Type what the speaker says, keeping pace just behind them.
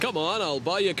Come on, I'll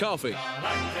buy you coffee.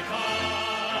 Galacticos,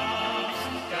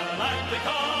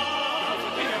 Galacticos,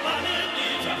 if your planet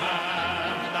needs a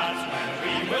hand, that's where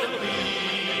we will be.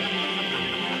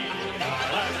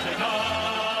 Galacticos,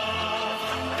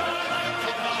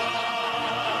 Galacticos,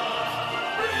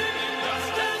 bringing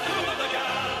justice to the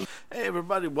galaxy. Hey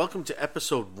everybody, welcome to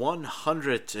episode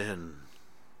 100 and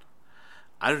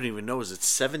I don't even know, is it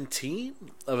 17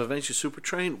 of Adventure Super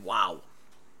Train? Wow.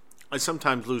 I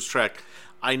sometimes lose track.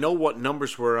 I know what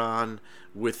numbers we're on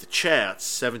with the chats,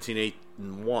 17, 8,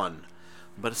 and 1.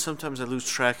 But sometimes I lose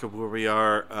track of where we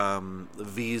are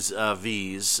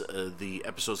vis-a-vis the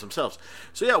episodes themselves.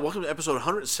 So yeah, welcome to episode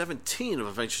 117 of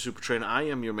Adventure Super Train. I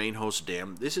am your main host,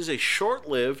 Dan. This is a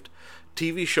short-lived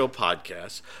TV show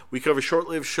podcast. We cover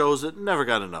short-lived shows that never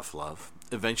got enough love.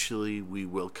 Eventually, we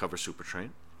will cover Super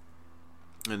Train.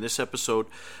 In this episode,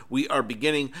 we are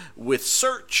beginning with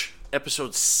Search,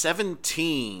 episode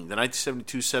 17, the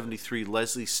 1972-73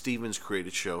 Leslie Stevens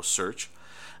created show, Search.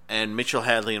 And Mitchell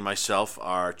Hadley and myself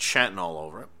are chatting all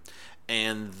over it.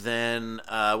 And then,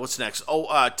 what's next?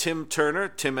 Tim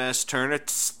S. Turner,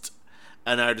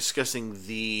 and I are discussing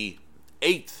the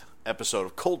 8th episode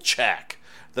of Kolchak,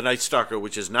 The Night Stalker,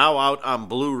 which is now out on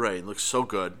Blu-ray. It looks so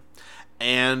good.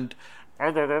 And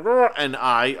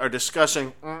I are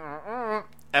discussing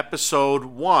episode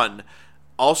 1,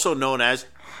 also known as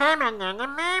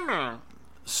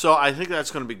So I think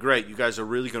that's going to be great. You guys are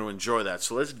really going to enjoy that.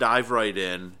 So let's dive right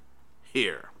in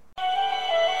here.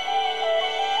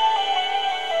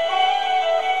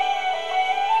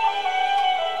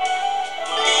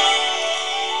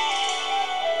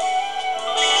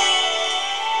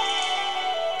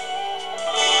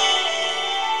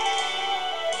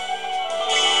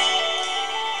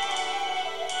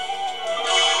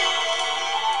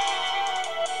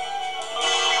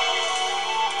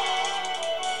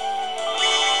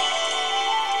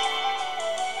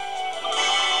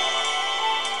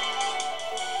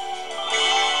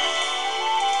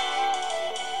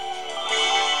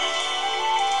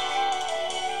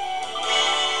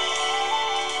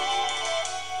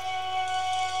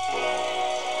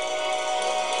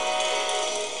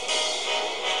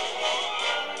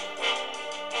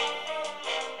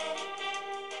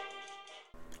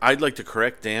 I'd like to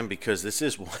correct Dan because this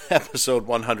is episode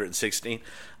 116.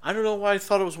 I don't know why I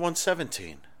thought it was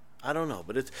 117. I don't know,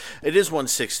 but it is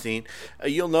 116.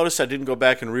 You'll notice I didn't go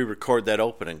back and re-record that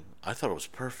opening. I thought it was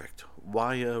perfect.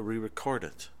 Why re-record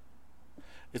it?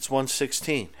 It's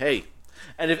 116. Hey,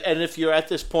 and if you're at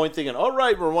this point thinking, all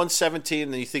right, we're 117,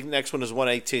 and then you think the next one is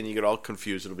 118, you get all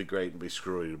confused. It'll be great. It'll be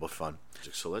screwy. It'll be fun.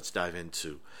 So let's dive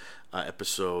into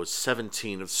episode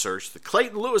 17 of Search, the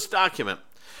Clayton Lewis document.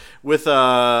 With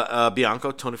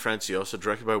Bianco, Tony Franciosa,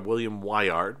 directed by William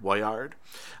Wyatt,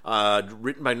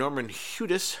 written by Norman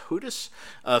Hudis,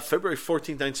 February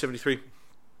 14th, 1973.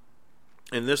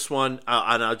 In this one,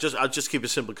 and I'll just keep it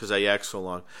simple because I yak so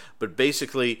long. But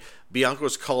basically, Bianco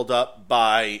is called up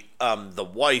by the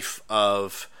wife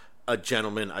of a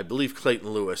gentleman, I believe Clayton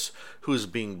Lewis, who is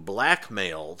being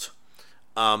blackmailed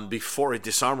before a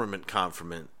disarmament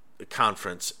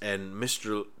conference, and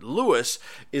Mr. Lewis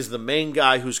is the main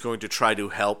guy who's going to try to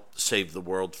help save the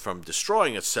world from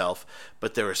destroying itself,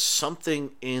 but there is something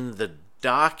in the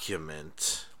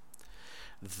document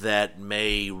that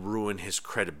may ruin his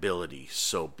credibility,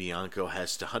 so Bianco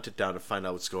has to hunt it down to find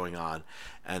out what's going on,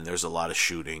 and there's a lot of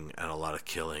shooting and a lot of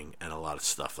killing and a lot of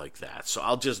stuff like that. So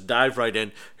I'll just dive right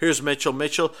in. Here's Mitchell.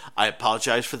 Mitchell, I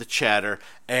apologize for the chatter,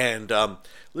 and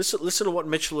listen to what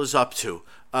Mitchell is up to.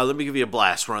 Let me give you a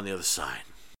blast. We're on the other side.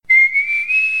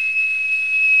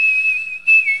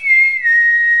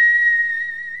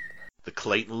 The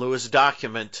Clayton Lewis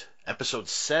document, episode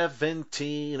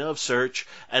 17 of Search.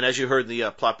 And as you heard in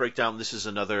the plot breakdown, this is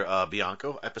another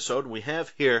Bianco episode. We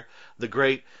have here the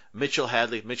great Mitchell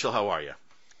Hadley. Mitchell, how are you?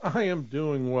 I am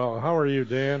doing well. How are you,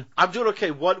 Dan? I'm doing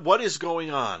okay. What is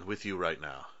going on with you right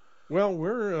now? Well,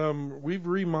 we've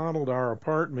remodeled our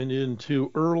apartment into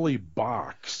early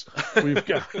box. We've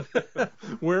got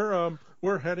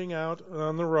we're heading out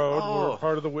on the road. Oh. We're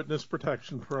part of the witness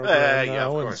protection program now. Yeah,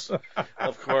 of course.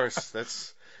 Of course.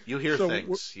 That's you hear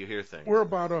things. You hear things. We're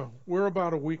about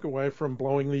a week away from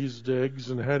blowing these digs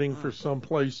and heading for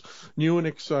someplace new and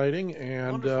exciting.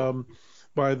 And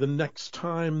by the next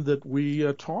time that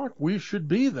we talk, we should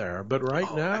be there. But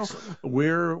right now,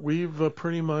 excellent. we've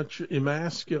pretty much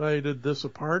emasculated this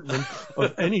apartment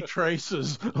of any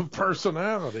traces of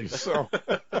personality. So,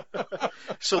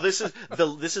 so this is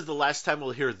the last time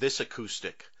we'll hear this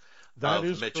acoustic. That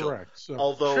is Mitchell. correct. So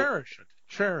Although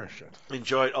cherish it.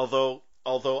 enjoy it. Although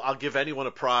I'll give anyone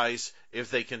a prize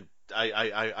if they can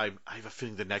I have a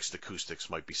feeling the next acoustics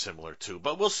might be similar too,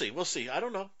 but we'll see. We'll see. I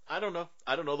don't know. I don't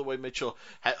know the way Mitchell.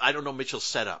 I don't know Mitchell's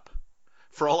setup.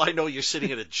 For all I know, you're sitting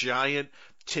in a giant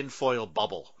tinfoil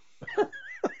bubble,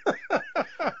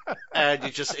 and you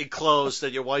just enclosed,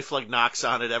 and your wife like knocks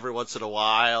on it every once in a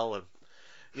while, and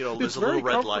there's a little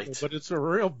red light. But it's a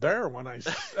real bear when I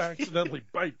accidentally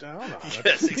bite down on it.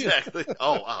 Yes, exactly.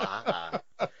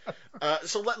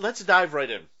 So let's dive right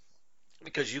in,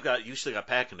 because you still got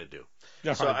packing to do.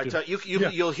 Yeah, so I tell you,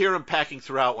 you'll hear him packing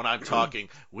throughout when I'm talking,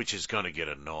 which is going to get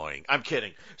annoying. I'm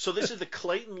kidding. So this is the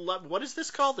Clayton. What is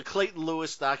this called? The Clayton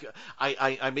Lewis document.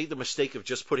 I made the mistake of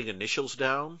just putting initials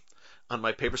down on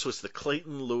my paper, so it's the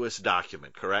Clayton Lewis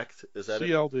document, correct? Is that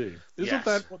CLD?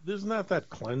 Yes. Isn't that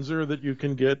cleanser that you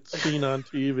can get seen on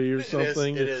TV or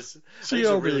something? It is. CLD. It's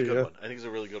a really good one. I think it's a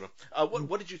really good one.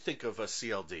 What did you think of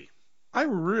CLD? I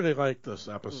really like this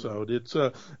episode. It's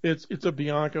a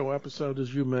Bianco episode,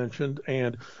 as you mentioned,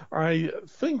 and I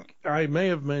think I may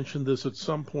have mentioned this at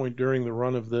some point during the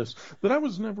run of this, that I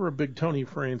was never a big Tony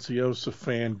Franciosa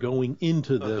fan going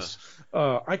into this.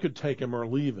 I could take him or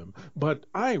leave him, but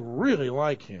I really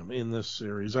like him in this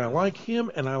series. I like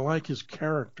him, and I like his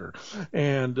character,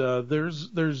 and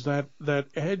there's that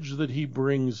edge that he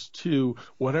brings to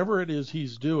whatever it is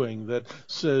he's doing that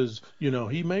says,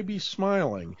 he may be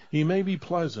smiling, he may be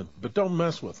pleasant, but don't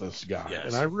mess with this guy.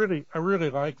 Yes. And I really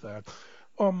like that.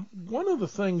 One of the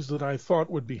things that I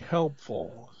thought would be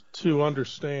helpful to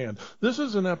understand, this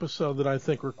is an episode that I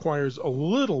think requires a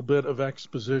little bit of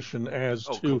exposition as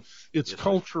to its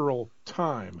cultural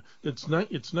time. It's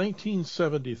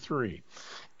 1973,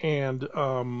 and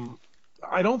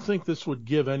I don't think this would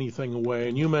give anything away,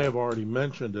 and you may have already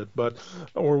mentioned it,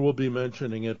 or will be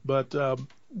mentioning it, but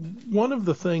one of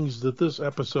the things that this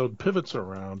episode pivots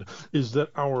around is that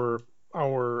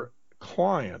our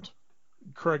client,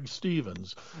 Craig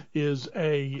Stevens, is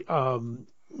a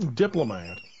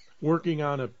diplomat working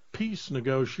on a peace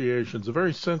negotiations, a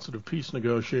very sensitive peace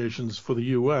negotiations for the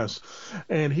U.S.,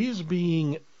 and he's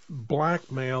being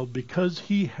blackmailed because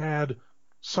he had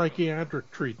psychiatric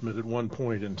treatment at one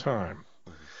point in time.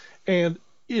 And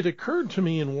it occurred to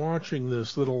me in watching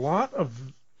this that a lot of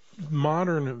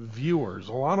modern viewers,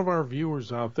 a lot of our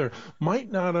viewers out there,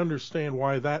 might not understand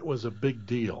why that was a big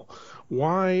deal.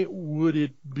 Why would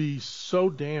it be so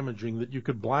damaging that you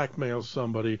could blackmail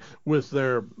somebody with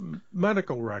their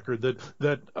medical record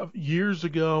that years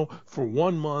ago, for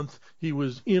 1 month, he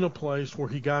was in a place where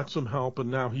he got some help and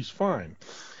now he's fine?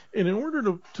 And in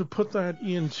order to put that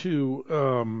into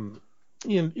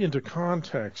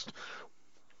context,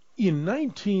 in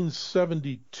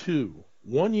 1972,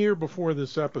 1 year before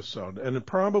this episode, and it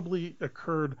probably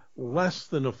occurred less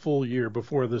than a full year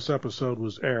before this episode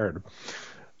was aired,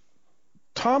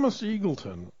 Thomas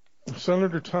Eagleton,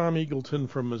 Senator Tom Eagleton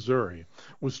from Missouri,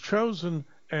 was chosen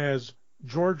as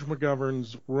George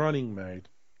McGovern's running mate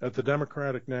at the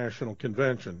Democratic National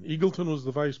Convention. Eagleton was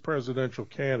the vice presidential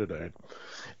candidate,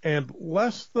 and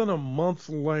less than a month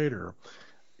later,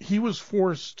 he was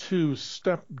forced to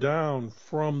step down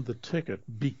from the ticket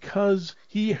because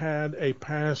he had a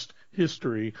past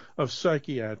history of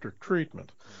psychiatric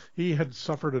treatment. He had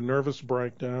suffered a nervous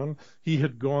breakdown. He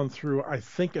had gone through, I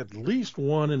think, at least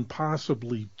one and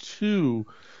possibly two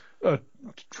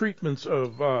treatments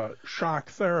of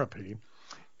shock therapy.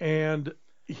 And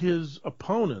his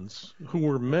opponents, who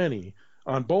were many,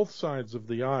 on both sides of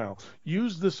the aisle,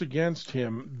 used this against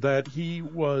him, that he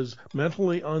was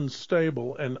mentally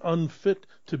unstable and unfit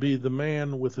to be the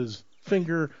man with his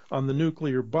finger on the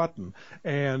nuclear button,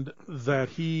 and that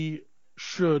he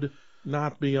should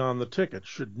not be on the ticket,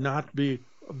 should not be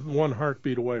one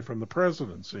heartbeat away from the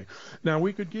presidency. Now,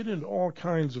 we could get into all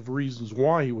kinds of reasons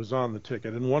why he was on the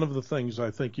ticket, and one of the things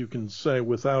I think you can say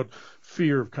without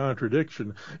fear of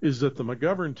contradiction is that the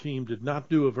McGovern team did not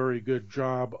do a very good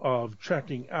job of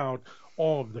checking out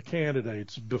all of the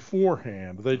candidates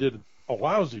beforehand. They did a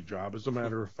lousy job, as a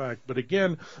matter of fact. But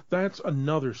again, that's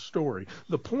another story.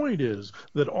 The point is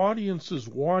that audiences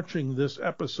watching this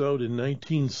episode in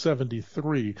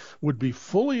 1973 would be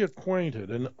fully acquainted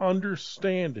and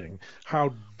understanding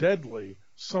how deadly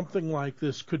something like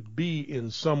this could be in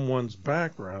someone's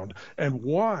background, and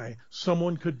why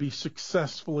someone could be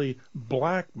successfully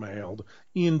blackmailed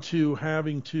into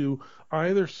having to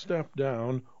either step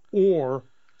down or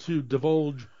to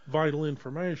divulge vital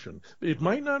information. It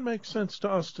might not make sense to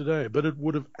us today, but it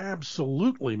would have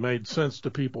absolutely made sense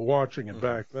to people watching it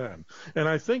back then. And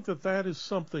I think that that is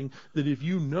something that, if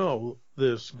you know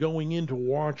this going into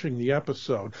watching the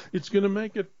episode, it's going to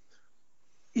make it,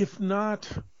 if not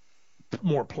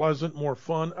more pleasant, more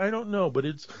fun. I don't know, but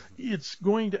it's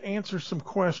going to answer some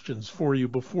questions for you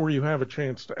before you have a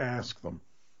chance to ask them.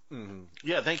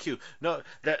 Yeah, thank you. No,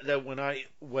 that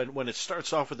when it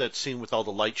starts off with that scene with all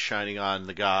the lights shining on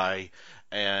the guy,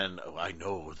 and I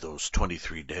know those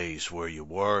 23 days where you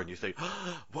were, and you think,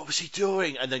 what was he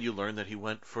doing? And then you learn that he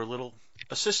went for a little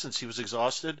assistance. He was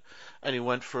exhausted, and he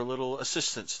went for a little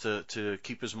assistance to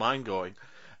keep his mind going.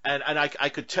 And I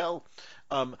could tell.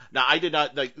 Now I did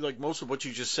not like most of what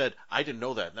you just said. I didn't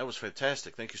know that, and that was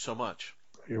fantastic. Thank you so much.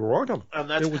 You're welcome.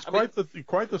 That's, it was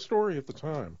quite the story at the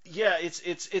time. Yeah,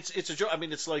 it's a joke. I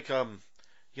mean, it's like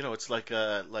it's like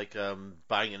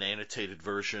buying an annotated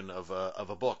version of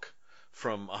a book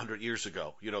from 100 years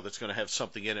ago. That's going to have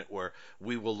something in it where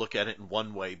we will look at it in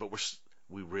one way, but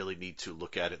we really need to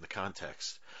look at it in the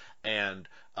context. And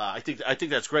I think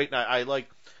that's great. And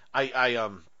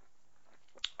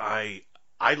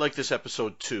I like this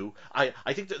episode too. I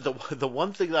think that the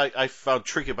one thing that I found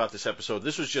tricky about this episode,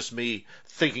 this was just me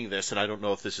thinking this, and I don't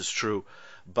know if this is true,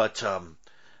 but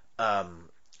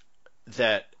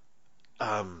that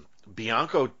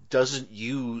Bianco doesn't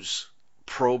use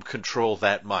probe control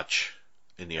that much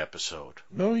in the episode.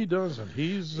 No, he doesn't.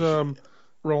 He's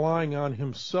relying on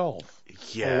himself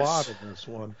a lot in this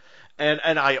one.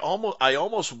 And I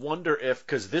almost wonder if,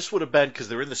 because this would have been, because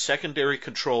they're in the secondary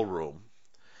control room.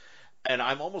 And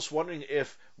I'm almost wondering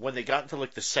if when they got into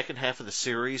like the second half of the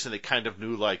series and they kind of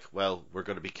knew like, well, we're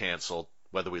going to be canceled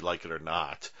whether we like it or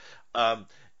not,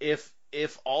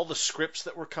 if all the scripts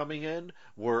that were coming in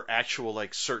were actual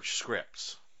like search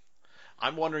scripts.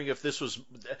 I'm wondering if this was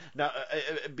now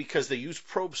because they use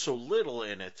probe so little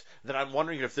in it that I'm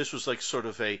wondering if this was like sort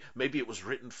of maybe it was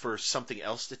written for something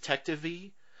else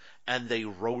detective-y and they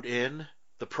wrote in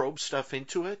the probe stuff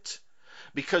into it,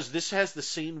 because this has the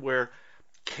scene where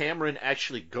Cameron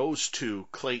actually goes to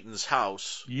Clayton's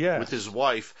house with his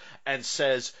wife and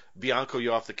says, Bianco,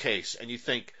 you're off the case. And you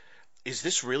think, is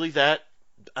this really that?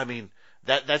 I mean,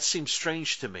 that seems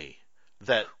strange to me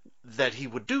that he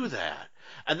would do that.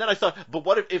 And then I thought, but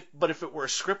what if it were a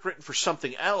script written for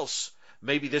something else?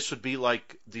 Maybe this would be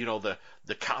like the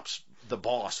cops, the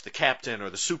boss, the captain, or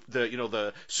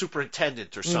the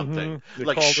superintendent or something. They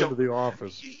like called into the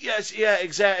office. Yes, yeah,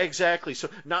 exactly. So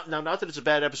not that it's a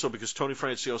bad episode, because Tony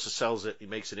Franciosa sells it, he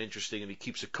makes it interesting, and he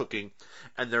keeps it cooking,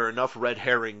 and there are enough red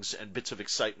herrings and bits of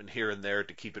excitement here and there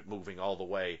to keep it moving all the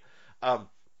way.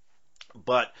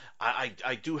 But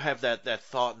I do have that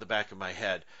thought in the back of my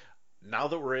head. Now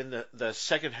that we're in the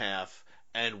second half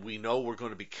and we know we're going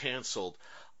to be canceled,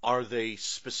 are they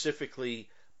specifically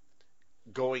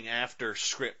going after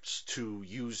scripts to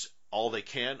use all they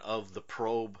can of the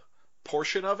probe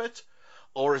portion of it?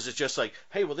 Or is it just like,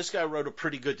 hey, well, this guy wrote a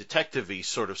pretty good detective-y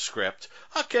sort of script.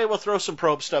 Okay, we'll throw some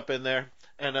probe stuff in there,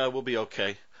 and we'll be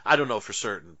okay. I don't know for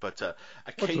certain, but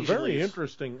occasionally...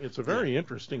 It's a very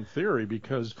interesting theory,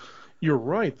 because you're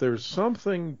right. There's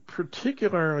something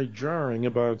particularly jarring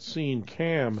about seeing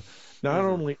Cam not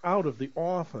only out of the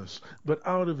office, but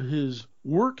out of his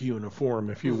work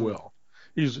uniform, if you will.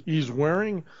 He's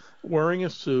wearing a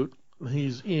suit.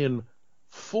 He's in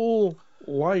full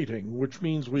lighting, which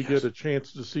means we get a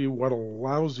chance to see what a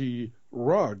lousy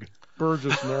rug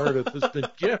Burgess Meredith has been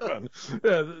given.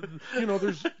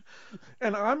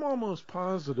 And I'm almost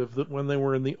positive that when they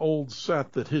were in the old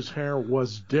set that his hair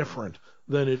was different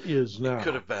than it is now. It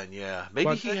could have been, yeah.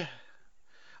 Maybe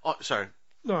Oh, sorry.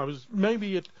 No,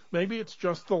 maybe it's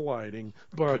just the lighting,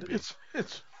 but it's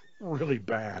really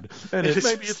bad. And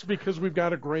maybe it's because we've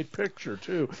got a great picture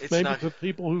too. Maybe the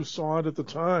people who saw it at the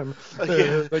time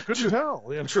they couldn't tell.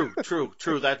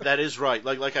 True. That is right.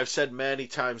 Like I've said many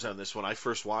times on this, when I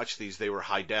first watched these, they were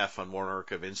high def on Warner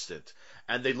Archive Instant,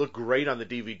 and they look great on the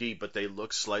DVD, but they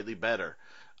look slightly better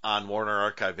on Warner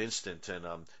Archive Instant, and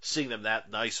seeing them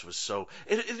that nice was so.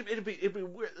 It'd be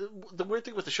weird. The weird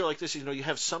thing with a show like this, you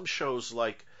have some shows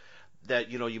like that,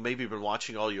 you maybe been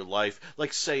watching all your life,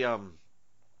 like say I was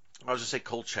going to say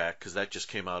Kolchak, because that just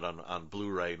came out on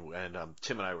Blu-ray, and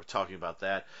Tim and I were talking about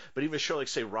that. But even a show like,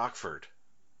 say, Rockford,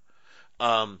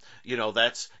 that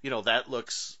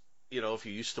looks, if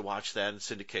you used to watch that in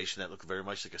syndication, that looked very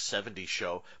much like a 70s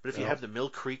show. But if you have the Mill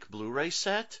Creek Blu-ray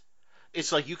set,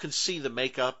 it's like you can see the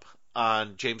makeup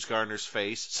on James Garner's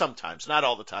face sometimes, not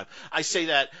all the time. I say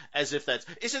that as if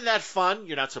isn't that fun?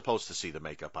 You're not supposed to see the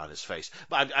makeup on his face,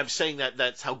 but I'm saying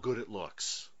that's how good it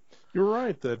looks. You're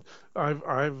right that I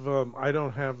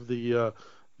don't have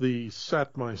the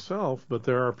set myself, but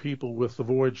there are people with the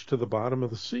Voyage to the Bottom of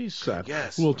the Sea set.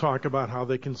 Yes. We'll talk about how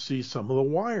they can see some of the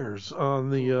wires on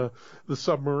the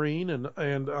submarine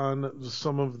and on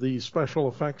some of the special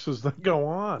effects as they go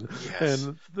on. Yes.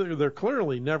 And they're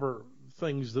clearly never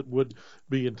things that would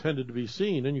be intended to be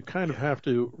seen, and you kind of have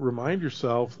to remind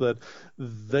yourself that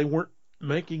they weren't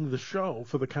making the show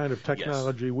for the kind of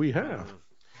technology we have.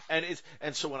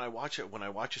 And so when I watch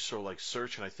a show like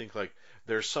Search, and I think like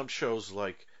there's some shows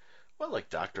like, well, like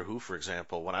Doctor Who, for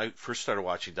example. When I first started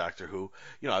watching Doctor Who,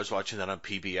 I was watching that on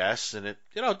PBS, and it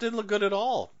didn't look good at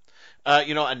all.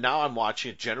 And now I'm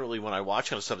watching it. Generally, when I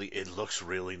watch on something, it looks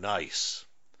really nice.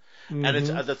 Mm-hmm. And it's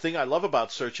the thing I love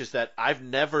about Search is that I've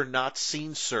never not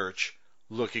seen Search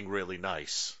looking really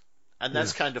nice, and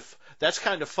that's kind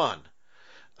of fun.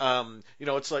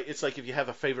 It's like if you have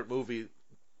a favorite movie,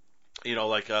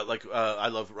 I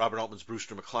love Robert Altman's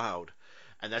Brewster McCloud,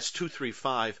 and that's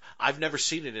 235. I've never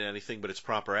seen it in anything but its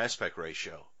proper aspect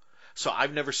ratio, so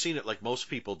I've never seen it like most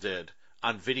people did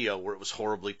on video where it was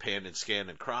horribly panned and scanned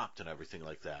and cropped and everything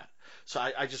like that. So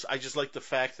I just like the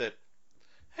fact that,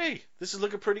 hey, this is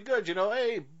looking pretty good.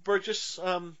 Hey, Burgess,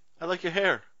 I like your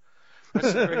hair.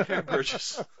 That's some great hair,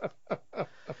 Burgess.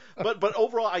 But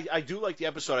overall, I do like the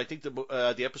episode. I think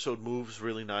the episode moves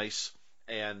really nice,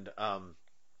 and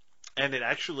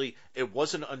it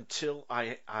wasn't until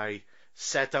I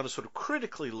sat down and sort of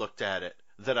critically looked at it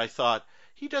that I thought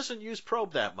he doesn't use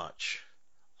probe that much.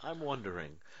 I'm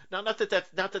wondering. Now, not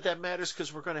that matters,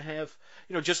 because we're going to have,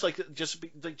 just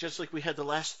like we had the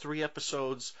last 3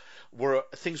 episodes where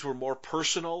things were more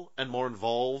personal and more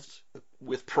involved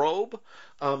with probe.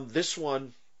 This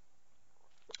one,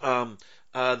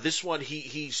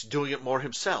 he's doing it more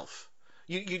himself.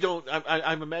 You don't.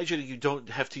 I'm imagining you don't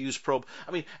have to use probe.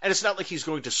 I mean, and it's not like he's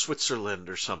going to Switzerland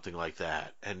or something like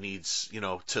that and needs,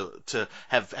 to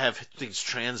have things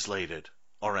translated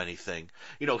or anything.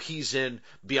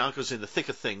 Bianco's in the thick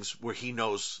of things where he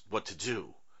knows what to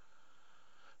do.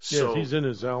 So, yes, he's in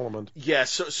his element. Yeah,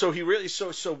 so he really,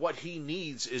 so what he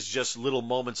needs is just little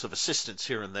moments of assistance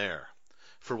here and there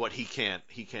for what he can't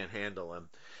handle.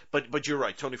 But you're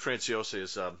right, Tony Franciosa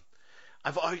is,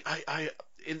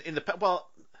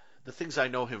 the things I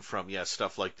know him from,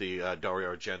 stuff like the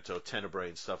Dario Argento, Tenebrae,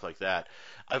 and stuff like that.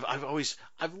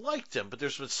 I've liked him, but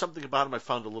there's been something about him I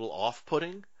found a little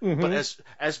off-putting. Mm-hmm. But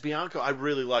as Bianco, I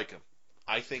really like him.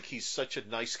 I think he's such a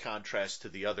nice contrast to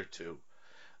the other two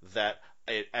that,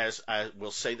 as I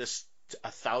will say this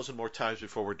 1,000 more times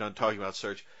before we're done talking about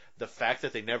Search, the fact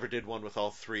that they never did one with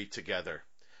all 3 together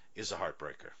is a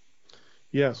heartbreaker.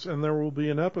 Yes, and there will be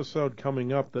an episode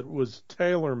coming up that was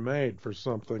tailor-made for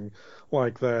something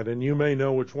like that, and you may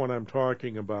know which one I'm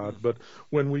talking about, but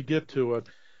when we get to it,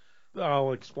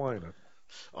 I'll explain it.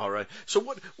 All right. So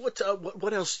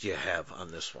what else do you have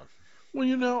on this one?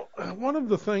 Well, one of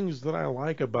the things that I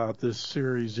like about this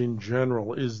series in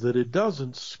general is that it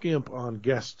doesn't skimp on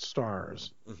guest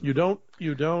stars. Mm-hmm.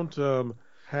 You don't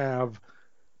have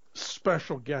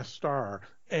special guest star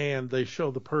and they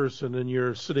show the person and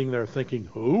you're sitting there thinking,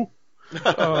 who?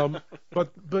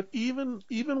 But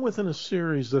even within a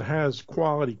series that has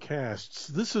quality casts,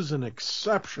 this is an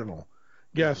exceptional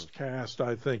guest cast,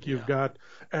 I think. You've got,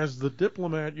 as the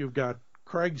diplomat, you've got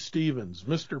Craig Stevens,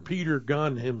 Mr. Peter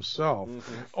Gunn himself,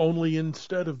 only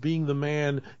instead of being the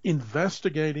man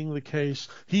investigating the case,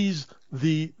 he's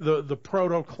the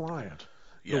proto-client,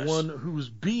 the one who's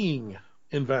being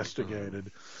investigated.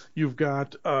 You've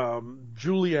got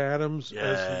Julie Adams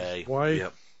as his wife,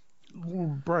 who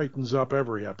brightens up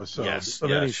every episode. Yes,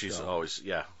 she's always,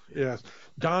 Yes,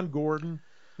 Don Gordon,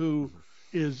 who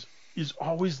is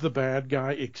always the bad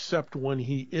guy, except when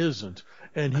he isn't.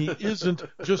 And he isn't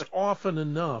just often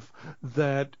enough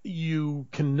that you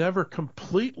can never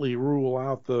completely rule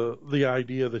out the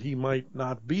idea that he might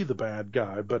not be the bad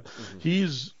guy. But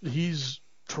he's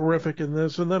terrific in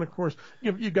this. And then, of course,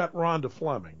 you got Rhonda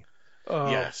Fleming.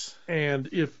 Yes. And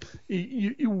if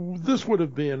this would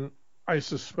have been, I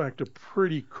suspect, a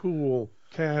pretty cool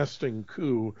casting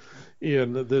coup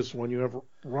in this one. You have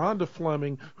Rhonda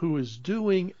Fleming, who is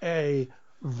doing a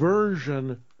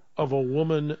version of a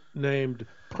woman named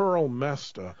Pearl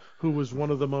Mesta, who was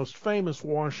one of the most famous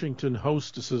Washington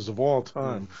hostesses of all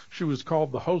time. She was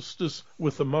called the hostess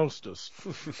with the mostest.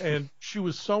 And she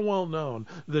was so well known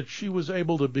that she was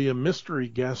able to be a mystery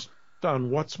guest on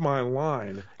What's My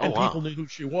Line, and people knew who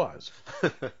she was.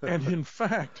 And in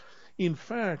fact,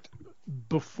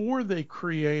 before they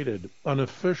created an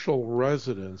official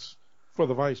residence for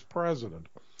the vice president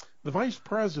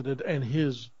and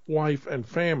his wife and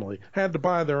family had to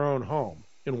buy their own home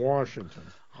in Washington.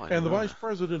 And the vice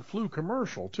president flew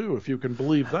commercial, too, if you can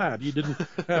believe that. He didn't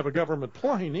have a government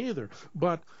plane either.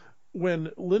 But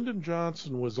when Lyndon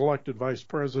Johnson was elected vice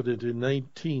president in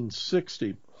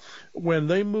 1960, when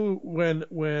they moved,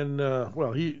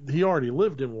 he already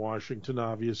lived in Washington,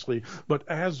 obviously, but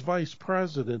as vice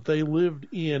president, they lived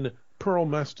in Pearl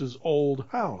Mesta's old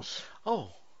house. Oh,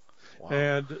 wow.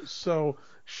 And so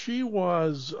she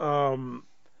was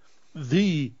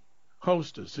the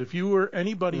hostess. If you were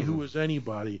anybody who was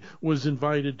anybody, was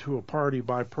invited to a party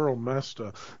by Pearl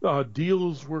Mesta.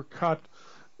 Deals were cut,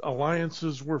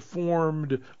 alliances were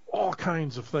formed, all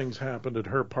kinds of things happened at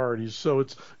her parties. So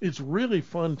it's really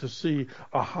fun to see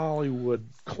a Hollywood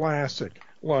classic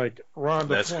like Rhonda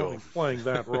That's Fleming cool. playing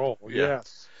that role. Yeah.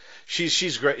 Yes.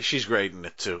 She's great. She's great in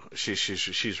it too.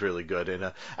 She's really good.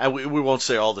 And we won't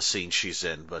say all the scenes she's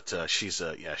in, but she's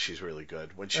really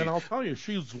good. When she And I'll tell you,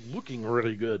 she's looking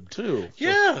really good too.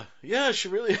 yeah, she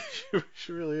really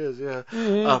she really is. Yeah.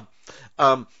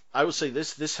 Mhm. I would say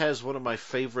this has one of my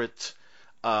favorite.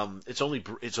 It's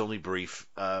only brief,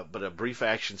 but a brief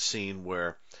action scene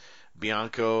where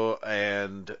Bianco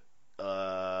and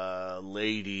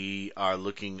Lady are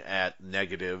looking at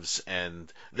negatives,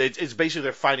 and it's basically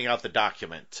they're finding out the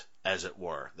document, as it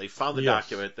were. They found the Yes.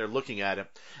 document, they're looking at it,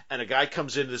 and a guy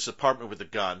comes into this apartment with a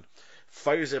gun,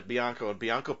 fires at Bianco, and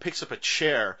Bianco picks up a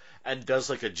chair and does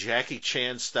like a Jackie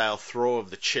Chan style throw of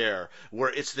the chair, where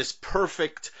it's this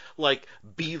perfect like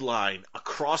beeline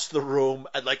across the room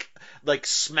and like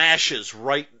smashes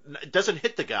right. It doesn't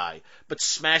hit the guy, but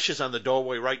smashes on the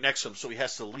doorway right next to him, so he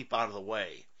has to leap out of the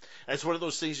way. And it's one of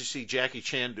those things you see Jackie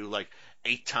Chan do like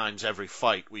 8 times every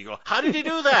fight, where you go, how did he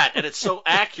do that? And it's so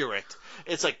accurate.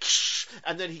 It's like,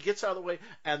 and then he gets out of the way,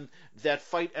 and that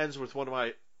fight ends with one of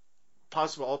my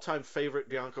possible all-time favorite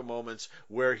Bianco moments,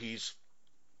 where he's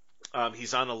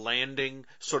on a landing,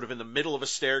 sort of in the middle of a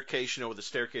staircase, where the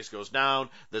staircase goes down,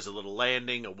 there's a little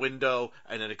landing, a window,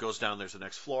 and then it goes down, there's the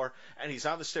next floor, and he's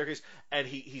on the staircase, and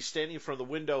he's standing in front of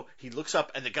the window, he looks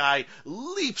up, and the guy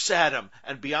leaps at him,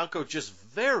 and Bianco just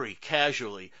very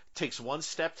casually takes one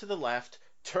step to the left,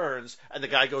 turns, and the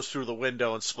guy goes through the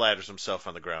window and splatters himself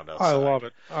on the ground outside. I love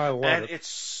it. And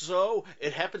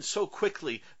it happens so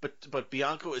quickly, but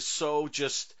Bianco is so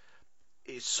just...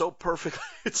 It's so perfect.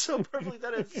 It's so perfectly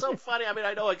done. It's so funny. I mean,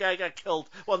 I know a guy got killed.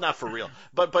 Well, not for real,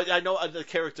 but I know the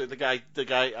character, the guy,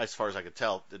 as far as I could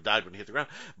tell, died when he hit the ground.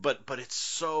 But it's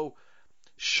so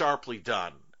sharply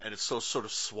done, and it's so sort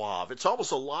of suave. It's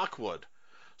almost a Lockwood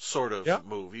sort of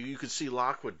move. You could see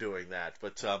Lockwood doing that.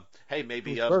 But hey,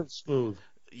 maybe very smooth.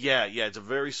 Yeah, it's a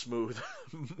very smooth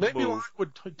Maybe move.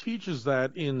 Lockwood teaches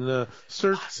that in the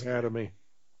Search Academy.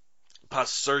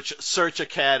 Search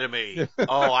Academy.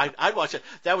 Oh, I'd watch it.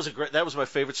 That was my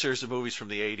favorite series of movies from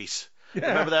the 80s.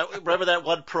 Yeah. Remember that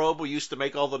one probe we used to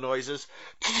make all the noises?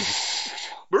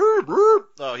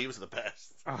 Oh, he was the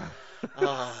best.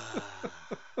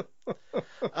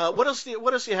 What else do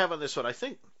you have on this one? I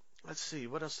think, let's see,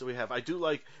 what else do we have? I do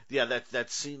like that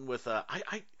scene with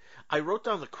I wrote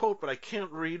down the quote, but I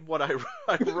can't read what I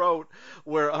wrote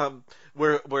where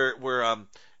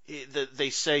they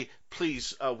say,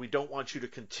 please, we don't want you to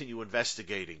continue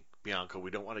investigating, Bianco.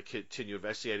 We don't want to continue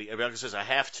investigating. And Bianco says, I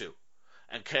have to.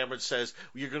 And Cameron says,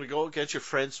 well, you're going to go against your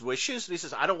friend's wishes? And he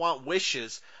says, I don't want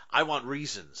wishes. I want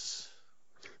reasons.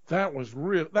 That was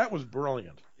real. That was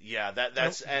brilliant. Yeah,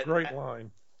 that's a great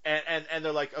line. And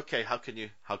they're like, okay, how can you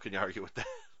argue with that?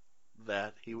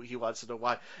 That he wants to know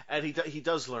why, and he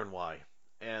does learn why,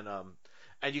 and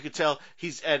you can tell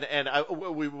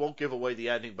we won't give away the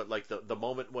ending, but like the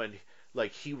moment when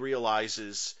like he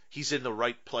realizes he's in the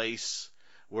right place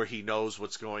where he knows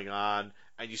what's going on,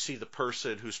 and you see the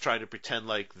person who's trying to pretend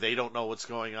like they don't know what's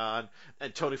going on,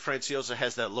 and Tony Franciosa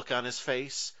has that look on his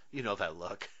face, that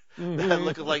look, that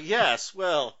look of like, yes,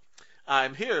 well,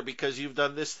 I'm here because you've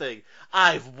done this thing.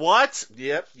 I've what?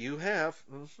 Yep, you have.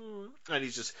 Mm-hmm. And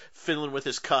he's just fiddling with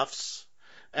his cuffs,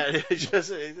 and it's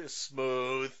just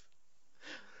smooth.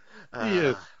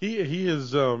 He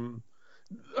is. An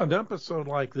episode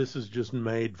like this is just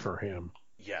made for him.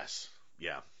 Yes.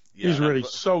 Yeah. He's really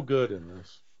so good in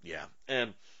this. Yeah.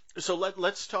 And so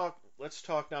let's talk. Let's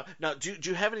talk now. Now, do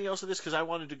you have anything else of this? Because I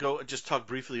wanted to go and just talk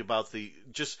briefly about the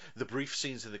brief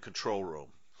scenes in the control room.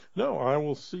 No, I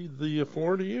will cede the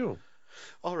floor to you.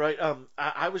 All right.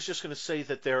 I was just going to say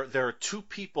that there are two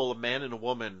people, a man and a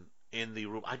woman, in the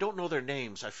room. I don't know their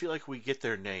names. I feel like we get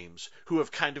their names, who have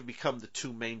kind of become the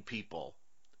two main people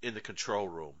in the control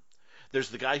room. There's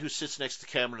the guy who sits next to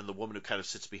Cameron and the woman who kind of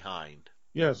sits behind.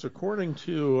 Yes, according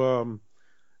to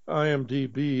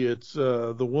IMDb, it's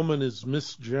the woman is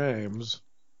Miss James,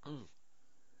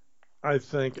 I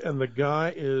think, and the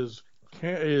guy is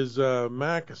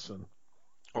Mackeson.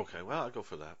 Okay, well, I'll go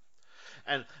for that.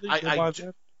 And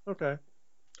okay.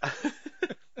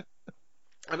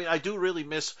 I mean, I do really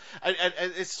miss, and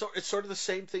it's sort of the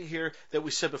same thing here that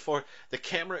we said before. The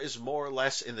camera is more or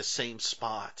less in the same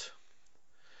spot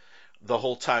the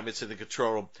whole time it's in the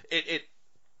control room.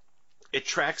 it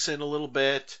tracks in a little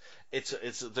bit.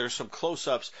 There's some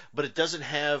close-ups, but it doesn't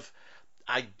have.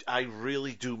 I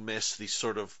really do miss the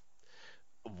sort of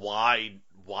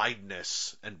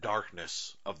wideness and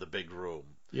darkness of the big room.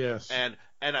 Yes. And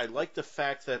I like the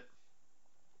fact that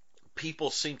people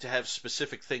seem to have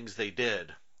specific things they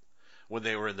did when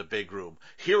they were in the big room.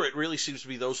 Here it really seems to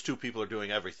be those two people are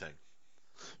doing everything.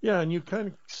 Yeah, and you kind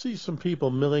of see some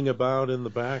people milling about in the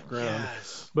background.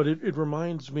 Yes. But it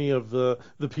reminds me of the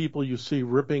people you see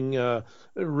ripping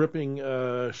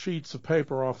sheets of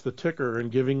paper off the ticker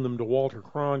and giving them to Walter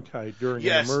Cronkite during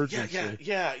an emergency.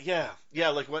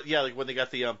 Yeah. Like when they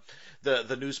got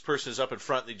the news person is up in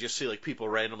front, and they just see like people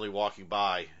randomly walking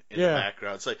by in the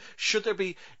background. It's like, should there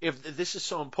be, if this is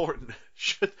so important,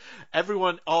 should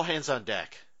everyone, all hands on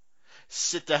deck,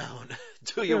 sit down,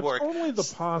 do your work. It's only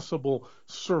the possible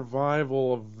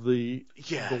survival of the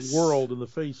world in the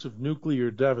face of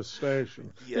nuclear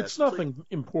devastation. Yes, it's nothing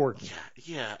important.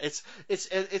 Yeah. It's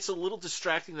a little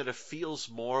distracting that it feels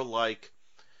more like.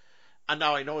 And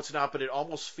now I know it's not, but it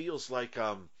almost feels like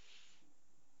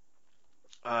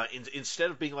instead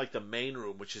of being like the main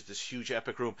room, which is this huge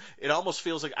epic room, it almost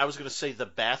feels like, I was going to say, the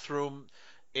bathroom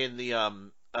in the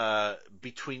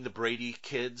between the Brady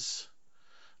kids.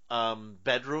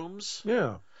 Bedrooms.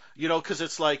 Yeah. Because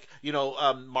it's like,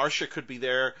 Marcia could be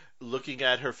there looking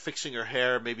at her, fixing her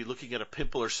hair, maybe looking at a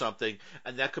pimple or something,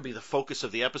 and that could be the focus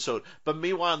of the episode. But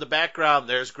meanwhile, in the background,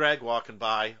 there's Greg walking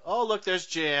by. Oh, look, there's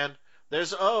Jan.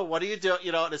 What are you doing?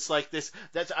 And it's like this.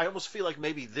 I almost feel like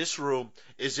maybe this room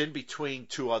is in between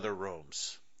two other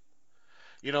rooms.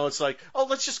 It's like, oh,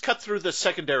 let's just cut through the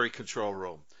secondary control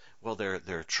room. Well,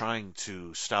 they're trying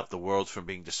to stop the world from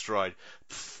being destroyed.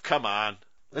 Pff, come on.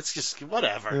 Let's just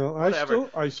whatever.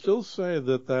 I still say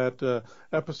that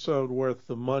episode worth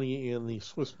the money in the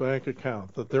Swiss bank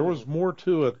account, that there was more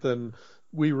to it than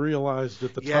we realized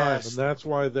at the time, and that's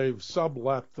why they've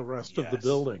sublet the rest of the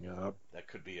building up. That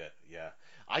could be it. Yeah,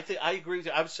 I agree with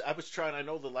you. I was trying. I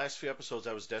know the last few episodes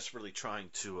I was desperately trying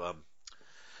to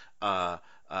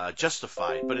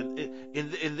justify it, but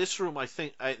in this room, I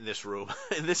think in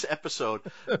this episode,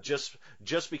 just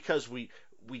because we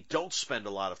don't spend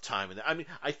a lot of time in there. I mean,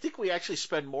 I think we actually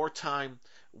spend more time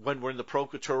when we're in the Probe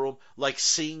Couture room, like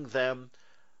seeing them,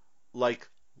 like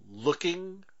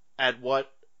looking at what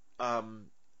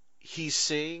he's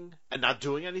seeing and not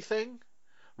doing anything.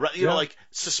 Right? Like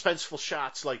suspenseful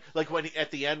shots, like when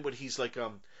at the end when he's like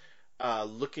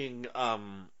looking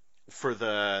for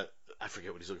the, I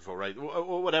forget what he's looking for, right?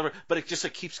 Or whatever. But it just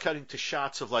like keeps cutting to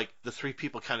shots of like the three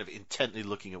people kind of intently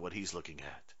looking at what he's looking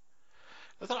at.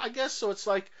 I guess so. It's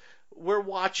like we're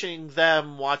watching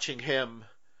them, watching him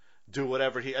do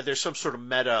whatever there's some sort of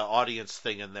meta audience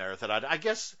thing in there that I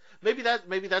guess maybe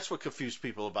that's what confused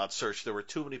people about Search. There were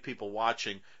too many people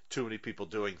watching, too many people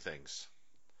doing things.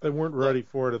 They weren't ready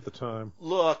for it at the time.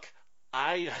 Look,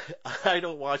 I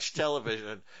don't watch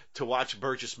television to watch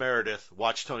Burgess Meredith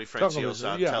watch Tony Francios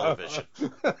on television.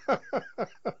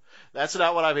 That's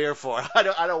not what I'm here for. I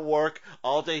don't work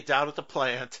all day down at the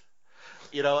plant.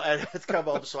 And come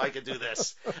home so I can do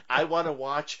this. I want to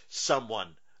watch someone.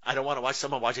 I don't want to watch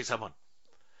someone watching someone.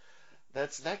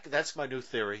 That's my new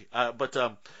theory.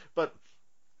 But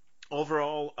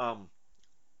overall,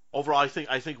 I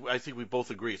think we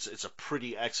both agree it's a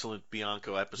pretty excellent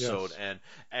Bianco episode, yes.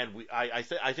 and I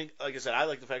think like I said, I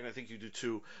like the fact, and I think you do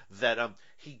too, that I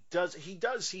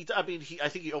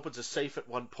think he opens a safe at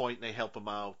one point and they help him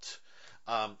out,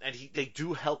 and they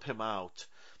do help him out,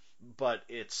 but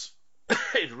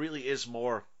it really is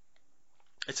more.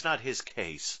 It's not his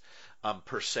case,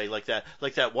 per se, like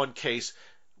that one case.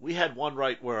 We had one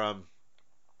right where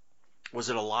was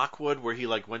it a Lockwood where he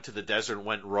like went to the desert and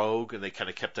went rogue, and they kind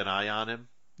of kept an eye on him.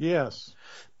 Yes.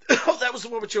 Oh, that was the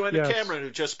one with Joanna Cameron who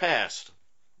just passed,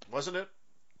 wasn't it?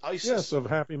 ISIS. Yes, of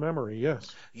happy memory.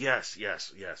 Yes. Yes.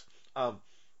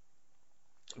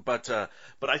 But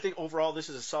I think overall this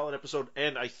is a solid episode,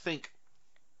 and I think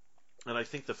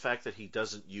the fact that he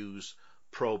doesn't use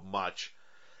Probe much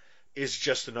is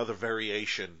just another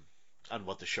variation on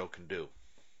what the show can do.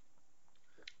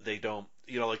 They don't,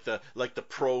 like the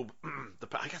Probe.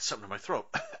 I got something in my throat.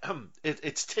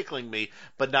 It's tickling me,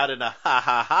 but not in a ha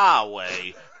ha ha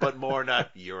way, but more in a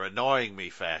you're annoying me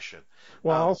fashion.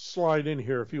 Well, I'll slide in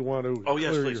here if you want to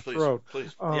clear your throat.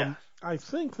 Please. I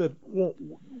think that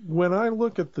when I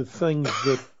look at the things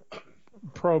that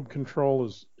Probe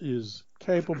Control is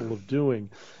capable of doing,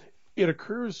 it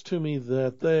occurs to me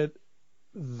that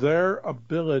their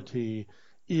ability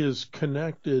is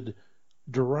connected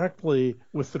directly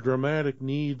with the dramatic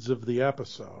needs of the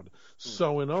episode.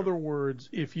 So in other words,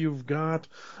 if you've got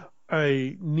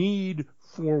a need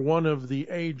for one of the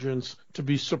agents to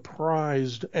be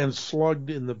surprised and slugged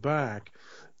in the back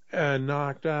and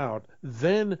knocked out,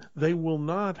 then they will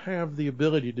not have the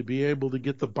ability to be able to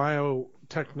get the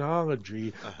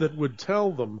biotechnology that would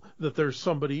tell them that there's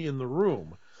somebody in the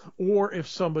room. Or if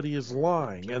somebody is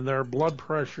lying and their blood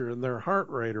pressure and their heart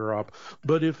rate are up.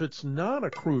 But if it's not a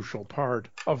crucial part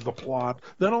of the plot,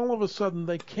 then all of a sudden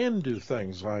they can do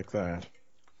things like that.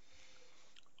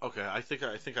 Okay, I think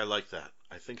I like that.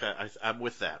 I'm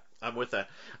with that. I'm with that.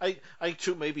 I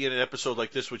too, maybe in an episode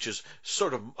like this, which is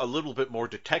sort of a little bit more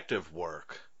detective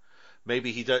work,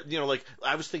 maybe he does. Like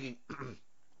I was thinking,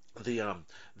 and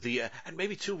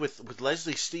maybe too with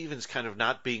Leslie Stevens kind of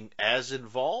not being as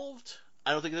involved.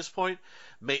 I don't think at this point,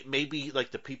 maybe like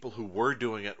the people who were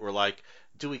doing it were like,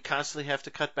 do we constantly have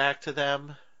to cut back to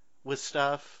them with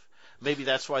stuff? Maybe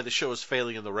that's why the show is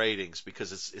failing in the ratings,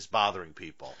 because it's bothering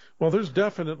people. Well, there's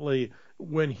definitely,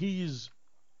 when he's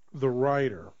the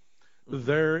writer,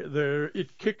 there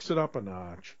it kicks it up a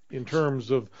notch in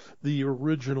terms of the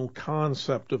original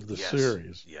concept of the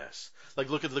series. Yes.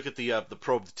 Like look at the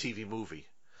Probe the TV movie.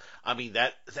 I mean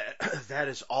that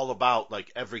is all about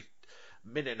like every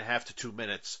minute and a half to 2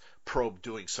 minutes Probe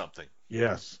doing something.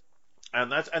 Yes.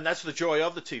 And that's the joy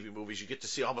of the TV movies. You get to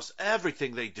see almost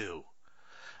everything they do.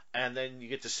 And then you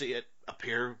get to see it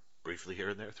appear briefly here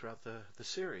and there throughout the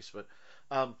series. But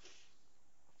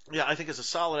yeah, I think it's a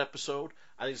solid episode.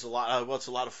 I think it's a lot. It's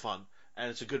a lot of fun, and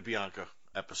it's a good Bianca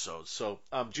episode. So,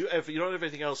 if you don't have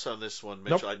anything else on this one,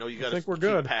 Mitchell, nope, I know you got to keep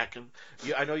good. packing.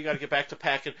 I know you got to get back to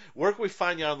packing. Where can we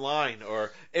find you online,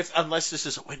 or unless this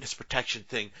is a witness protection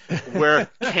thing, where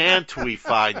can't we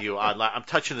find you online? I'm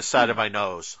touching the side of my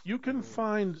nose. You can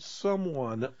find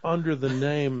someone under the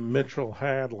name Mitchell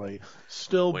Hadley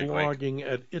still blogging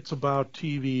at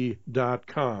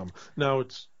itsabouttv.com. Now,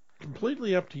 it's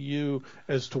completely up to you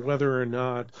as to whether or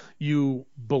not you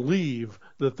believe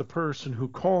that the person who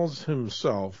calls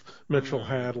himself Mitchell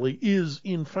Hadley is,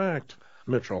 in fact,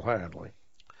 Mitchell Hadley.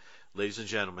 Ladies and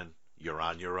gentlemen, you're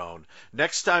on your own.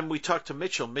 Next time we talk to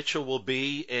Mitchell, Mitchell will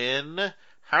be in...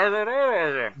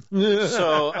 So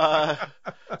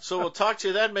we'll talk to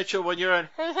you then, Mitchell, when you're in...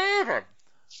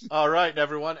 All right,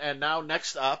 everyone. And now,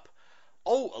 next up,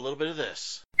 a little bit of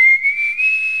this.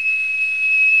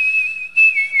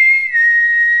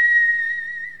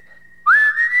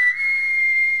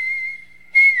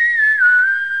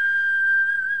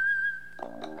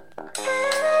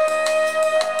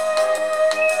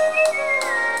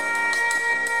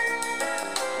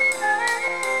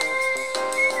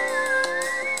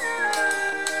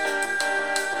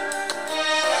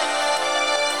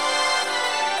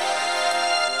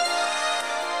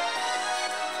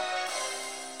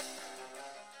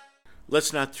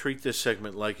 Let's not treat this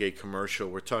segment like a commercial.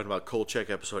 We're talking about Kolchak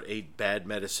Episode 8, Bad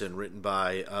Medicine, written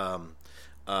by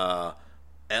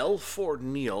L. Ford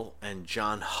Neal and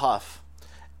John Huff.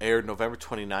 Aired November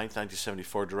 29th,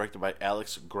 1974, directed by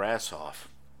Alex Grassoff.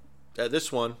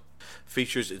 This one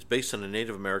features, it's based on a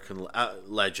Native American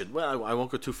legend. Well, I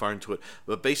won't go too far into it,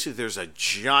 but basically there's a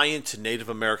giant Native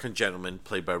American gentleman,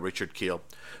 played by Richard Kiel,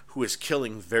 who is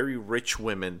killing very rich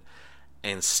women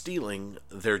and stealing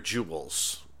their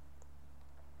jewels.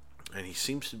 And he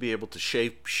seems to be able to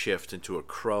shape-shift into a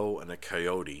crow and a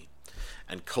coyote.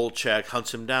 And Kolchak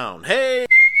hunts him down. Hey!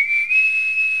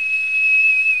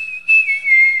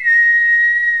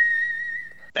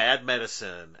 Bad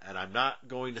Medicine. And I'm not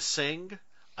going to sing.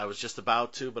 I was just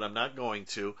about to, but I'm not going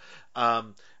to.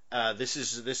 I'm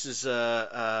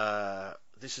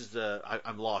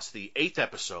lost. The 8th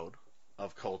episode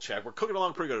of Kolchak. We're cooking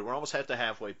along pretty good. We're almost at the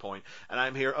halfway point. And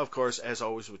I'm here, of course, as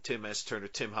always, with Tim S. Turner.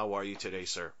 Tim, how are you today,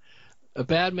 sir? A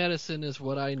bad medicine is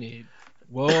what I need.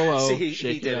 Whoa, See,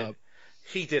 shake it up.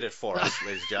 He did it for us,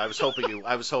 ladies and gentlemen.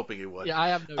 I was hoping you would. Yeah, I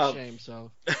have no shame, so.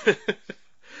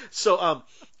 So,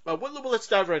 let's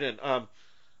dive right in.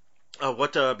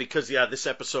 Because this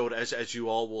episode, as you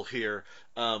all will hear,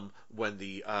 when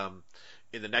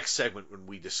in the next segment when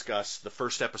we discuss the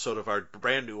first episode of our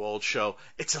brand new old show,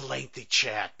 it's a lengthy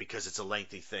chat because it's a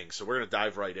lengthy thing. So we're going to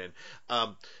dive right in.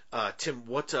 Tim,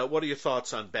 what are your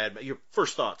thoughts on your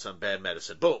first thoughts on Bad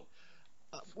Medicine? Boom.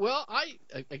 Well,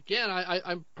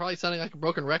 I'm probably sounding like a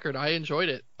broken record. I enjoyed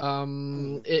it.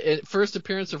 First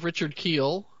appearance of Richard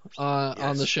Kiel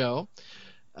on the show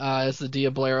as the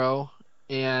Diablero,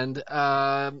 and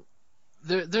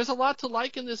there's a lot to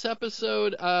like in this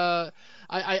episode.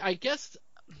 I guess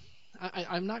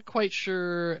I'm not quite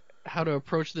sure how to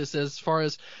approach this as far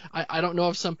as I don't know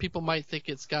if some people might think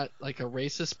it's got like a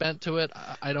racist bent to it.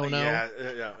 I don't know.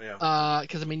 Yeah.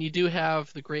 Because you do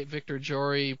have the great Victor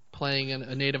Jory playing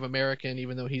a Native American,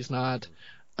 even though he's not.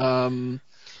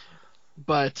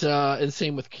 but and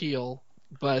same with Keel.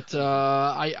 But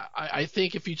I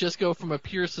think if you just go from a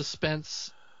pure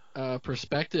suspense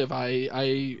perspective,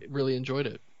 I really enjoyed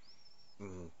it.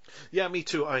 Yeah, me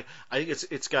too. I think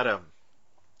it's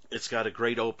got a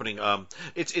great opening.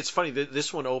 It's funny that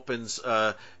this one opens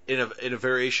in a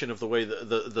variation of the way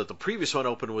the previous one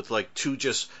opened with like two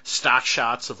just stock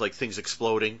shots of like things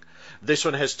exploding. This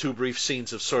one has two brief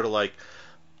scenes of sort of like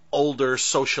older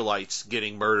socialites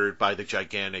getting murdered by the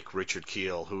gigantic Richard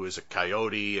Keel, who is a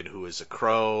coyote and who is a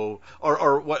crow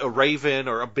or what, a raven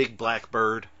or a big black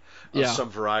bird of some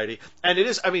variety. And it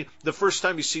is, I mean, the first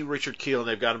time you see Richard Keel and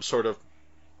they've got him sort of,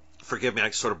 forgive me,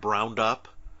 like sort of browned up.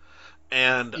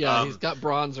 And he's got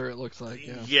bronzer. It looks like.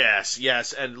 Yeah.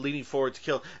 Yes, and leaning forward to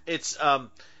kill. It's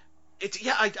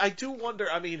yeah. I do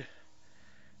wonder. I mean,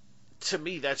 to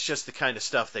me, that's just the kind of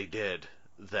stuff they did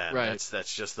then. Right.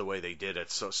 That's just the way they did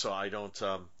it. So I don't.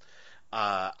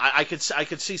 I could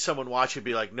see someone watching and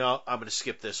be like, no, I'm going to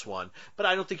skip this one, but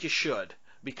I don't think you should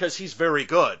because he's very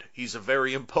good. He's a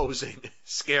very imposing,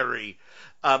 scary.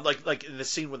 Like in the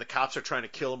scene when the cops are trying to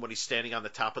kill him when he's standing on the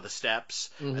top of the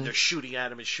steps and they're shooting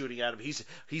at him and shooting at him.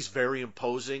 He's very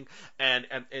imposing. And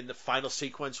in the final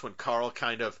sequence when Carl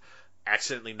kind of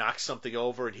accidentally knocks something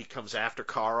over and he comes after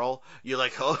Carl, you're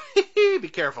like, oh, be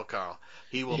careful, Carl.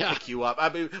 He will pick you up. I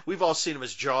mean, we've all seen him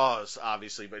as Jaws,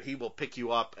 obviously, but he will pick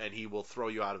you up and he will throw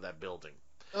you out of that building.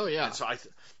 Oh yeah. And so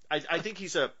I think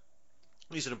he's an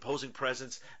imposing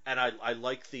presence, and I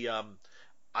like the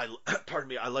pardon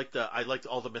me. I liked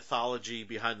all the mythology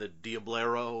behind the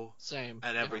Diablero. Same.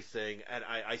 And everything, and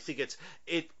I think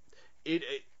it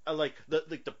I like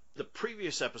the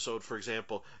previous episode, for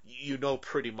example. You know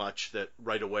pretty much that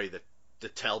right away that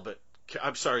the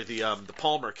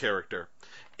Palmer character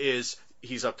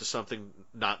he's up to something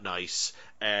not nice,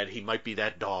 and he might be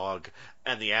that dog,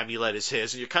 and the amulet is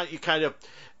his, and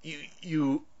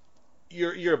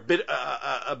you're a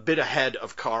bit ahead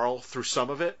of Carl through some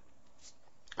of it.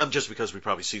 Just because we've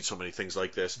probably seen so many things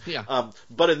like this. Yeah.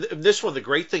 But in this one, the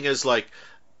great thing is like,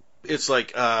 it's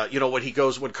like,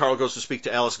 when Carl goes to speak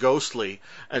to Alice Ghostly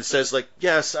and says like,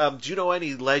 yes, do you know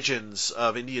any Indian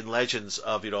legends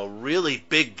of, really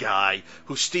big guy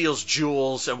who steals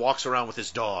jewels and walks around with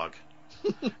his dog?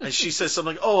 And she says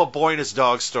something like, oh, a boy and his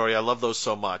dog story. I love those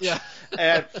so much. Yeah.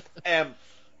 And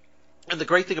the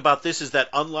great thing about this is that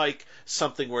unlike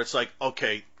something where it's like,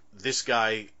 okay, this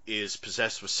guy is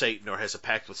possessed with Satan or has a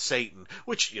pact with Satan,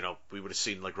 which, we would have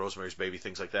seen like Rosemary's Baby,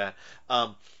 things like that.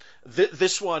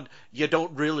 This one, you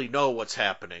don't really know what's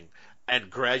happening. And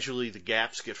gradually the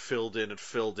gaps get filled in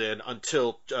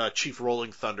until Chief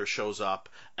Rolling Thunder shows up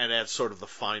and adds sort of the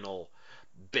final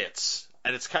bits.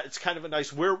 And it's kind of a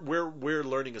nice, we're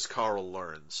learning as Carl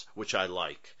learns, which I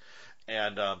like.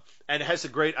 And it has a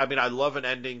great, I mean, I love an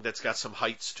ending that's got some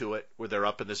heights to it where they're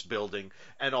up in this building.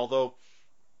 And although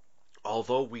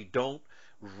we don't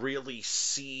really,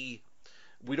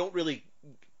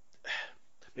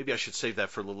 maybe I should save that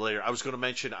for a little later. I was going to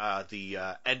mention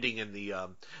the ending in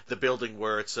the building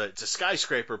where it's a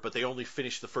skyscraper, but they only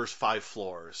finished the first 5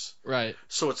 floors. Right.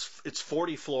 So it's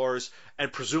 40 floors,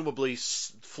 and presumably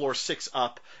floor 6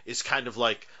 up is kind of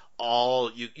like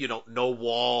all no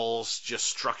walls, just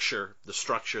structure,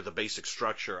 the basic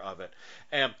structure of it.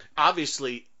 And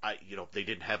obviously, they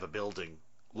didn't have a building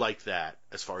like that,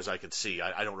 as far as I could see.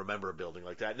 I don't remember a building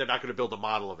like that. They're not going to build a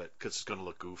model of it because it's going to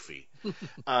look goofy.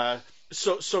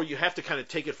 So you have to kind of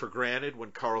take it for granted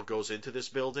when Carl goes into this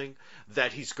building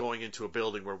that he's going into a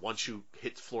building where once you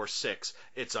hit floor 6,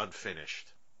 it's unfinished.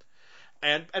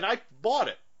 And I bought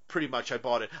it. Pretty much I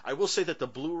bought it. I will say that the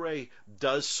Blu-ray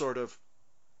does sort of,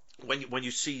 when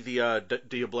you see the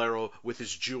Diablero with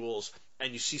his jewels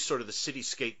and you see sort of the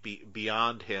cityscape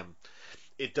beyond him,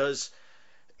 it does.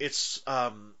 It's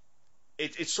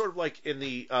sort of like in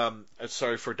the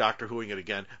sorry for Doctor Whoing it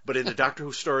again, but in the Doctor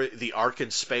Who story, the Ark in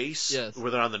Space, yes,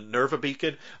 where they're on the Nerva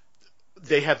beacon,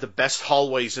 they have the best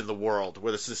hallways in the world,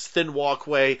 where there's this thin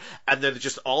walkway and then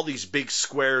just all these big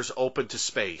squares open to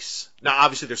space. Now,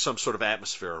 obviously, there's some sort of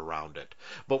atmosphere around it,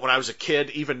 but when I was a kid,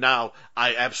 even now,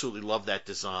 I absolutely love that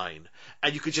design.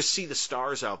 And you could just see the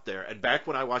stars out there. And back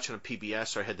when I watched it on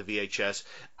PBS or I had the VHS,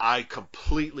 I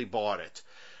completely bought it.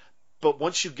 But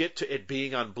once you get to it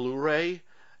being on Blu-ray,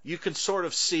 you can sort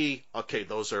of see, okay,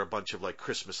 those are a bunch of like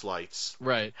Christmas lights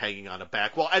hanging on a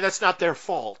back wall. And that's not their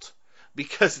fault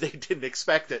because they didn't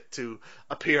expect it to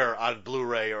appear on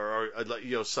Blu-ray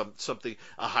or something,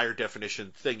 a higher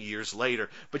definition thing years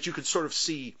later. But you can sort of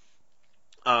see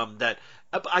that.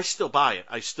 I still buy it.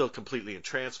 I'm still completely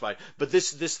entranced by it. But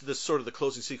this sort of the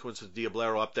closing sequence with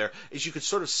Diablero up there is you can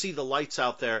sort of see the lights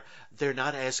out there. They're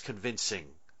not as convincing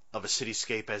of a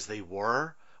cityscape as they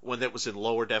were when that was in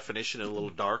lower definition and a little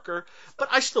darker. But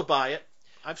I still buy it.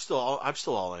 I'm still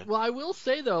all in. Well, I will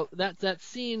say though that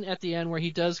scene at the end where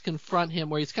he does confront him,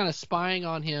 where he's kind of spying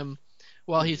on him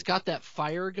while he's got that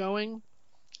fire going,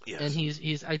 Yes. and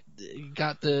he's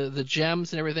got the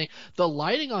gems and everything. The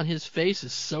lighting on his face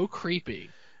is so creepy.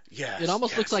 Yes, It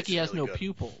almost yes, looks like it's he has really no good.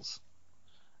 pupils.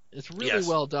 It's really Yes.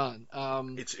 well done.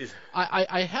 It's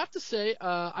I have to say,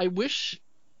 I wish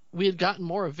we had gotten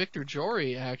more of Victor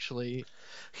Jory, actually.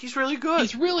 he's really good.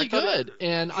 He's really I thought good,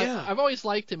 and yeah. I've always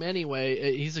liked him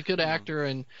anyway. He's a good actor,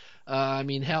 and I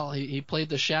mean, hell, he played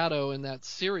the Shadow in that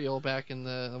serial back in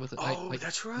the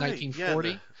That's right.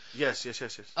 1940. Yeah, yes.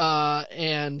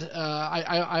 And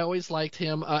I always liked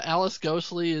him. Alice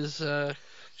Ghostly is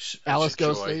Alice Joy.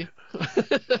 Ghostly.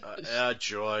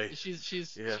 Joy.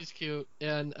 she's Yeah. cute,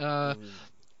 and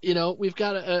we've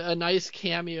got a nice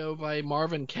cameo by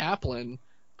Marvin Kaplan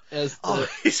as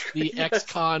He's the great.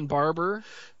 ex-con barber.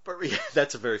 But yeah,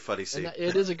 that's a very funny scene. And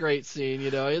it is a great scene,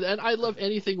 and I love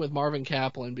anything with Marvin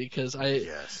Kaplan because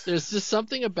Yes. there's just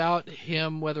something about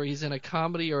him, whether he's in a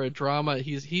comedy or a drama,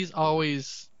 he's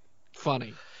always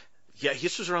funny. Yeah,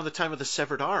 this was around the time of The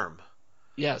Severed Arm.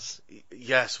 Yes.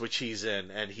 Yes, which he's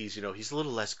in, and he's a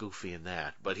little less goofy in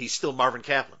that, but he's still Marvin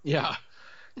Kaplan. Yeah.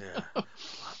 Yeah.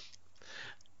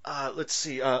 Let's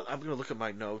see. I'm going to look at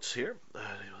my notes here.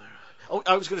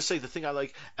 I was going to say the thing I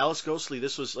like. Alice Ghostly.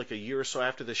 This was like a year or so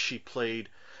after this. She played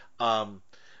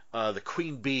the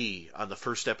Queen Bee on the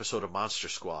first episode of Monster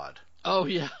Squad. Oh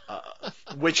yeah.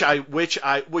 Which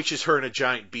is her in a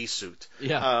giant bee suit.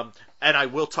 Yeah. And I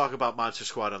will talk about Monster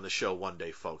Squad on the show one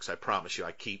day, folks. I promise you.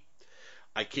 I keep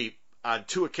on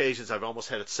 2 occasions I've almost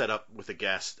had it set up with a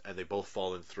guest and they both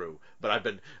fallen through. But I've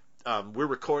been we're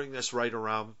recording this right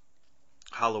around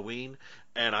Halloween,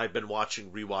 and I've been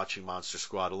rewatching Monster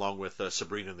Squad along with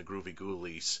Sabrina and the Groovy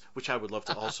Ghoulies, which I would love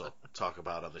to also talk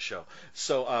about on the show.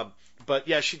 So, but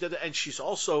yeah, she did it, and she's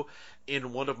also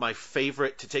in one of my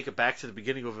favorite, to take it back to the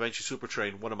beginning of Adventure Super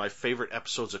Train, one of my favorite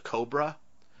episodes of Cobra,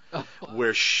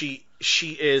 where she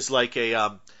is like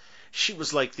she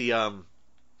was like the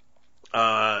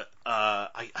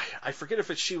I forget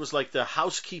if she was like the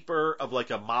housekeeper of like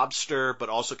a mobster, but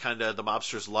also kind of the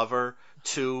mobster's lover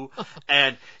too.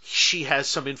 And she has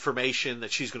some information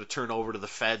that she's going to turn over to the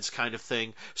feds, kind of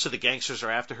thing. So the gangsters are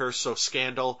after her. So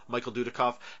Scandal, Michael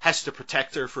Dudikoff, has to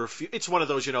protect her for a few. It's one of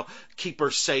those, keep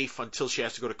her safe until she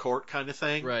has to go to court, kind of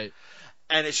thing. Right.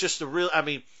 And it's just a real. I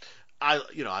mean, I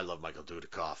love Michael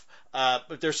Dudikoff,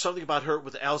 but there's something about her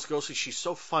with Alice Ghostly. She's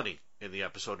so funny in the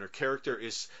episode. And her character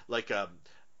is like a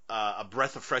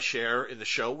breath of fresh air in the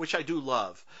show, which I do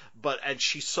love. And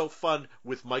she's so fun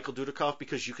with Michael Dudikoff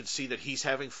because you can see that he's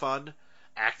having fun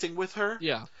acting with her.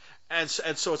 Yeah. And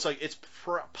so it's like it's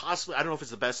possibly, I don't know if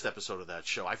it's the best episode of that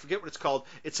show. I forget what it's called.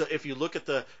 If you look at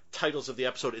the titles of the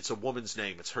episode, it's a woman's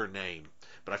name. It's her name,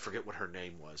 but I forget what her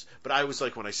name was. But I always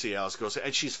like when I see Alice Ghostly,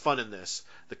 and she's fun in this.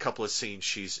 The couple of scenes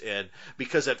she's in,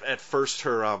 because at first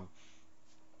her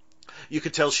you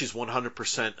could tell she's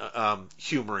 100%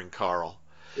 humoring Carl.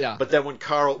 Yeah. But then when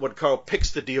Carl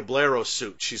picks the Diablero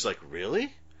suit, she's like,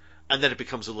 really? And then it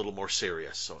becomes a little more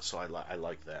serious. So I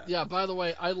like that. Yeah, by the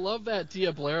way, I love that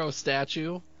Diablero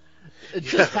statue. It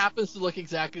just happens to look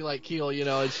exactly like Keel,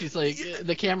 and she's like,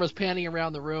 the camera's panning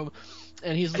around the room,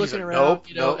 and he's looking like, around,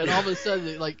 nope. and all of a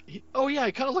sudden, like, oh yeah,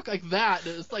 I kind of look like that.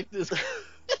 And it's like this.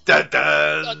 Dun,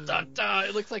 dun. Dun, dun, dun.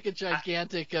 It looks like a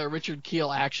gigantic Richard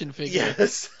Keel action figure.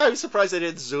 Yes, I'm surprised they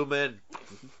didn't zoom in.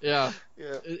 Yeah,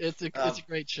 Yeah. it's a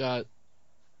great shot.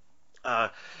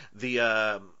 There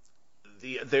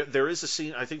is a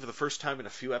scene, I think for the first time in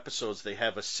a few episodes, they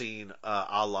have a scene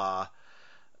a la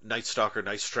Night Stalker,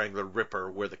 Night Strangler, Ripper,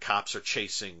 where the cops are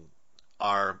chasing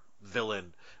our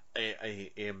villain.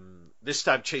 This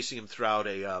time chasing him throughout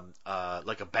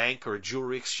like a bank or a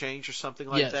jewelry exchange or something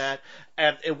like Yes. that,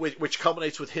 and which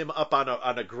culminates with him up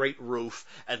on a great roof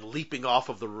and leaping off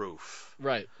of the roof.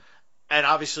 Right. And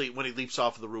obviously, when he leaps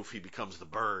off of the roof, he becomes the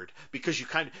bird, because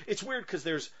it's weird because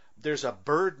there's a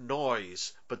bird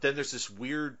noise, but then there's this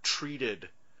weird treated,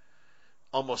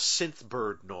 almost synth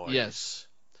bird noise. Yes.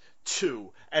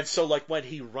 Too. And so like when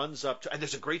he runs up to, and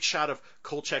there's a great shot of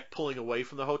Kolchak pulling away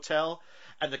from the hotel,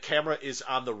 and the camera is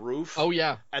on the roof. Oh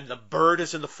yeah. And the bird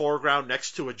is in the foreground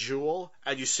next to a jewel,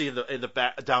 and you see in the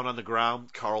back, down on the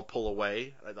ground, Carl pull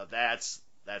away. I thought that's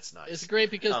nice. It's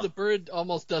great because the bird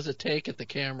almost does a take at the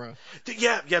camera.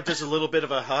 Yeah, there's a little bit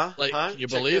of a Like, huh? can you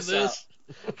Check believe this?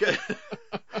 out.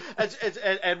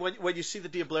 and when you see the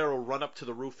Diablero run up to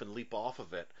the roof and leap off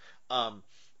of it,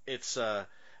 it's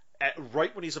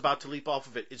right when he's about to leap off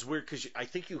of it, it's weird because I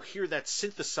think you hear that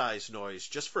synthesized noise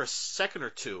just for a second or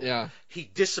two. Yeah. He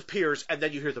disappears, and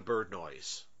then you hear the bird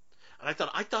noise. And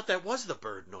I thought that was the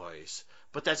bird noise,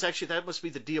 but that must be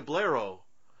the Diablero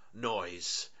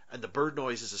noise, and the bird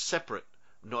noise is a separate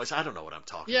noise. I don't know what I'm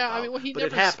talking about. Yeah, I mean, well, he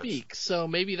but never speaks, so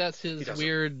maybe that's his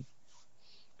weird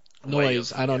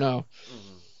noise. I don't know.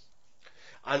 Mm-hmm.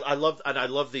 I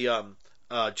love the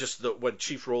just when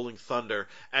Chief Rolling Thunder,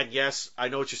 and yes, I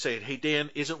know what you're saying. Hey Dan,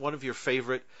 isn't one of your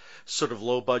favorite sort of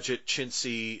low budget,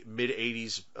 chintzy mid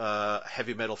 '80s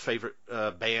heavy metal favorite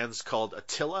bands called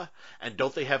Attila? And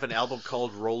don't they have an album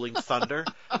called Rolling Thunder?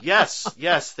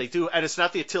 yes, they do. And it's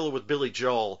not the Attila with Billy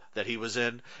Joel that he was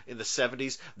in the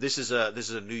 '70s. This is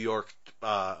a New York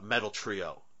metal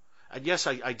trio. And yes,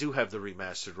 I do have the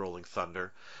remastered Rolling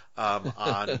Thunder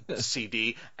on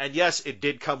CD. And yes, it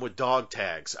did come with dog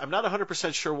tags. I'm not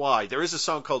 100% sure why. There is a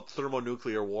song called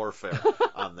Thermonuclear Warfare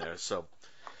on there. So,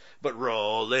 but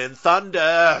Rolling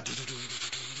Thunder,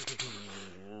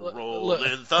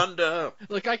 Rolling Thunder.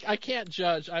 Look, I can't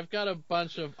judge. I've got a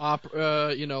bunch of operable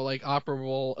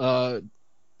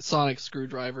sonic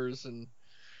screwdrivers and.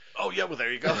 Oh yeah, well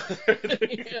there you go.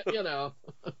 You know.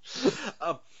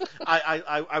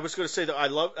 I was going to say that I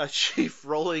love Chief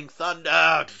Rolling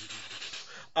Thunder.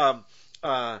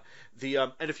 And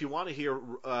if you want to hear,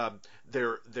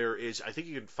 there is, I think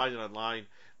you can find it online.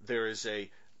 There is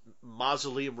a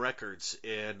Mausoleum Records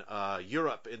in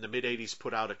Europe in the mid '80s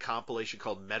put out a compilation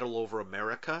called Metal Over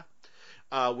America.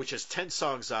 Which has 10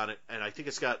 songs on it, and I think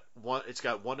it's got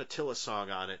one Attila song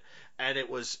on it. And it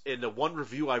was, in the one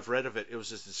review I've read of it, it was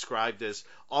just described as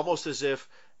almost as if,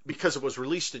 because it was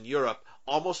released in Europe,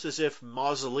 almost as if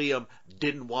Mausoleum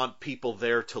didn't want people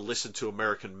there to listen to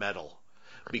American metal,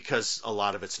 because a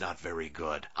lot of it's not very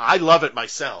good. I love it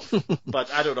myself,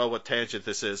 but I don't know what tangent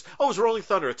this is. Oh, it was Rolling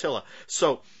Thunder, Attila.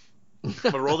 So,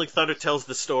 Rolling Thunder tells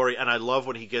the story, and I love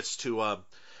when he gets to...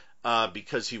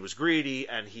 because he was greedy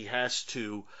and he has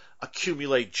to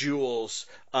accumulate jewels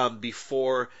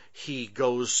before he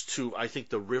goes to, I think,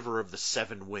 the River of the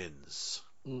Seven Winds,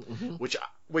 mm-hmm. which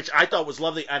I thought was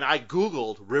lovely. And I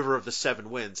Googled River of the Seven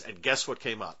Winds, and guess what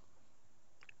came up?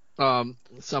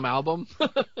 Some album?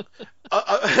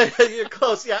 You're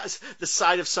close. Yeah, the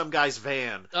side of some guy's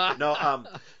van. No,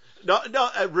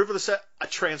 River of the Seven, a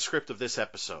transcript of this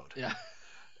episode. Yeah.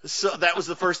 So that was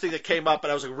the first thing that came up,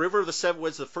 and I was like, River of the Seven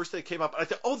Winds, the first thing that came up, and I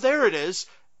thought, oh, there it is,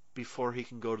 before he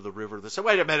can go to the River of the Seven.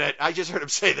 Wait a minute, I just heard him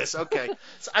say this, okay.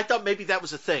 So I thought maybe that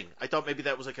was a thing. I thought maybe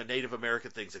that was like a Native American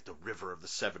thing, it's like the River of the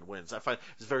Seven Winds. I find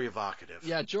it's very evocative.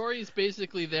 Yeah, Jory's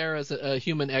basically there as a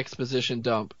human exposition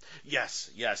dump.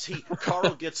 Yes.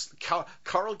 Carl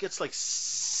gets like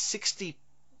 60,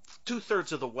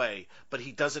 2/3 of the way, but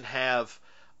he doesn't have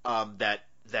that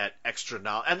extra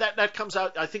knowledge. And that comes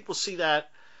out, I think we'll see that.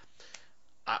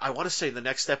 I want to say in the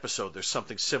next episode there's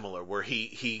something similar where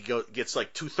he gets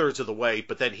like 2/3 of the way,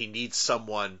 but then he needs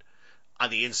someone on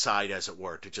the inside, as it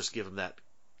were, to just give him that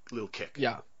little kick.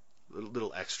 Yeah,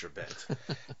 little extra bit.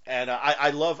 And I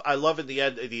love in the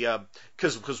end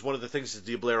because one of the things is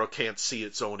Diablero can't see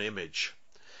its own image,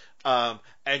 and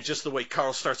just the way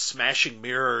Carl starts smashing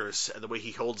mirrors and the way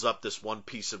he holds up this one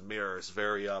piece of mirror is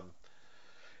very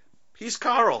He's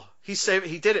Carl. He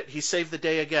did it. He saved the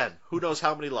day again. Who knows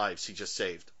how many lives he just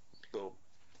saved. Boom.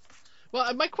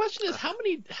 Well, my question is, how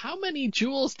many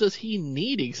jewels does he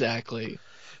need exactly?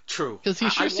 True. Because he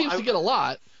sure seems to get a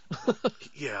lot.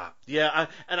 Yeah.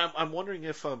 I'm wondering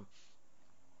if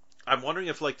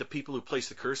like the people who place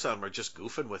the curse on him are just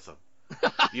goofing with him.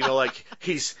 You know, like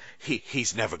he's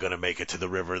never gonna make it to the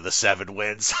River of the Seven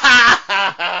Winds. He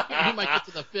might get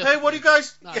to the fifth. Hey, what are you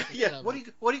guys? Yeah. What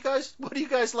are you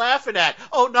guys laughing at?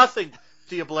 Oh, nothing,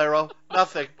 Diablero,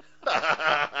 nothing.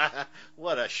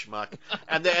 What a schmuck.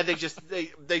 And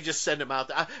they just send him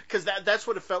out because that's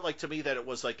what it felt like to me, that it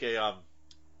was like a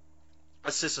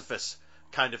Sisyphus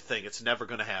kind of thing. It's never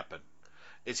gonna happen.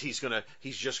 He's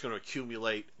just gonna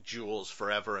accumulate jewels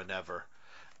forever and ever.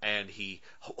 And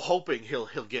hoping he'll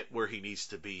get where he needs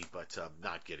to be, but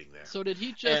not getting there. So did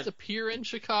he just appear in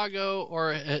Chicago,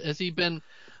 or has he been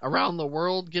around the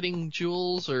world getting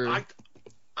jewels? Or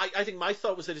I think my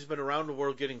thought was that he's been around the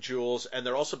world getting jewels, and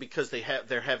they're also because they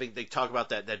talk about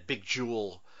that big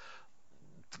jewel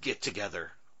get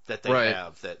together that they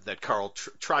have that Carl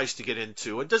tries to get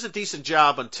into and does a decent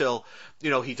job until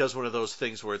he does one of those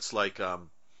things where it's like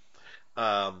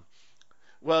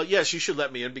well, yes, you should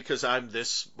let me in because I'm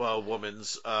this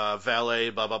woman's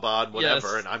valet, blah blah blah, and whatever,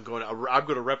 yes. And I'm going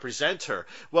to represent her.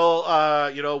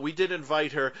 Well, we did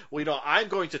invite her. Well, I'm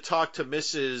going to talk to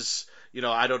Mrs.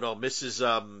 I don't know, Mrs.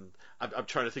 I'm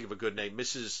trying to think of a good name,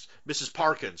 Mrs.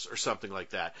 Parkins or something like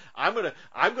that. I'm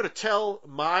gonna tell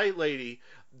my lady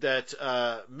that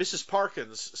Mrs.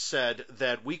 Parkins said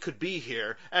that we could be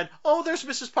here, and oh, there's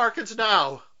Mrs. Parkins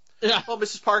now. Yeah. Oh,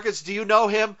 Mrs. Parkins, do you know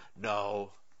him? No,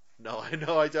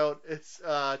 I don't. It's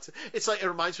like, it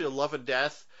reminds me of Love and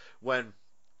Death when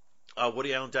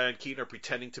Woody Allen and Diane Keaton are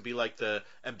pretending to be like the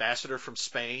ambassador from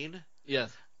Spain.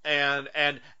 Yes. And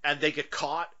they get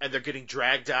caught and they're getting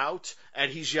dragged out,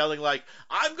 and he's yelling like,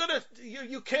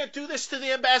 you can't do this to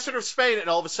the ambassador of Spain, and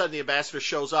all of a sudden the ambassador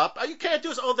shows up. Oh, you can't do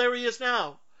this. Oh, there he is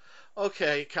now.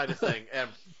 Okay, kind of thing. And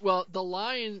well, the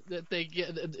line that they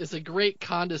get is a great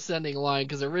condescending line,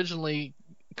 because originally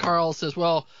Carl says,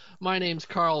 "Well, my name's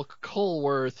Carl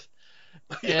Colworth,"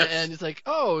 Yes. and he's like,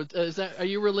 "Oh, are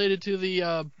you related to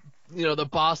the the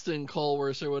Boston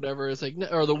Colworths or whatever?" It's like,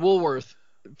 or the Woolworth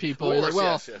people. He's like,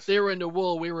 well, yes. they were into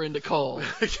wool, we were into coal.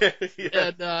 yeah.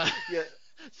 And Yeah.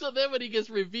 so then when he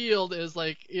gets revealed as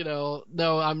like, no,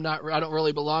 I'm not, I don't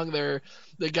really belong there,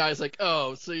 the guy's like,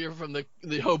 oh, so you're from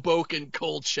the Hoboken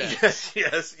coal shed. Yes.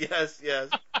 Yeah.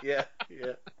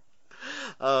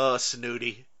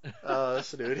 Snooty.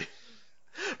 Snooty.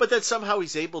 But then somehow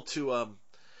he's able to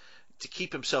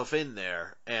keep himself in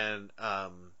there and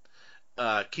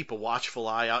keep a watchful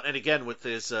eye out. And again, with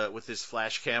his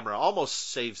flash camera,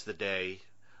 almost saves the day.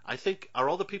 I think, are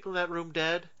all the people in that room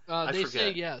dead? I They forget.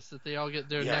 say yes, that they all get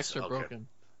their necks are okay. broken.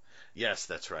 Yes,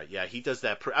 that's right. Yeah, he does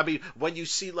that. I mean, when you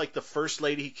see like the first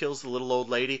lady he kills, the little old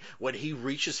lady, when he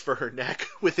reaches for her neck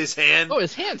with his hand, Oh,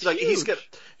 his hand's like huge.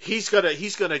 he's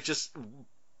gonna just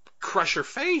crush her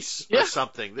face or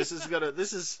something.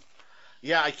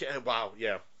 Yeah, I can't. Wow,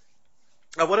 yeah.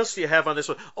 What else do you have on this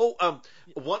one?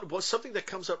 Oh, something that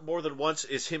comes up more than once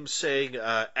is him saying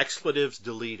expletives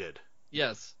deleted.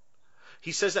 Yes.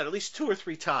 He says that at least 2 or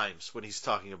 3 times when he's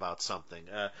talking about something,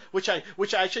 which I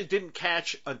actually didn't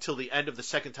catch until the end of the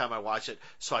second time I watched it,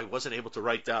 so I wasn't able to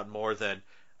write down more than,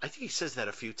 I think he says that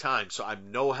a few times, so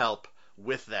I'm no help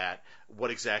with that,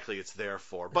 what exactly it's there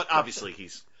for. But obviously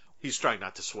he's trying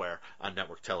not to swear on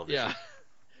network television. Yeah.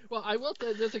 Well, I will.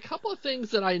 There's a couple of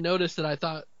things that I noticed that I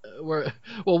thought were.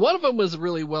 Well, one of them was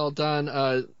really well done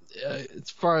as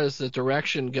far as the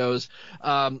direction goes.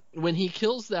 When he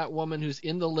kills that woman who's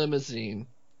in the limousine,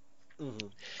 Mm-hmm.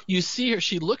 you see her.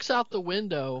 She looks out the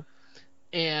window,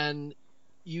 and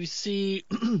you see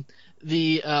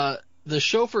the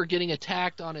chauffeur getting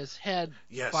attacked on his head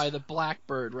Yes. by the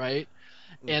blackbird, right?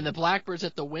 Mm-hmm. And the blackbird's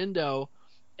at the window,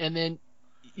 and then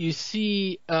you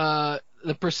see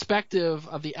the perspective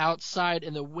of the outside,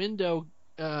 and the window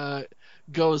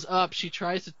goes up. She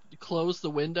tries to close the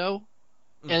window,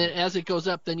 and then as it goes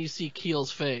up, then you see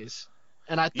Keel's face.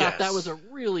 And I thought that was a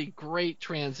really great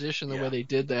transition, the way they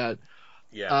did that.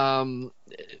 Yeah.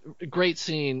 Great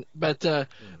scene. But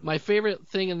my favorite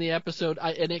thing in the episode,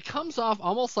 and it comes off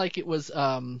almost like it was,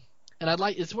 and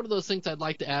it's one of those things I'd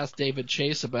like to ask David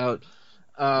Chase about.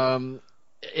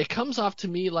 It comes off to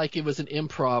me like it was an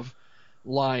improv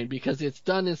line, because it's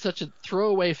done in such a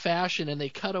throwaway fashion and they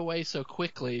cut away so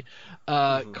quickly.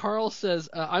 Carl says,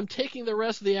 I'm taking the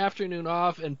rest of the afternoon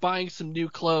off and buying some new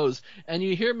clothes, and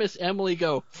you hear Miss Emily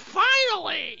go,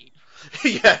 finally!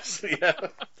 Yes, yeah.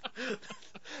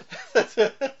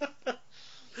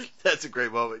 That's a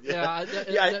great moment. Yeah,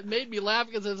 that made me laugh,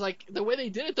 because it's like the way they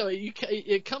did it, though,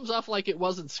 it comes off like it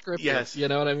wasn't scripted. Yes. You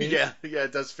know what I mean? Yeah,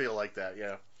 it does feel like that.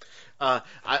 Yeah.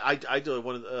 I do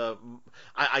one of the,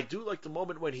 I do like the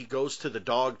moment when he goes to the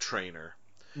dog trainer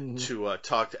to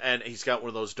talk to, and he's got one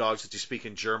of those dogs that you speak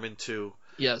in German to.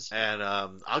 Yes. And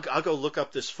I'll go look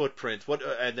up this footprint.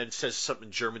 And then says something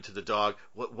in German to the dog.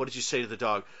 What did you say to the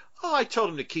dog? Oh, I told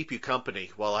him to keep you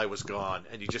company while I was gone.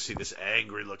 And you just see this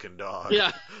angry looking dog.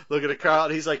 Yeah. Looking at Carl,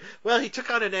 and he's like, well, he took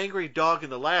on an angry dog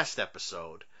in the last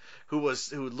episode, who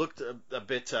looked a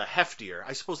bit heftier.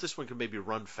 I suppose this one can maybe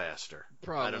run faster.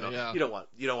 Probably, I don't know. yeah. You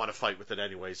don't want to fight with it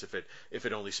anyways if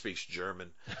it only speaks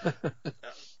German.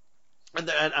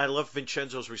 And I love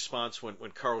Vincenzo's response when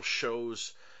Carl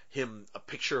shows him a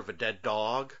picture of a dead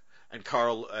dog, and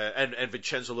Carl and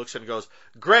Vincenzo looks at it and goes,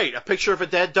 "Great, a picture of a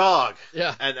dead dog."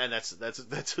 Yeah. And that's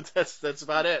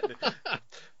about it.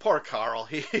 Poor Carl.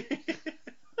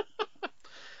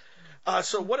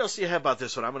 So what else do you have about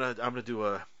this one? I'm gonna do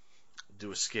a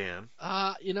scan.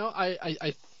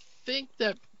 I think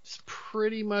that's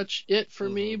pretty much it for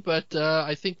me, but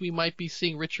I think we might be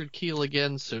seeing Richard Keel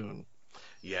again soon.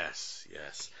 Yes.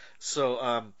 So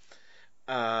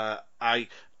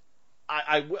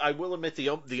I will admit the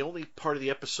only part of the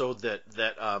episode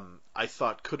that I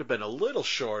thought could have been a little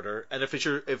shorter, and if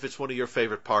it's one of your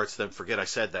favorite parts, then forget I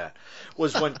said that,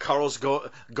 was when Carl's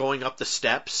going up the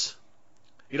steps,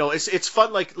 You know, it's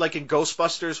fun like in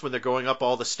Ghostbusters when they're going up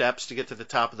all the steps to get to the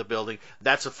top of the building.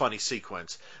 That's a funny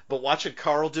sequence. But watching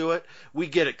Carl do it, we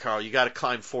get it, Carl. You got to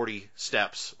climb 40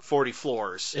 steps, 40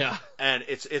 floors. Yeah. And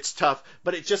it's tough.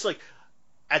 But it's just like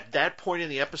at that point in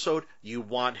the episode, you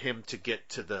want him to get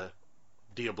to the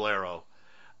Diablero.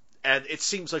 And it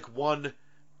seems like one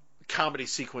comedy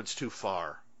sequence too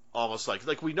far. Almost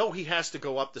like we know he has to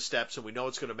go up the steps and we know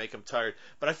it's going to make him tired.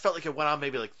 But I felt like it went on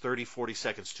maybe like 30, 40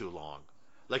 seconds too long.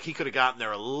 Like he could have gotten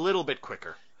there a little bit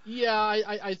quicker. Yeah,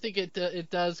 I think it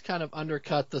does kind of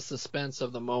undercut the suspense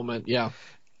of the moment. Yeah.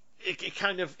 It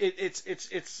kind of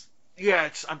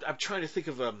I'm trying to think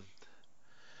of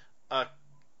a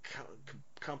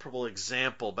comparable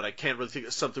example, but I can't really think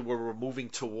of something where we're moving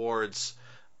towards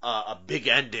a big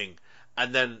ending,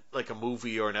 and then like a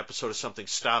movie or an episode of something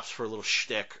stops for a little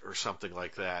shtick or something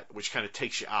like that, which kind of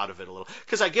takes you out of it a little.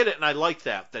 Because I get it, and I like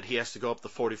that he has to go up the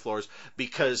 40 floors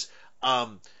because I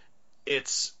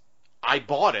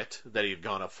bought it that he had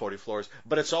gone up 40 floors,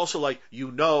 but it's also like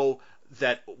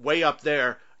that way up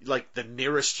there, like the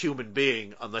nearest human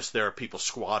being, unless there are people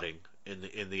squatting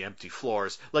in the empty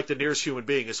floors, like the nearest human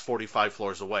being is 45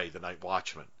 floors away, the night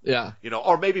watchman. Yeah. You know,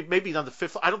 or maybe on the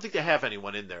fifth. I don't think they have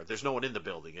anyone in there. There's no one in the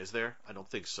building, is there? I don't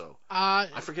think so. I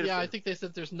forget. Yeah, I think they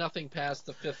said there's nothing past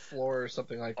the 5th floor or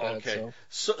something like that. Okay.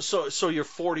 So you're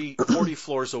 40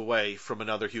 floors away from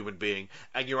another human being,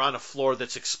 and you're on a floor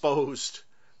that's exposed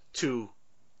to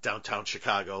downtown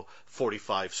Chicago,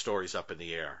 45 stories up in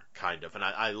the air, kind of. And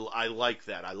I like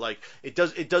that. I like it.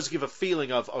 Does give a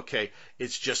feeling of, okay,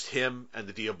 it's just him and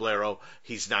the Diablero.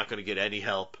 He's not going to get any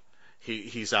help.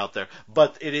 He's out there,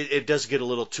 but it does get a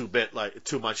little too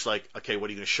much like, okay, what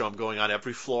are you going to show him going on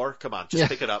every floor? Come on, just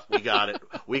pick it up. We got it.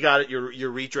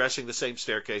 You're redressing the same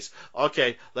staircase.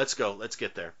 Okay, let's go. Let's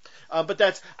get there. But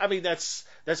that's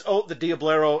the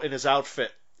Diablero in his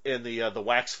outfit. In the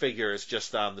wax figure is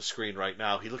just on the screen right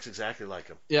now. He looks exactly like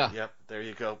him. Yeah. Yep. There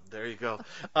you go.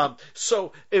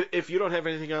 So if you don't have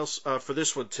anything else for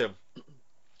this one, Tim,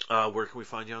 where can we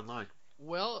find you online?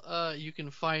 Well, you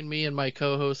can find me and my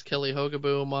co-host Kelly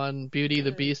Hogaboom on Beauty,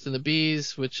 the Beast, and the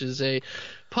Bees, which is a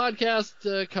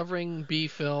podcast covering B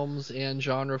films and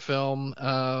genre film.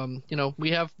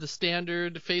 We have the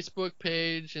standard Facebook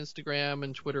page, Instagram,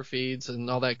 and Twitter feeds, and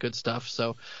all that good stuff.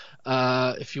 So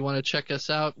if you want to check us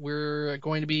out, we're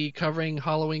going to be covering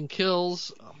Halloween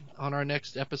Kills on our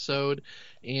next episode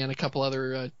and a couple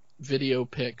other video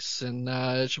pics, and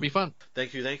it should be fun.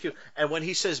 Thank you. And when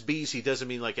he says bees, he doesn't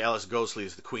mean like Alice Ghostley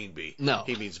is the queen bee. No.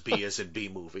 He means bee as in bee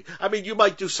movie. I mean, you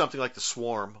might do something like The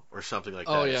Swarm or something like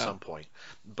that at some point.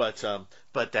 But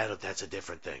that's a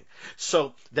different thing.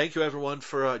 So thank you, everyone,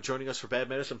 for joining us for Bad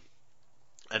Medicine.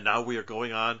 And now we are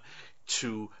going on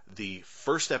to the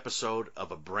first episode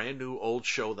of a brand new old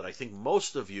show that I think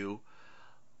most of you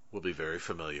will be very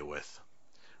familiar with.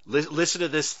 Listen to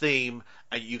this theme,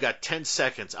 and you got 10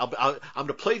 seconds. I'm going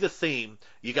to play the theme.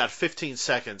 You got 15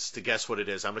 seconds to guess what it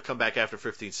is. I'm going to come back after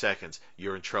 15 seconds.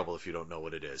 You're in trouble if you don't know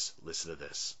what it is. Listen to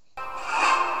this.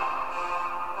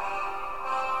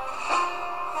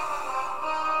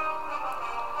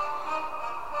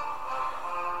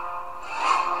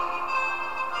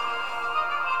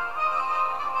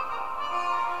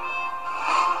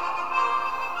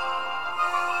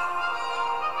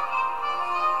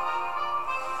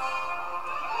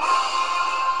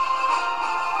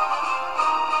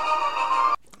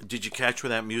 Did you catch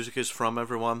where that music is from,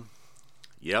 everyone?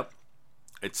 Yep,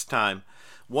 it's time.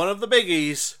 One of the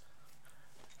biggies,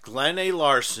 Glenn A.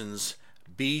 Larson's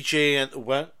BJ and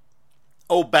what?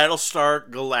 Oh, Battlestar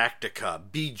Galactica,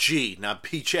 BG, not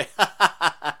PJ.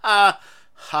 Ha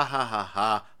ha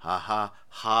ha ha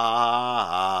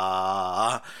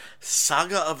ha.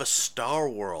 Saga of a Star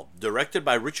World, directed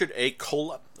by Richard A.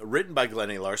 Cola, written by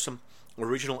Glenn A. Larson.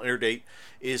 Original air date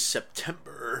is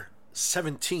September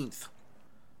 17th.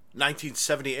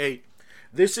 1978.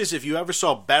 This is, if you ever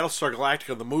saw Battlestar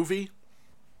Galactica, the movie,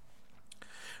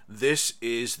 this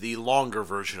is the longer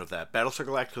version of that. Battlestar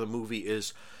Galactica, the movie,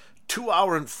 is 2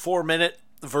 hour and 4 minute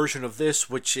version of this,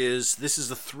 which is, this was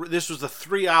the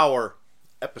 3 hour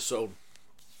episode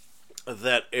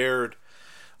that aired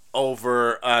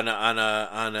over on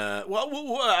a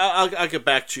well, I'll get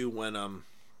back to you when,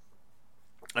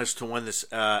 as to when this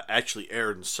actually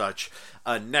aired and such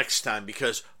next time,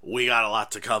 because we got a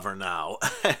lot to cover now.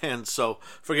 And so,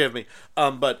 forgive me.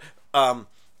 But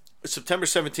September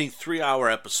 17th, 3 hour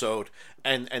episode.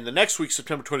 And the next week,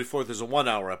 September 24th, is a 1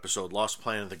 hour episode, Lost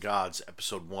Planet of the Gods,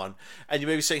 episode 1. And you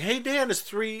may be saying, hey, Dan, it's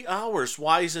 3 hours.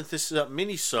 Why isn't this a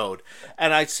mini-sode?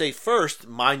 And I'd say, first,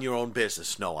 mind your own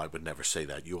business. No, I would never say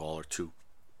that. You all are too...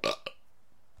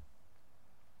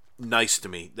 nice to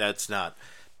me. That's not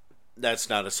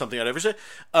something I'd ever say.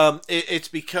 It's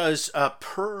because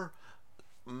per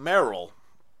Merrill,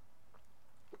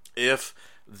 if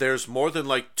there's more than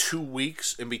like 2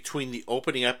 weeks in between the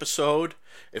opening episode,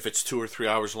 if it's 2 or 3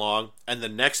 hours long, and the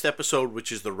next episode,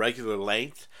 which is the regular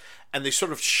length, and they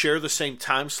sort of share the same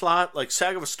time slot, like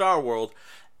Saga of a Star World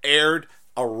aired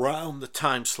around the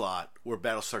time slot where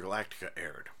Battlestar Galactica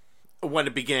aired, when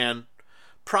it began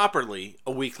properly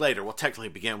a week later. Well, technically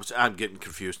it began, which I'm getting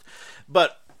confused.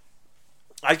 But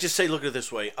I just say, look at it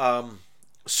this way.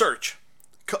 Search.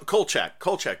 Kolchak.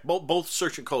 Both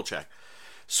Search and Kolchak.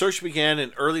 Search began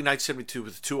in early 1972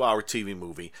 with a 2-hour TV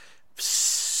movie.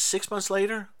 6 months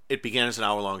later, it began as an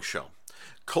hour-long show.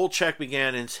 Kolchak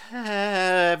began in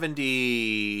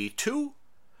 72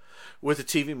 with a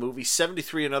TV movie,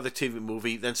 73 another TV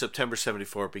movie, then September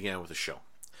 74 it began with a show.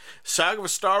 Saga of a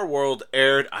Star World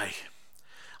aired, I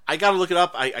got to look it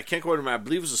up, I can't go into I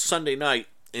believe it was a Sunday night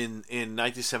in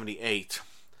 1978.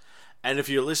 And if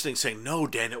you're listening saying, no,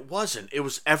 Dan, it wasn't. It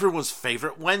was everyone's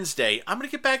favorite Wednesday. I'm going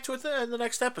to get back to it in the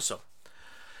next episode.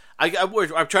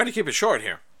 I'm trying to keep it short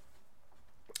here.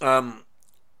 And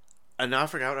now I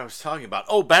forgot what I was talking about.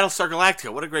 Oh, Battlestar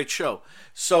Galactica. What a great show.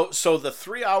 So the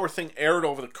 3-hour thing aired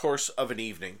over the course of an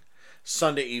evening.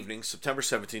 Sunday evening, September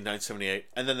 17, 1978.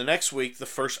 And then the next week, the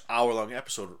first hour-long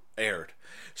episode aired.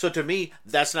 So to me,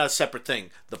 that's not a separate thing.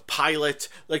 The pilot,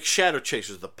 like Shadow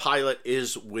Chasers, the pilot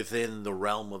is within the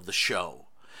realm of the show.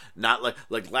 Not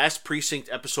like Last Precinct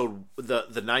episode, the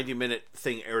 90-minute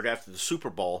thing aired after the Super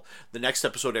Bowl. The next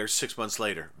episode airs 6 months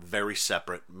later. Very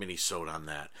separate mini-sode on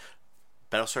that.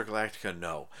 Battlestar Galactica,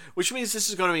 no. Which means this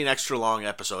is going to be an extra long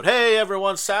episode. Hey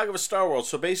everyone, Saga of a Star World.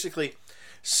 So basically,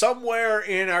 somewhere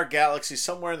in our galaxy,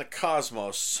 somewhere in the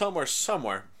cosmos,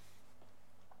 somewhere,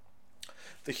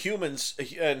 the humans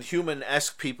and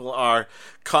human-esque people are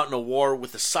caught in a war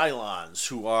with the Cylons,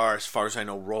 who are, as far as I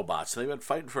know, robots. They've been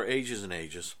fighting for ages and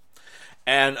ages.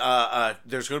 And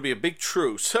there's going to be a big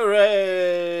truce.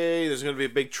 Hooray! There's going to be a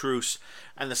big truce.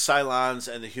 And the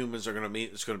Cylons and the humans are going to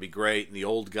meet. It's going to be great. And the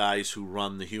old guys who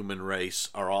run the human race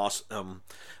are awesome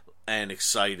and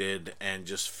excited and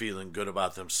just feeling good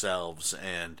about themselves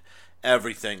and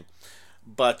everything.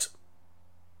 But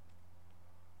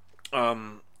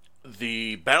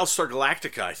the Battlestar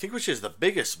Galactica, I think, which is the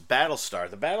biggest Battlestar.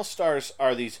 The Battlestars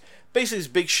are these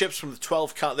big ships from the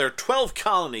 12 there are 12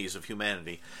 colonies of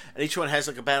humanity, and each one has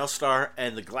like a Battlestar,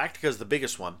 and the Galactica is the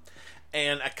biggest one.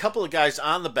 And a couple of guys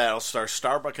on the Battlestar,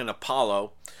 Starbuck and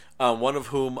Apollo, one of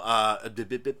whom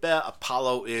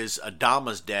Apollo is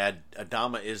Adama's dad.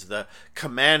 Adama is the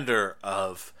commander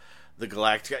of the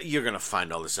Galactica. You're going to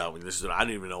find all this out when this is. I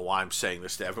don't even know why I'm saying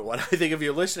this to everyone. I think if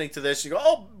you're listening to this, you go,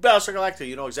 oh, Battlestar Galactica,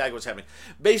 you know exactly what's happening.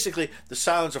 Basically, the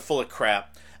Cylons are full of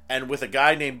crap, and with a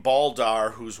guy named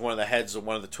Baldar, who's one of the heads of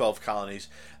one of the 12 colonies,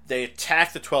 they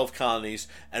attack the 12 colonies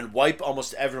and wipe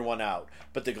almost everyone out.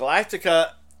 But the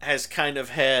Galactica has kind of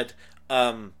had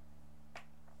a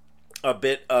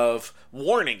bit of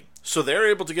warning, so they're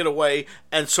able to get away,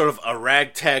 and sort of a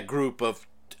ragtag group of,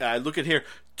 look at here,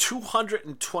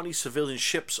 220 civilian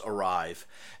ships arrive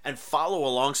and follow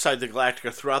alongside the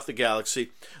Galactica throughout the galaxy,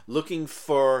 looking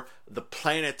for the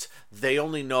planet they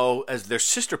only know as their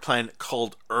sister planet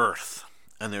called Earth,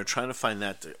 and they're trying to find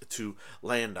that to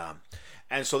land on.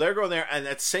 And so they're going there, and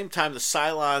at the same time the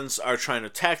Cylons are trying to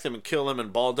attack them and kill them,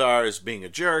 and Baldar is being a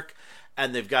jerk,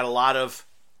 and they've got a lot of,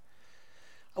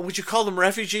 would you call them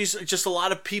refugees? Just a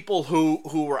lot of people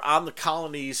who were on the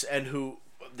colonies and who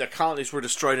the colonies were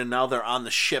destroyed, and now they're on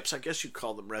the ships. I guess you'd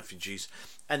call them refugees,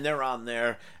 and they're on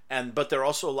there. But there are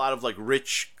also a lot of like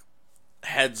rich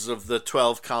heads of the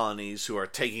 12 colonies who are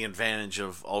taking advantage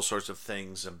of all sorts of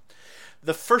things. And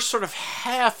the first sort of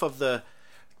half of the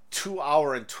 2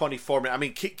 hour and 24 minutes. I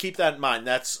mean, keep that in mind.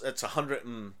 That's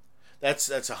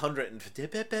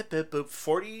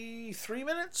 143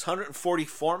 minutes,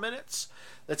 144 minutes.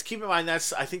 Let's keep in mind I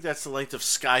think that's the length of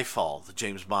Skyfall, the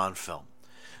James Bond film.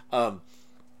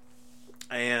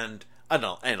 And I don't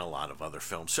know, and a lot of other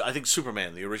films. So I think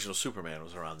Superman, the original Superman,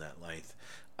 was around that length.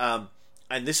 And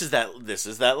this is that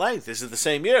length. This is the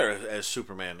same year as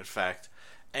Superman, in fact.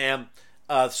 And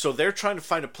so they're trying to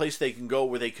find a place they can go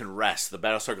where they can rest. The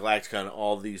Battlestar Galactica and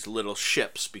all these little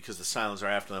ships, because the Cylons are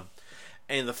after them.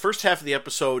 And the first half of the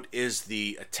episode is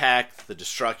the attack, the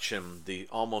destruction, the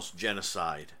almost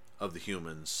genocide of the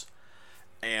humans.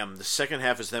 And the second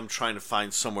half is them trying to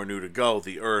find somewhere new to go,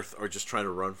 the Earth, or just trying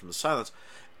to run from the Cylons.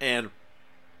 And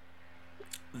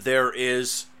there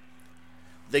is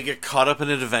They get caught up in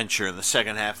an adventure in the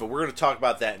second half, and we're going to talk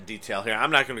about that in detail here.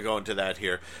 I'm not going to go into that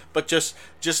here, but just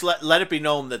let it be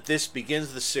known that this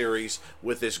begins the series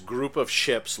with this group of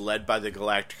ships led by the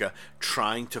Galactica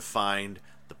trying to find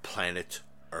the planet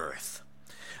Earth.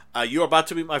 You're about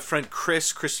to meet my friend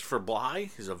Christopher Bly.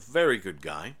 He's a very good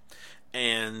guy.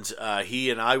 And he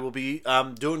and I will be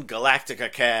doing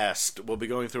Galactica Cast. We'll be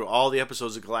going through all the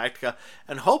episodes of Galactica,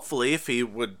 and hopefully, if he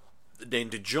would deign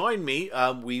to join me,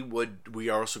 we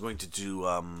are also going to do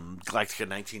Galactica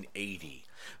 1980.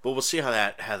 But we'll see how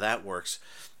that works.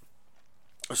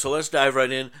 So let's dive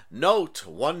right in.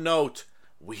 One note: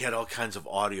 we had all kinds of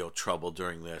audio trouble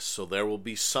during this, so there will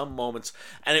be some moments,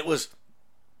 and it was.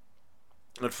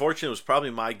 Unfortunately, it was probably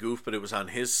my goof, but it was on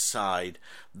his side.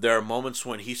 There are moments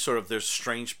when there's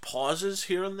strange pauses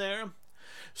here and there.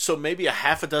 So maybe a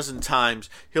half a dozen times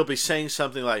he'll be saying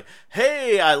something like,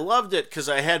 "Hey, I loved it because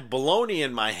I had bologna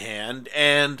in my hand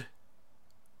and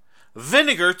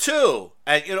vinegar too."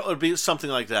 And, it would be something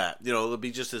like that. It would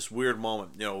be just this weird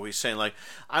moment. Where he's saying like,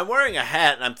 "I'm wearing a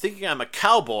hat and I'm thinking I'm a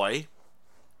cowboy.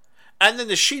 And then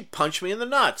the sheep punched me in the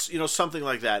nuts." Something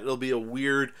like that. It'll be a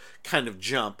weird kind of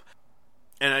jump.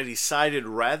 And I decided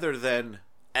rather than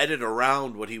edit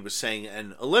around what he was saying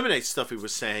and eliminate stuff he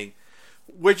was saying,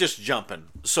 we're just jumping.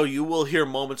 So you will hear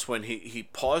moments when he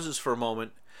pauses for a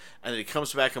moment, and then he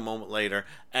comes back a moment later,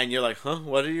 and you're like, huh,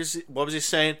 what was he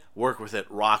saying? Work with it,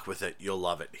 rock with it, you'll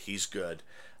love it. He's good.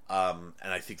 And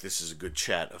I think this is a good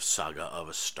chat of Saga of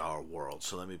a Star World.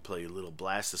 So let me play a little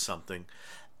blast of something.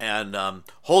 And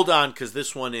hold on, because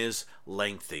this one is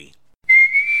lengthy.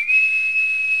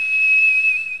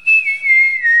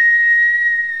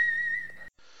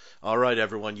 All right,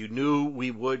 everyone, you knew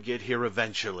we would get here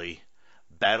eventually.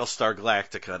 Battlestar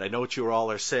Galactica. And I know what you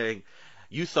all are saying.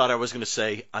 You thought I was going to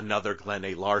say another Glenn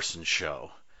A. Larson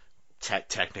show.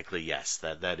 Technically, yes.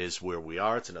 That is where we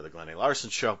are. It's another Glenn A.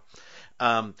 Larson show.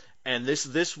 And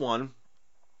this one,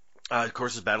 of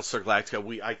course, is Battlestar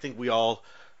Galactica. I think we all,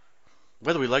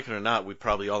 whether we like it or not, we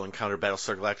probably all encountered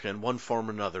Battlestar Galactica in one form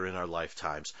or another in our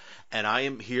lifetimes. And I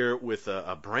am here with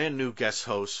a brand new guest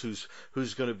host who's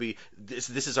going to be, this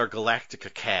is our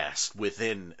Galactica cast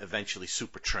within eventually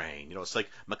Supertrain. It's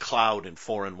like McCloud and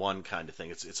 4-in-1 kind of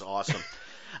thing. It's awesome.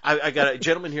 I got a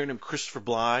gentleman here named Christopher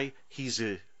Bly. He's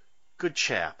a good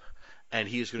chap, and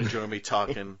he is going to join me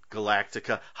talking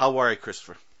Galactica. How are you,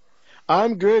 Christopher?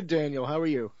 I'm good, Daniel. How are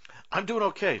you? I'm doing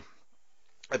okay.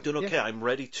 Yeah. I'm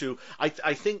ready to. I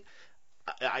think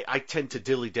I tend to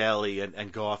dilly-dally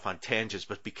and go off on tangents,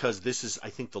 but because this is, I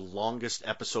think, the longest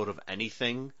episode of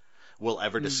anything we'll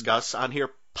ever discuss on here,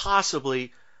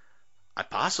 possibly,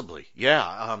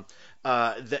 yeah.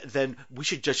 Then we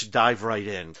should just dive right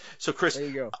in. So, Chris, there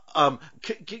you go.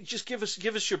 Just give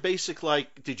us your basic,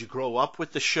 like, did you grow up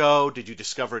with the show? Did you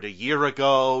discover it a year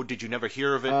ago? Did you never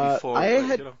hear of it before?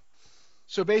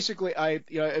 So basically,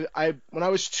 when I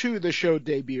was 2, the show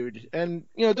debuted, and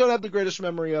don't have the greatest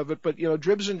memory of it, but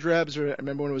dribs and drabs. I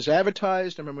remember when it was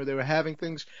advertised. I remember they were having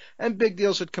things, and big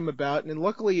deals had come about. And then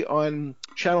luckily on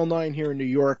Channel 9 here in New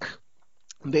York,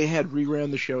 they had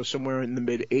reran the show somewhere in the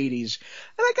mid '80s,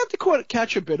 and I got to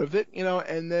catch a bit of it,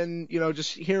 and then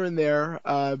just here and there.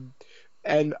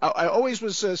 And I always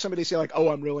was somebody say like, oh,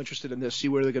 I'm real interested in this, see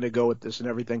where they're going to go with this and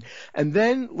everything. And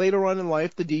then later on in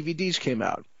life, the DVDs came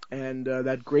out. And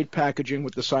that great packaging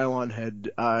with the Cylon head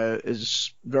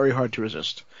is very hard to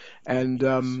resist. And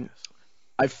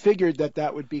I figured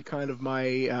that would be kind of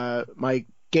my my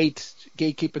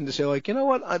gatekeeping to say, like,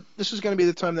 this is going to be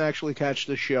the time to actually catch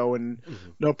the show, and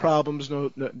no problems, no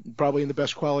probably in the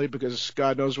best quality, because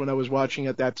God knows when I was watching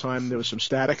at that time there was some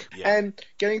static. Yeah. And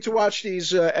getting to watch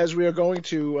these as we are going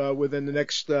to within the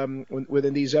next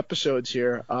within these episodes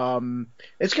here,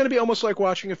 it's going to be almost like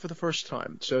watching it for the first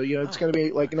time. So it's going to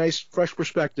be like a nice fresh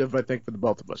perspective, I think, for the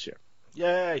both of us here.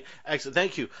 Yay! Excellent.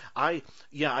 Thank you. I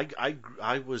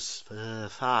was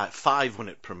 5 when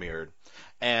it premiered,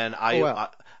 and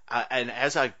and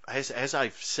as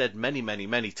I've said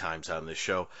many times on this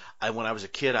show, when I was a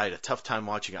kid, I had a tough time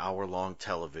watching hour-long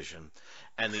television,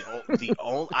 and the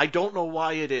only I don't know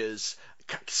why it is.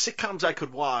 Sitcoms I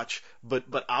could watch, but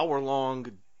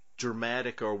hour-long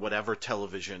dramatic or whatever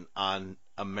television on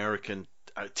American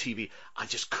TV, I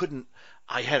just couldn't.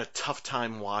 I had a tough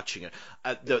time watching it.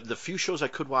 The few shows I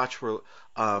could watch were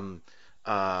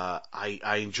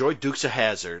I enjoyed Dukes of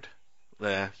Hazzard.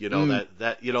 That's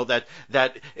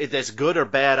good or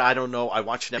bad, I don't know. I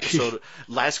watched an episode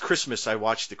last Christmas. I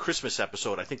watched the Christmas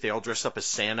episode. I think they all dress up as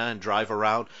Santa and drive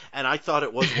around, and I thought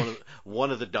it was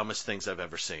one of the dumbest things I've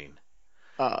ever seen.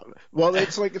 Well,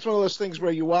 it's one of those things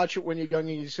where you watch it when you're young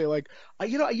and you say like, I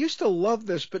used to love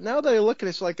this, but now that I look at it,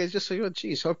 it's like I just say, oh,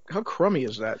 geez, how crummy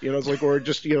is that? It's like, or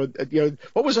just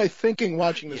what was I thinking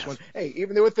watching this one? Hey,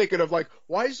 even they were thinking of like,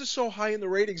 why is this so high in the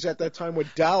ratings at that time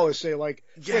with Dallas? Say like,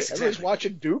 Yes, everybody's exactly.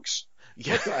 watching Dukes.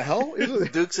 Yeah. What the hell?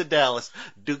 Dukes of Dallas.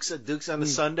 Dukes on a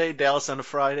Sunday, Dallas on a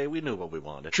Friday. We knew what we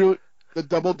wanted. True. The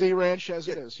Double D Ranch as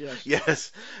it is, yes.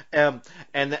 Yes. And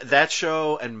that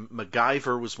show and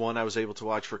MacGyver was one I was able to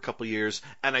watch for a couple of years.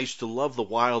 And I used to love the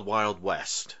Wild Wild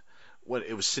West when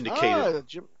it was syndicated.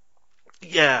 Jim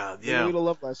Yeah. Lita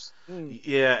Lovelace.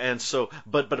 Yeah, and so,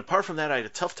 but apart from that, I had a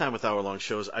tough time with hour-long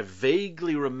shows. I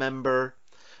vaguely remember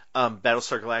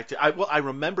Battlestar Galactica. I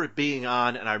remember it being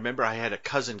on, and I remember I had a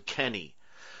cousin, Kenny,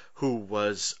 who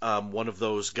was one of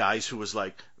those guys who was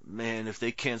like, man, if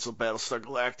they cancel Battlestar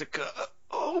Galactica,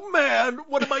 oh man,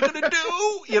 what am I gonna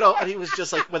do? And he was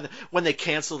just like, when they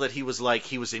canceled it, he was like,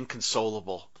 he was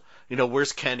inconsolable.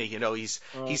 Where's Kenny? He's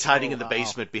hiding in the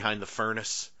basement behind the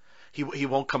furnace. He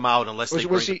won't come out unless they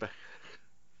bring it back.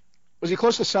 Was he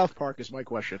close to South Park? Is my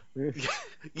question.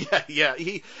 Yeah.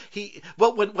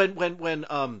 Well, when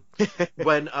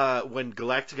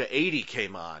Galactica 80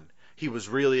 came on, he was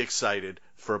really excited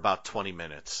for about 20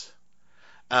 minutes.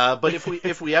 But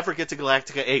if we ever get to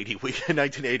Galactica 80,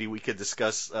 1980, we could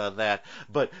discuss that.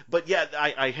 But yeah,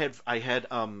 I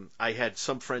had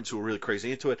some friends who were really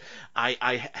crazy into it.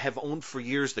 I have owned for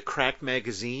years the Crack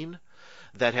magazine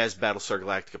that has Battlestar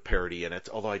Galactica parody in it.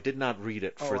 Although I did not read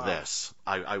it for this,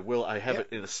 I will. I have it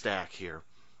in a stack here.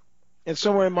 And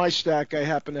somewhere in my stack, I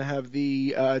happen to have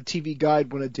the TV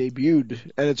guide when it debuted,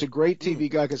 and it's a great TV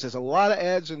guide because there's a lot of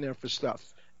ads in there for stuff.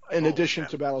 In addition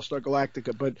to Battlestar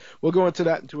Galactica, but we'll go into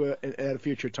that at a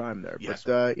future time there. Yes.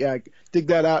 But dig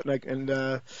that out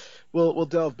and we'll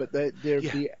delve. But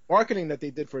the marketing that they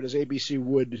did for it, as ABC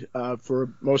would for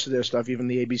most of their stuff, even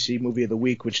the ABC Movie of the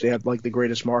Week, which they had like the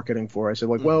greatest marketing for. I said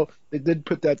well, they did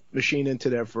put that machine into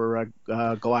there for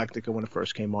Galactica when it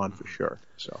first came on for sure.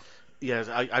 So yeah,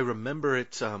 I remember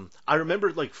it. I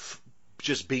remember like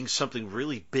just being something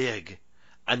really big,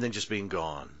 and then just being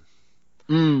gone.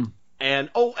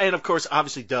 And of course,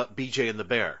 obviously, BJ and the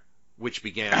Bear, which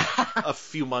began a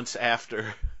few months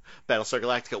after Battlestar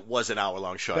Galactica, was an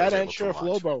hour-long show. That and Sheriff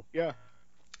Lobo, yeah.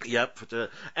 Yep,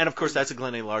 and of course, that's a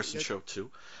Glenn A. Larson show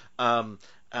too. But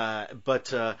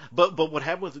what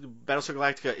happened with Battlestar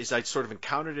Galactica is I sort of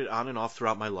encountered it on and off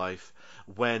throughout my life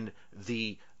when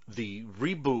the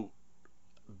reboot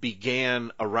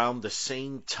began around the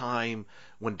same time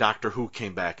when Doctor Who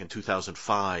came back in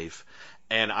 2005.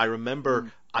 And I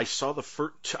remember I saw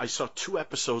two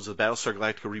episodes of the Battlestar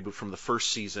Galactica reboot from the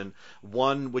first season,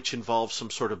 one which involved some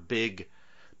sort of big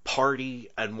party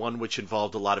and one which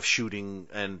involved a lot of shooting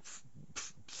and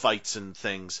fights and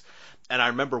things. And I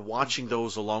remember watching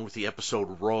those along with the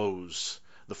episode Rose,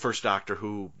 the first Doctor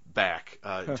Who back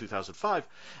in 2005.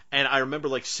 And I remember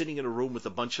like sitting in a room with a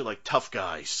bunch of like tough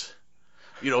guys,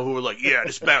 who were like, yeah,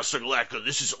 this Battlestar Galactica,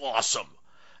 this is awesome.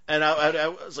 And I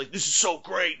was like, this is so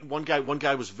great. One guy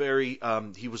was very,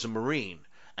 he was a Marine,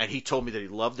 and he told me that he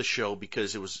loved the show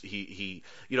because it was, he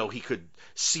could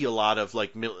see a lot of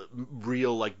like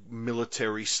real like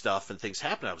military stuff and things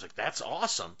happen. I was like, that's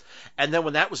awesome. And then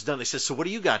when that was done, they said, so what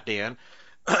do you got, Dan?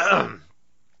 I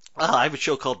have a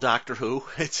show called Doctor Who.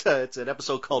 It's an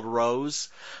episode called Rose.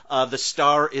 The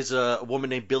star is a woman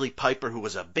named Billie Piper, who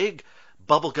was a big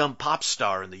bubblegum pop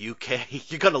star in the UK.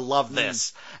 You're going to love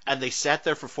this. And they sat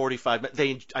there for 45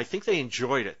 minutes. I think they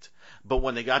enjoyed it. But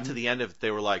when they got to the end of it, they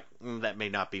were like, that may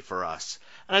not be for us.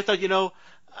 And I thought,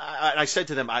 I said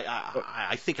to them,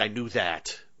 I think I knew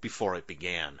that before it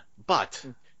began. But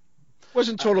it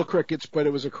wasn't total crickets, but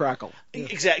it was a crackle.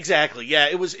 Exactly. Yeah,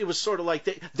 it was sort of like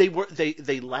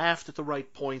they laughed at the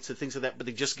right points and things like that, but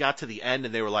they just got to the end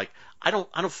and they were like, I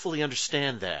don't fully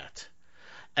understand that.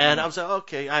 And I was like,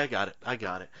 okay, I got it.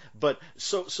 But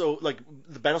so like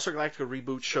the Battlestar Galactica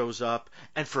reboot shows up,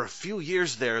 and for a few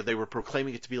years there, they were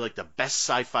proclaiming it to be like the best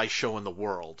sci-fi show in the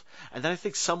world. And then I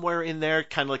think somewhere in there,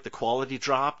 kind of like the quality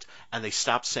dropped, and they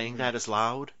stopped saying that as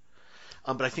loud.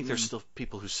 But I think there's still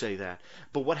people who say that.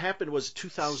 But what happened was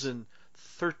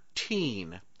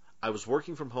 2013, I was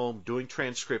working from home doing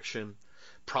transcription,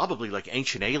 probably like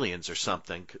Ancient Aliens or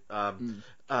something. And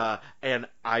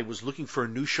I was looking for a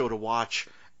new show to watch,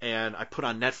 and I put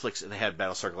on Netflix, and they had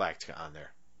Battlestar Galactica on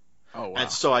there. Oh, wow. And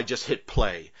so I just hit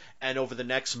play. And over the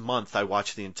next month, I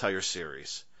watched the entire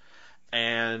series.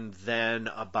 And then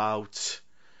about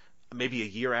maybe a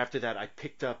year after that, I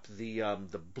picked up the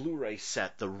Blu-ray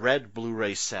set, the red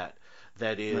Blu-ray set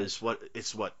that is,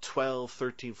 12,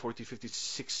 13, 14, 15,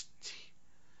 16.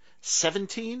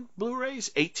 17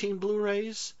 Blu-rays, 18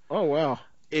 Blu-rays. Oh wow.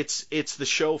 It's the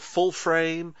show full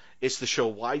frame. It's the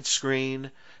show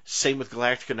widescreen. Same with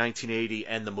Galactica 1980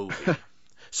 and the movie.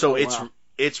 So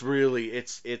it's really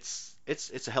it's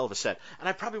a hell of a set. And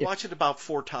I probably watched it about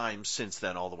 4 times since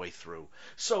then, all the way through.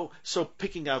 So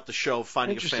picking out the show,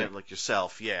 finding a fan like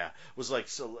yourself, was like,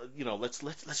 so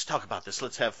let's talk about this.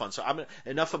 Let's have fun. So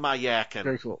enough of my yakking.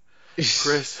 Very cool.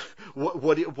 Chris,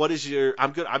 what is your?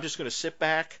 I'm just going to sit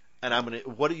back. And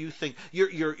what do you think?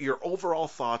 Your overall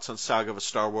thoughts on Saga of a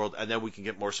Star World, and then we can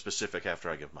get more specific after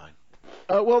I give mine.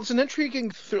 Well, it's an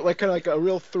intriguing, kind of like a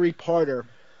real 3-parter,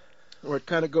 where it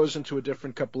kind of goes into a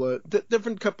different couple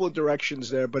of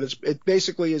directions there. But it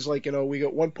basically is like, we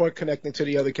got one part connecting to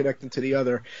the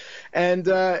other, and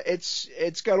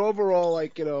it's got overall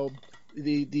like, we're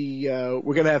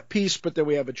gonna have peace, but then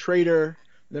we have a traitor.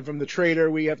 And then from the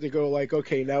traitor, we have to go like,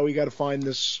 okay, now we got to find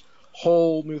this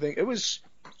whole new thing. It was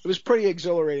pretty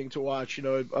exhilarating to watch,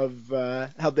 of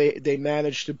how they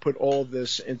managed to put all of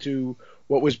this into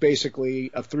what was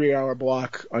basically a 3-hour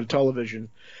block on television,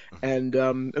 and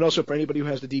also for anybody who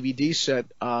has the DVD set,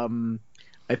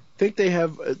 I think they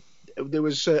have. There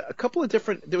was a couple of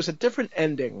different. There was a different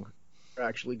ending.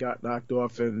 Actually got knocked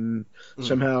off, and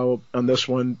somehow on this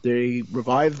one they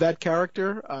revived that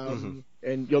character.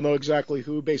 And you'll know exactly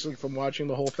who, basically, from watching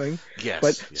the whole thing. Yes.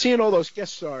 But seeing all those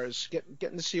guest stars,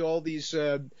 getting to see all these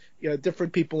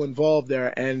different people involved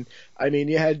there, and I mean,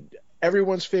 you had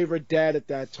everyone's favorite dad at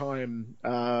that time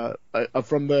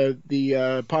from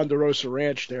the Ponderosa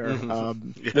Ranch there,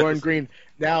 Warren Green,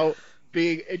 now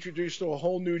being introduced to a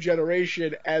whole new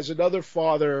generation as another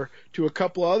father to a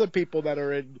couple of other people that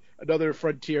are in another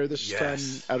frontier, this time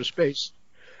outer space.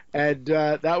 And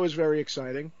that was very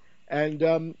exciting.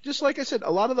 And just like I said,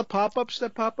 a lot of the pop-ups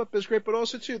that pop up is great, but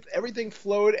also, too, everything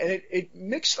flowed, and it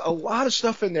mixed a lot of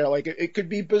stuff in there. Like, it could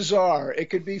be bizarre. It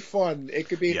could be fun. It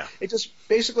could be – it just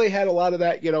basically had a lot of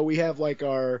that. We have, like,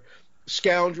 our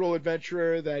scoundrel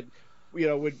adventurer that –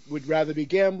 would rather be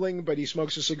gambling, but he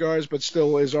smokes his cigars, but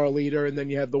still is our leader. And then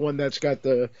you have the one that's got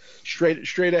the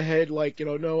straight ahead, like,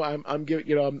 no,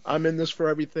 I'm in this for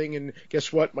everything. And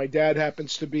guess what? My dad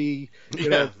happens to be,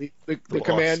 the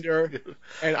commander,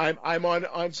 and I'm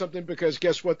on something because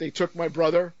guess what? They took my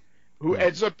brother, who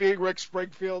ends up being Rick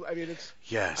Springfield. I mean, it's.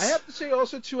 Yes. I have to say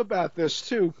also too about this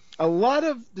too.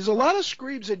 There's a lot of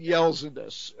screams and yells in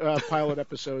this pilot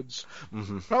episodes.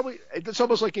 Probably it's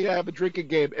almost like you have a drinking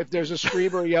game. If there's a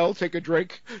scream or a yell, take a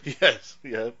drink. Yes.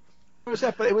 Yeah. What was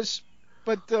that?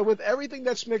 But with everything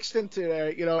that's mixed into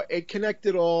there, it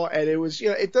connected all, and it was,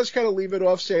 it does kind of leave it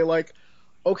off, say like,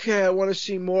 okay, I want to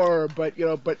see more, but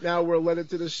now we're led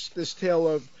into this tale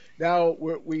of. Now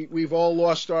we've all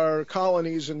lost our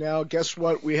colonies, and now guess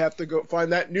what? We have to go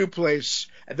find that new place.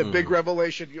 And the big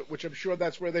revelation, which I'm sure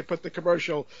that's where they put the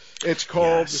commercial. It's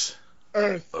called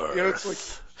Earth. It's like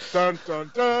dun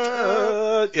dun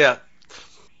dun. Yeah.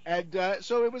 And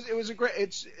so it was a great.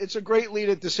 It's a great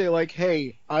lead-in to say like,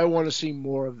 hey, I want to see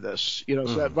more of this.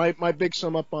 So that my big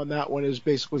sum up on that one is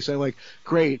basically saying like,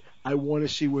 great, I want to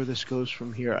see where this goes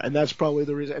from here. And that's probably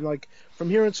the reason. And like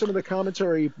from hearing some of the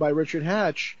commentary by Richard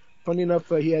Hatch. Funny enough,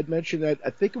 he had mentioned that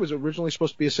I think it was originally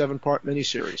supposed to be a 7-part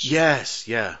miniseries. Yes,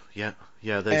 yeah. They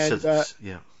said this,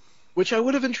 which I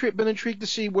would have been intrigued to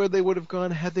see where they would have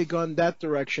gone had they gone that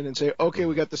direction and say, okay,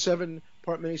 we got the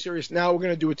 7-part miniseries. Now we're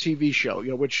going to do a TV show,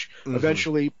 which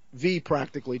eventually V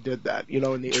practically did that, in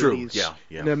the 80s.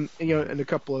 Yeah. And then, and a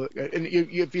couple of, and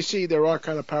if you see, there are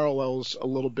kind of parallels a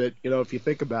little bit, if you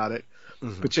think about it,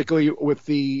 particularly with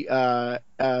the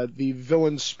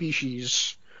villain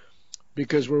species.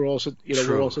 Because we're also,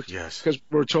 because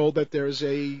we're told that there's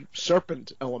a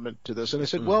serpent element to this, and I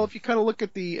said, well, if you kind of look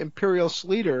at the Imperialist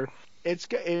leader,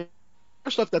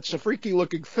 first off, that's a freaky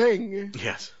looking thing.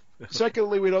 Yes.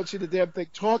 Secondly, we don't see the damn thing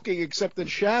talking except in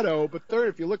shadow. But third,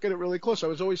 if you look at it really close, I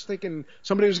was always thinking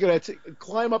somebody was going to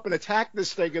climb up and attack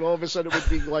this thing, and all of a sudden it would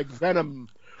be like Venom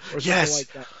or something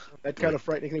like that. That kind of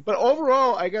frightening thing. But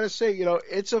overall, I gotta say,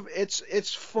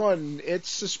 it's fun.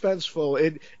 It's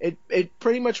suspenseful. It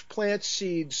pretty much plants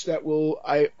seeds that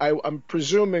I'm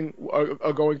presuming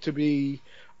are going to be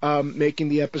making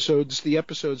the episodes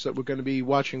that we're going to be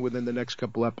watching within the next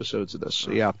couple episodes of this. So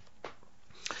yeah.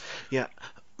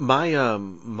 My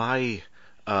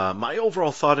my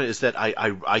overall thought is that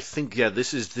I think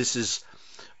this is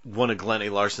one of Glenn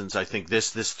A. Larson's. I think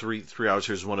this 3 hours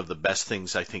here is one of the best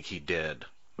things I think he did.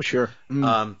 Sure.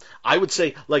 I would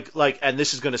say like, and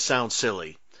this is going to sound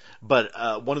silly,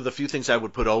 but one of the few things I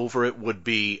would put over it would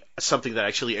be something that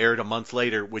actually aired a month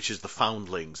later, which is The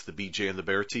Foundlings, the BJ and the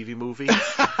Bear TV movie.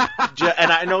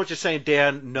 And I know what you're saying,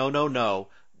 Dan. No.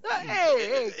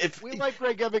 Hey, If- we like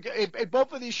Greg Evick.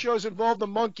 Both of these shows involved a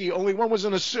monkey. Only one was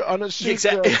on a suit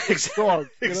Exactly. dog.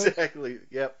 You know? Exactly.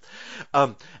 Yep.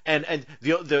 And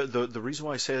the reason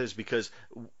why I say that is because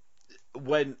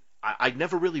when I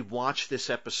never really watched this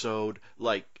episode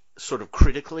like sort of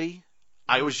critically.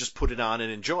 I always just put it on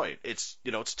and enjoy it. It's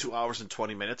it's 2 hours and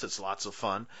 20 minutes. It's lots of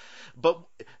fun, but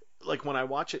like when I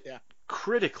watch it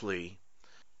critically,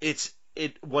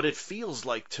 what it feels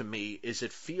like to me is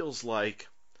it feels like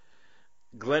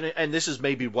Glenn, and this is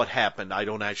maybe what happened. I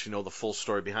don't actually know the full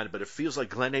story behind it, but it feels like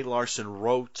Glenn A. Larson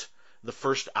wrote the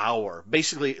first hour,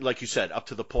 basically, like you said, up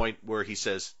to the point where he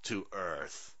says to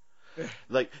Earth.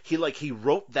 He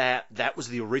wrote that. That was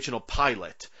the original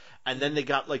pilot, and then they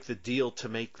got like the deal to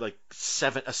make like a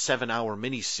 7-hour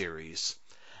miniseries,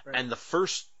 and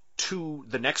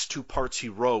the next two parts he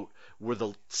wrote were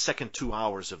the second 2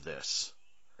 hours of this.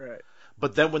 Right.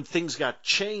 But then when things got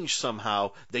changed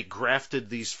somehow, they grafted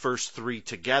these first three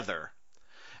together.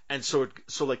 And so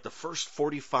like the first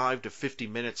 45 to 50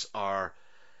 minutes are,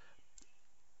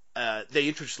 they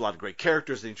introduce a lot of great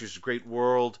characters, they introduce a great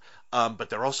world, but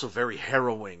they're also very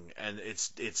harrowing, and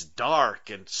it's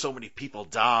dark, and so many people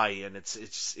die, and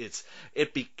it's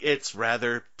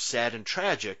rather sad and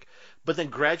tragic. But then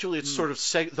gradually it's sort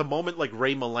of the moment like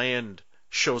Ray Milland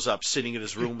shows up sitting in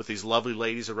his room with these lovely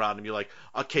ladies around him, you're like,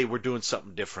 okay, we're doing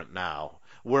something different now.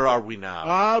 Where are we now?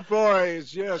 Ah,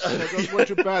 boys, yes, I don't want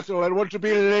to battle. I want to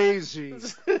be lazy.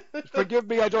 Forgive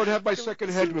me, I don't have my second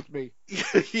head with me.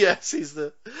 Yes, he's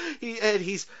like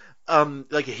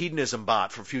a hedonism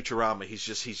bot from Futurama. He's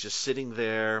just sitting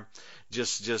there,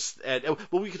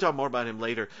 well, we can talk more about him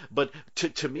later. But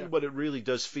to me, what it really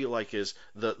does feel like is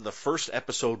the first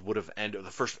episode would have ended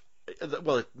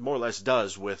well, it more or less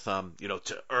does with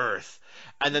to Earth,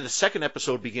 and then the second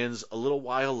episode begins a little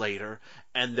while later,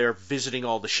 and they're visiting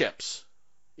all the ships.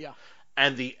 Yeah.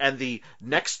 And the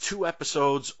next two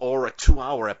episodes, or a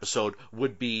 2-hour episode,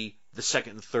 would be the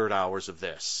second and third hours of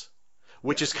this,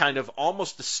 which is kind of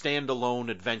almost a standalone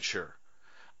adventure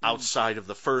outside of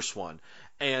the first one.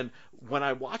 And when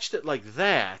I watched it like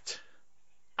that,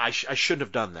 I shouldn't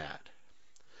have done that.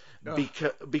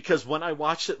 Because when I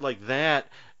watched it like that,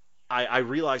 I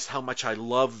realized how much I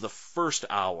love the first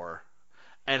hour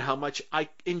and how much I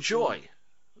enjoy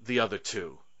the other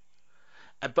two.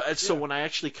 So when I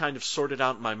actually kind of sorted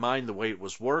out in my mind the way it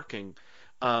was working,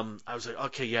 I was like,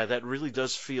 okay, yeah, that really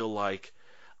does feel like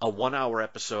a 1-hour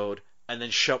episode, and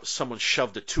then someone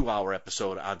shoved a 2-hour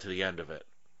episode onto the end of it.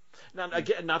 Now,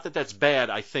 again, not that that's bad.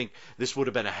 I think this would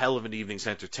have been a hell of an evening's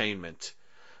entertainment,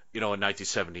 in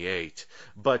 1978.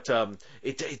 But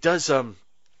it does.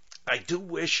 I do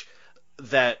wish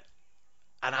that,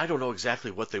 and I don't know exactly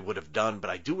what they would have done,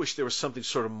 but I do wish there was something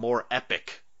sort of more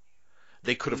epic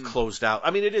they could have closed out.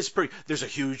 I mean, it is pretty. There's a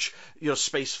huge,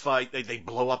 space fight. They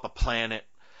blow up a planet.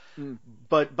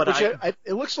 But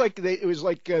it looks like it was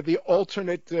like the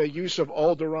alternate use of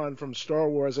Alderaan from Star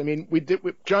Wars. I mean,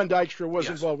 John Dykstra was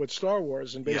involved with Star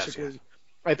Wars, and basically,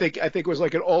 I think it was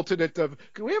like an alternate of.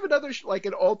 Can we have another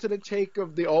an alternate take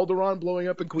of the Alderaan blowing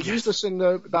up? And could we use this in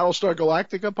Battlestar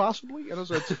Galactica possibly?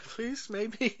 Please,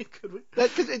 maybe could we?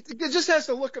 Cause it just has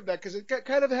the look of that, because it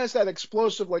kind of has that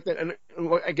explosive like that. And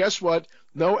I guess what?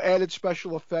 No added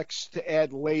special effects to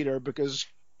add later, because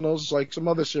like some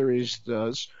other series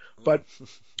does. But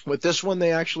with this one,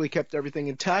 they actually kept everything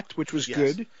intact, which was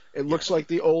good. It looks like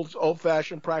the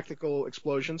old-fashioned practical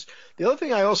explosions. The other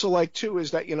thing I also like too is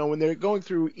that when they're going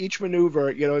through each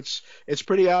maneuver, it's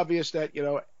pretty obvious that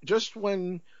just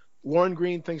when Lorne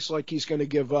Greene thinks like he's going to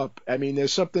give up, I mean,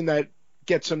 there's something that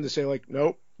gets him to say like,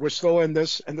 nope, we're still in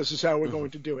this, and this is how we're going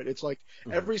to do it. It's like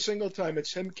every single time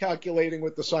it's him calculating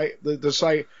with the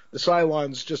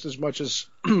Cylons just as much as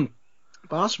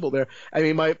possible there. I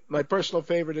mean, my personal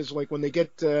favorite is like when they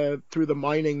get through the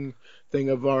mining thing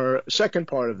of our second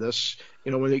part of this,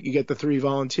 when you get the 3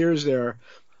 volunteers there,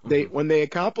 when they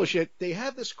accomplish it, they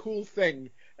have this cool thing.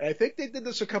 And I think they did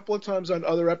this a couple of times on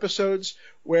other episodes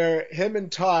where him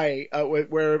and Ty,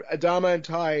 where Adama and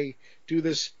Ty do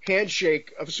this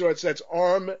handshake of sorts that's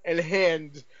arm and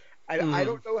hand. I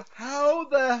don't know how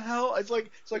the hell it's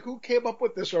like who came up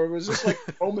with this, or was this like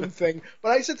a Roman thing?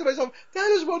 But I said to myself,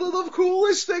 that is one of the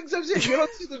coolest things I've seen. You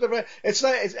don't see the it's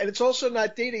not, and it's also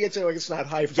not dating. It's like it's not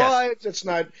high fives. It's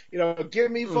not give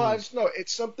me fives. No,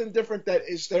 it's something different that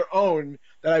is their own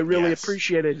that I really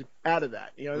appreciated out of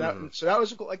that. So that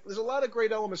was like there's a lot of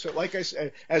great elements. That, like I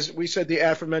said, as we said, the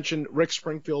aforementioned Rick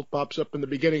Springfield pops up in the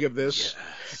beginning of this,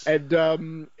 and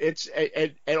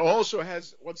it also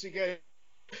has once again.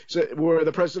 So where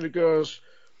the president goes,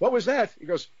 what was that? He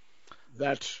goes,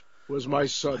 that was my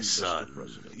son. My son. Mr.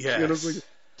 President. Yes.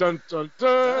 dun dun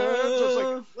dun. So it's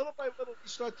like little by little you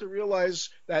start to realize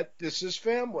that this is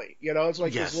family. It's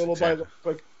like Yes, this little exactly. by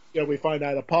little. We find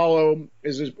out Apollo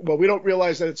is his. Well, we don't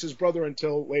realize that it's his brother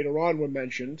until later on we're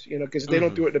mentioned. Because they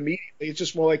don't do it immediately. It's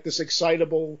just more like this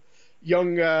excitable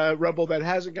young rebel that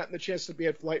hasn't gotten the chance to be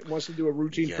at flight and wants to do a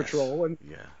routine patrol, and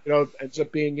ends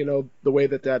up being the way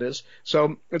that is.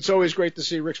 So it's always great to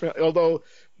see Rick's family. Although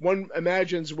one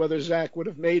imagines whether Zach would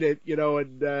have made it,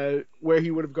 and where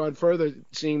he would have gone further,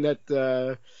 seeing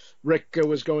that Rick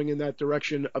was going in that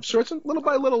direction of sorts, and little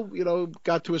by little,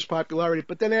 got to his popularity.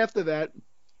 But then after that,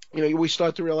 we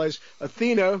start to realize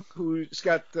Athena, who's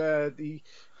got the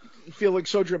feeling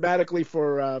so dramatically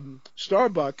for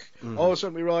Starbuck, all of a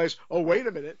sudden we realize, oh, wait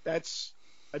a minute, that's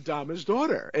Adama's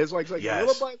daughter. It's like Yes.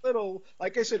 little by little,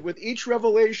 like I said, with each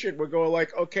revelation, we're going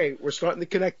like, okay, we're starting to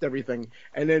connect everything.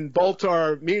 And then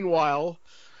Baltar, meanwhile,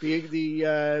 being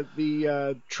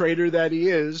the traitor that he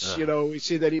is, we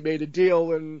see that he made a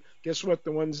deal, and guess what?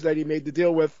 The ones that he made the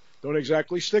deal with don't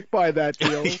exactly stick by that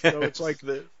deal. So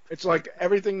it's like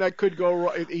everything that could go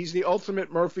wrong. He's the ultimate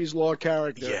Murphy's Law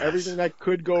character. Yes. Everything that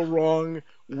could go wrong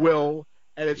will,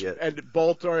 and and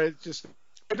Baltar, it's just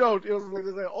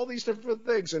all these different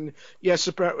things. And yes,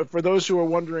 for those who are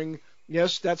wondering,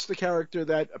 yes, that's the character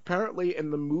that apparently in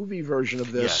the movie version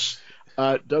of this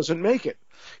doesn't make it.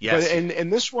 Yes. But in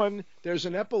this one, there's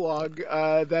an epilogue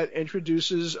that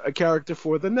introduces a character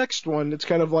for the next one. It's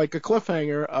kind of like a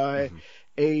cliffhanger.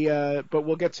 But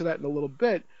we'll get to that in a little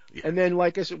bit. Yeah. And then,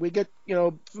 like I said, we get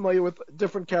familiar with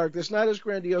different characters, not as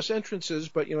grandiose entrances,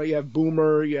 but you have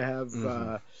Boomer, you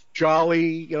have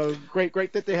Jolly.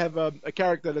 Great that they have a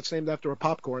character that's named after a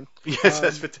popcorn. Yes,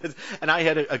 that's fantastic. And I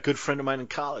had a good friend of mine in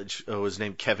college who was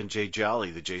named Kevin J.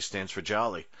 Jolly. The J stands for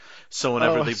Jolly. So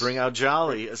whenever they bring out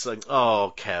Jolly, it's like,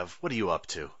 oh, Kev, what are you up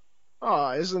to?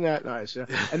 Oh, isn't that nice? Yeah.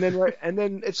 And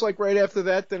then it's like right after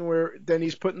that, then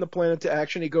he's putting the plan into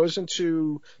action. He goes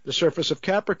into the surface of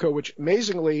Caprica, which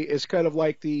amazingly is kind of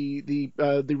like the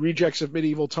rejects of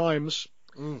medieval times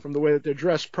from the way that they're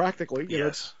dressed, practically.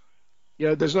 Yes.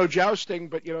 There's no jousting,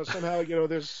 but somehow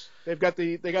they've got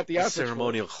the outfits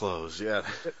ceremonial clothes, yeah.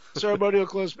 Ceremonial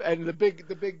clothes and the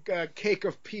big cake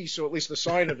of peace, or at least the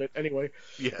sign of it, anyway.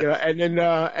 Yeah. And then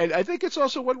and I think it's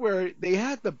also one where they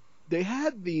had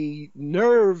the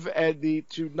nerve and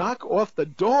to knock off the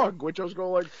dog, which I was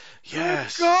going like,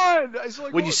 yes, oh God! It's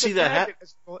like, when you see that,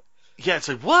 it's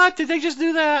like, what? Did they just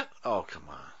do that? Oh, come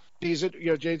on. He's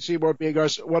Jane Seymour being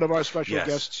one of our special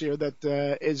guests here.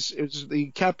 That is the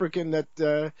Caprican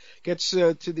that gets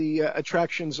to the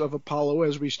attractions of Apollo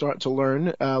as we start to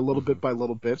learn a little bit by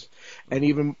little bit, and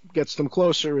even gets them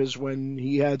closer is when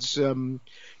he gets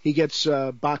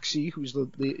Boxy,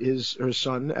 who's her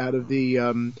son, out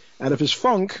of his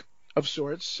funk of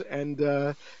sorts, and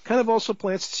kind of also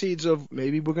plants the seeds of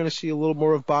maybe we're going to see a little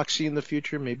more of Boxy in the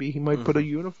future. Maybe he might put a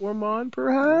uniform on,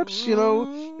 perhaps.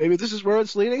 Maybe this is where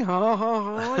it's leading. Ha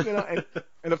ha ha.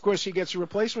 And of course he gets a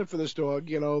replacement for this dog.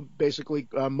 Basically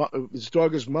his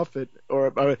dog is Muffet,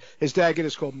 or his daggett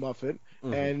is called Muffet,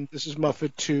 and this is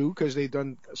Muffet 2 because they've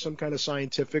done some kind of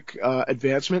scientific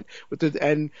advancement with it.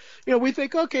 And we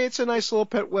think, okay, it's a nice little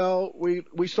pet. Well,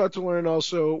 we start to learn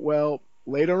also,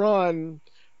 later on,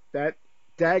 that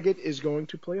daggett is going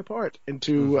to play a part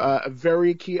into a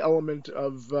very key element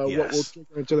of what will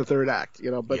trigger into the third act.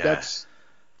 But that's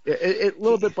it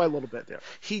little bit by little bit there.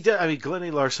 He does. I mean, Glenn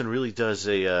A. Larson really does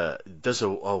a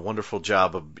wonderful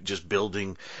job of just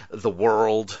building the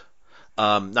world.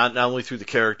 Not only through the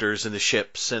characters and the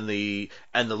ships and the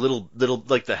little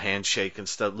like the handshake and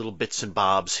stuff, little bits and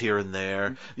bobs here and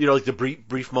there. Like the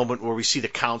brief moment where we see the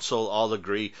council all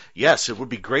agree, yes, it would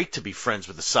be great to be friends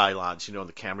with the Cylons. And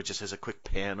the camera just has a quick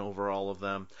pan over all of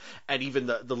them, and even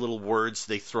the little words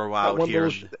they throw out here.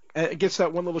 It gets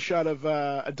that one little shot of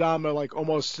Adama, like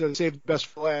almost saved the best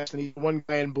for last, and he's one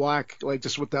guy in black, like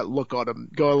just with that look on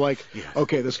him, going like,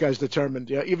 okay, this guy's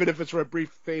determined. Yeah, even if it's for a brief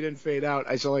fade in, fade out.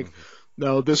 I said like.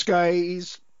 No, this guy,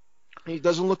 he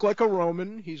doesn't look like a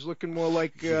Roman. He's looking more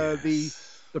like the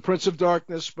Prince of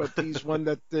Darkness, but he's one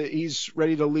that he's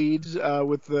ready to lead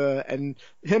and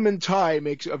him and Ty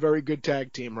makes a very good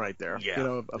tag team right there.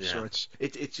 Of sorts.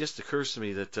 It just occurs to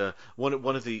me that one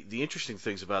of the interesting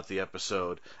things about the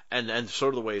episode and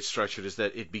sort of the way it's structured is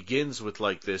that it begins with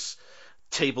like this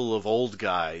table of old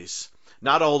guys.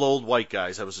 Not all old white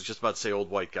guys. I was just about to say old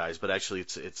white guys, but actually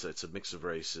it's a mix of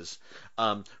races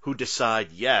who decide,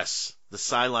 yes, the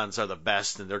Cylons are the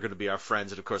best and they're going to be our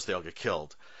friends, and of course they all get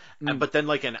killed. But then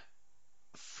like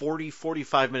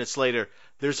 45 minutes later,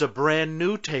 there's a brand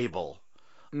new table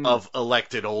of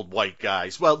elected old white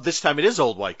guys. Well, this time it is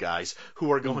old white guys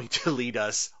who are going to lead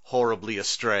us horribly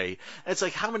astray. And it's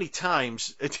like, how many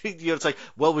times, it's like,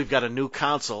 well, we've got a new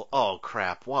council. Oh,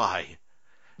 crap, why?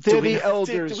 They're the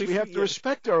elders. We have to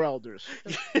respect our elders.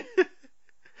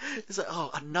 It's like,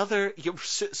 oh,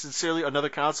 sincerely, another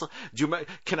council?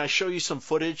 Can I show you some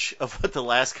footage of what the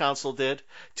last council did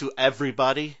to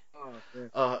everybody?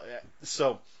 Oh,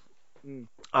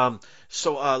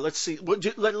 let's see.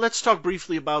 Let's talk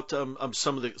briefly about some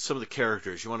of the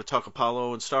characters. You want to talk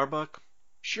Apollo and Starbuck?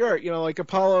 Sure. Like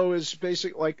Apollo is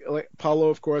basic, like Apollo,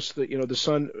 of course, the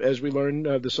son, as we learn,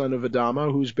 the son of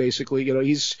Adama, who's basically,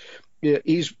 he's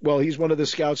one of the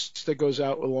scouts that goes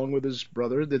out along with his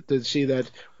brother to see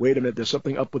that, wait a minute, there's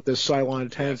something up with this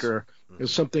Cylon tanker. Yes.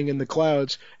 There's something in the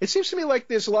clouds. It seems to me like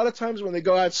there's a lot of times when they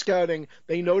go out scouting,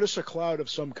 they notice a cloud of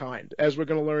some kind, as we're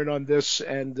going to learn on this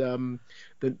and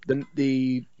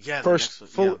the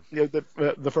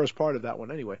first part of that one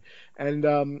anyway. And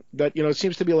that it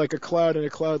seems to be like a cloud, and a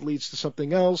cloud leads to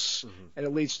something else, and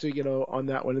it leads to on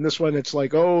that one. And this one, it's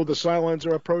like, oh, the Cylons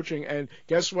are approaching, and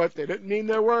guess what? They didn't mean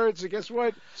their words. And guess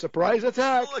what? Surprise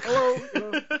attack.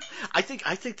 Hello. I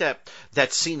think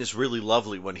that scene is really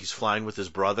lovely when he's flying with his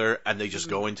brother, and they just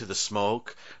go into the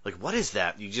smoke. Like, what is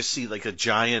that? You just see like a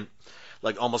giant,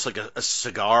 like almost like a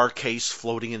cigar case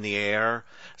floating in the air.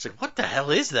 It's like, what the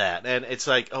hell is that? And it's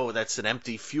like, oh, that's an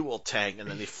empty fuel tank. And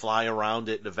then they fly around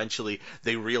it, and eventually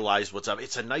they realize what's up.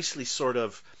 It's a nicely sort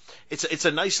of, it's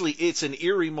an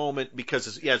eerie moment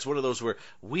because it's one of those where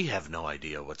we have no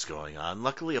idea what's going on.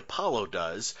 Luckily, Apollo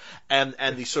does, and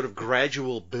the sort of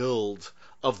gradual build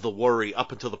of the worry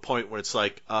up until the point where it's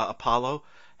like, Apollo,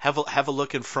 have a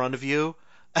look in front of you,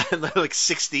 and like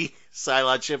 60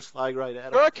 Cylon ships flying right at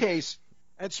him. Cigar case.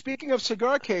 And speaking of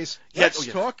cigar case, let's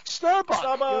talk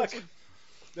Starbuck.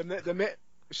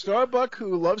 Starbuck,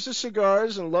 who loves his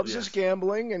cigars and loves his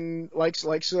gambling and likes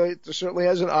certainly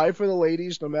has an eye for the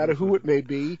ladies, no matter who it may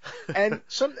be. And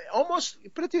almost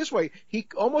put it this way, he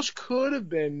almost could have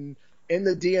been in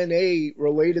the DNA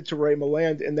related to Ray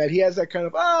Milland, in that he has that kind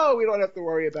of, we don't have to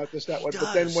worry about this, that one.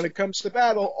 But then when it comes to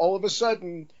battle, all of a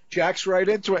sudden jacks right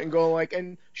into it and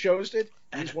and shows it.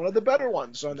 He's one of the better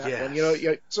ones on that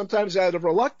one. Sometimes out of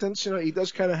reluctance, he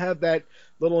does kind of have that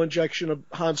little injection of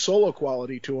Han Solo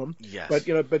quality to him. Yes. But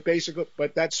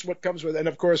that's what comes with it. And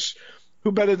of course,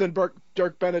 who better than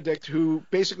Dirk Benedict, who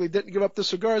basically didn't give up the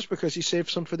cigars because he saved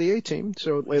some for the A-Team.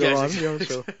 So later on,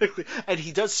 exactly. And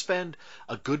he does spend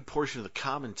a good portion of the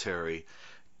commentary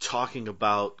talking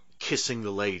about kissing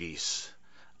the ladies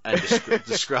and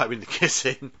describing the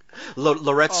kissing.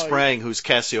 Lorette Sprang, who's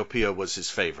Cassiopeia, was his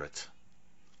favorite.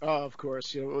 Oh, of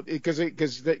course, because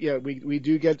we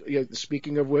do get.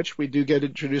 Speaking of which, we do get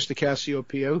introduced to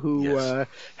Cassiopeia, who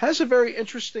has a very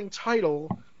interesting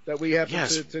title that we happen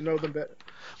to know them better.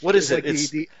 What is it? I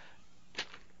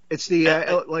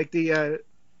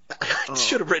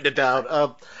should have written it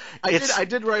down. I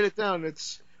did write it down.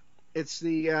 It's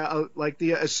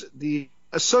the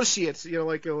associates.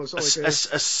 We'll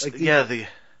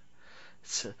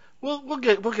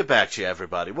get back to you,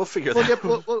 everybody. We'll figure that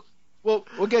out. We'll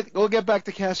get back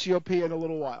to Cassiopeia in a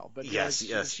little while, but she's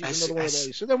another one of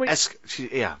those. So then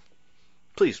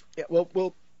please. Yeah,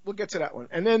 we'll get to that one,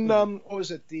 and then what was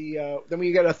it? Then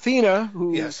we got Athena,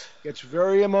 who gets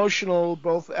very emotional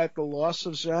both at the loss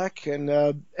of Zach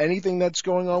and anything that's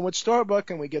going on with Starbuck,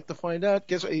 and we get to find out.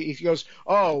 He goes,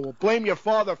 "Oh, well, blame your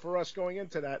father for us going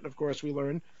into that," and of course we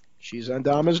learn she's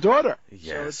Andama's daughter.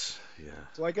 Yes.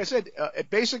 So like I said,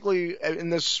 basically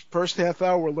in this first half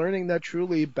hour, we're learning that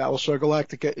truly Battlestar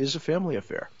Galactica is a family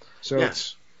affair. So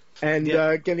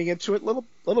getting into it little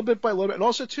bit by little bit, and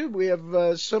also too we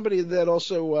have somebody that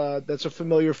also that's a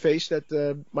familiar face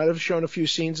that might have shown a few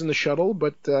scenes in the shuttle,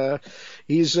 but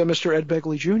he's Mr. Ed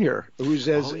Begley Jr., who's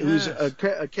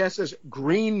cast as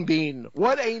Green Bean.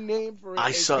 What a name for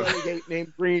a candidate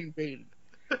named Green Bean.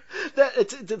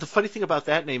 The funny thing about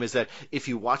that name is that if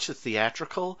you watch the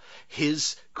theatrical,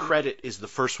 his credit is the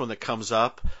first one that comes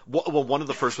up. Well, one of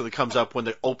the first one that comes up when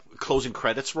the closing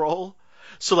credits roll.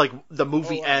 So, like, the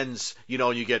movie ends,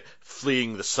 and you get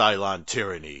fleeing the Cylon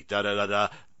tyranny,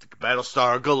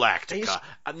 Battlestar Galactica,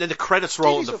 and then the credits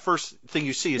roll, and the first thing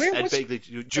you see is Ed Begley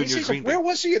Jr. Green Bean. Where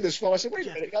was he in this film? I said, wait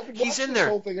a minute, I've been he's in there.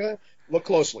 Whole thing. Look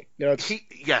closely.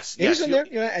 He's in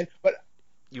there. But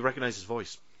you recognize his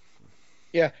voice.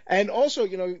 Yeah, and also,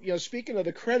 speaking of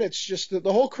the credits, just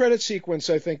the whole credit sequence,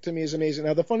 I think, to me is amazing.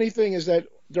 Now, the funny thing is that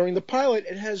during the pilot,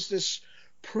 it has this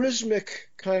prismatic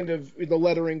kind of the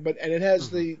lettering, and it has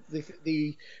the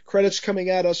credits coming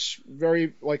at us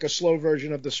very like a slow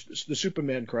version of the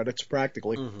Superman credits,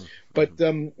 practically. But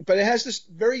it has this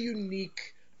very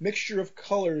unique mixture of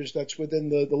colors that's within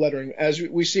the lettering. As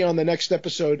we see on the next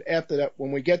episode after that,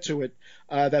 when we get to it,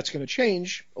 that's going to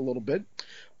change a little bit.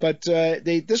 But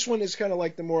this one is kind of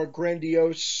like the more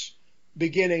grandiose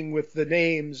beginning with the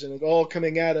names and it all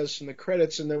coming at us and the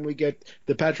credits, and then we get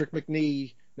the Patrick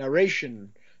Macnee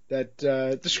narration that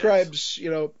describes,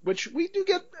 which we do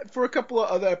get for a couple of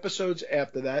other episodes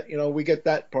after that. We get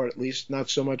that part at least, not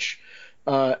so much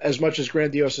as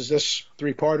grandiose as this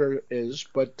 3-parter is,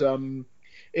 but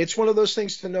it's one of those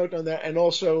things to note on that. And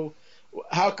also,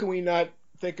 how can we not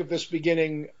think of this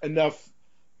beginning enough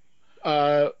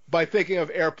by thinking of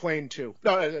Airplane 2?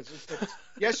 No,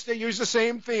 yes, they use the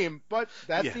same theme, but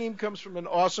that theme comes from an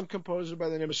awesome composer by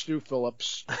the name of Stu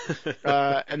Phillips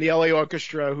and the LA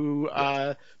Orchestra, who,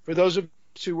 for those of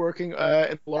us who working in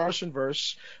the Larson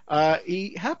verse,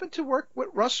 he happened to work with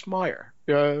Russ Meyer.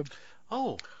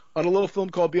 On a little film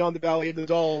called Beyond the Valley of the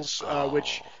Dolls,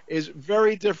 which is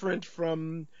very different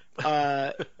from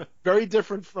the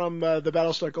Battlestar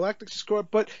Galactica score.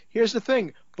 But here's the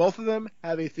thing: both of them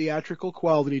have a theatrical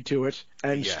quality to it,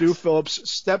 and Stu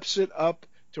Phillips steps it up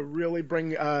to really bring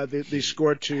the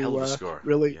score to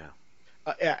really.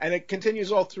 And it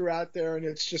continues all throughout there, and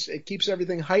it keeps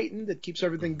everything heightened, it keeps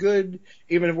everything good,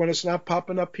 even when it's not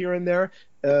popping up here and there.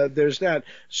 There's that.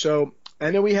 So.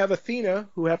 And then we have Athena,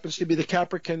 who happens to be the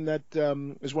Capricorn that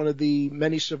is one of the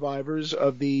many survivors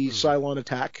of the Cylon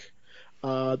attack.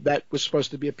 That was supposed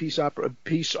to be a peace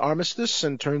armistice,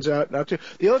 and turns out not to.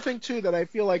 The other thing, too, that I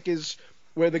feel like is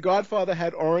where the Godfather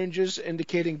had oranges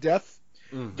indicating death.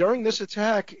 During this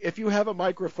attack, if you have a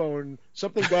microphone,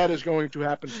 something bad is going to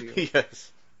happen to you.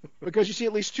 Yes. Because you see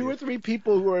at least 2 or 3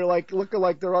 people who are looking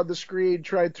like they're on the screen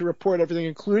trying to report everything,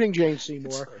 including Jane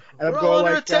Seymour. And We're all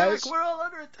under attack. We're all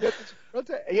under attack.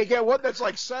 And you get one that's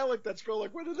like silent, that's going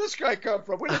like, where did this guy come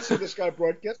from? We didn't see this guy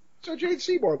broadcast. So Jane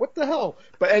Seymour, what the hell?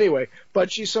 But anyway,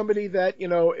 she's somebody that,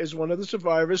 is one of the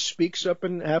survivors, speaks up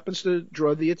and happens to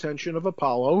draw the attention of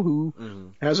Apollo,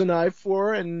 who has an eye for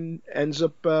her and ends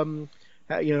up,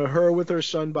 her with her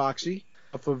son Boxy.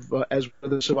 As one of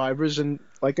the survivors, and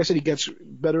like I said, he gets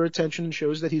better attention and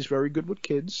shows that he's very good with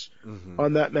kids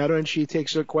on that matter, and she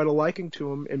takes quite a liking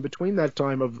to him in between that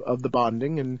time of the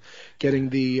bonding and getting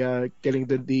the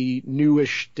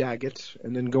newish Daggett,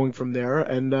 and then going from there.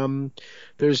 And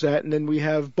there's that, and then we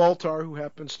have Baltar, who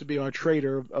happens to be our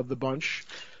traitor of the bunch,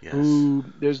 who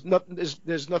there's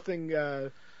nothing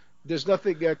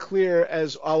clear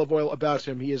as olive oil about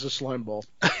him. He is a slime ball.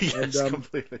 Yes, and,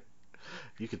 completely.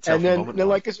 You could tell.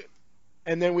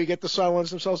 And then we get the Cylons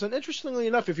themselves. And interestingly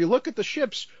enough, if you look at the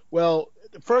ships, well,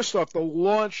 first off, the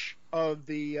launch of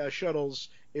the shuttles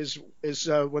is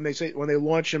when they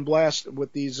launch and blast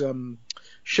with these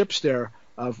ships there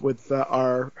with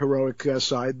our heroic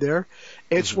side there.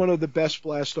 It's one of the best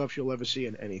blast offs you'll ever see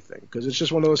in anything, because it's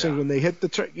just one of those things when they hit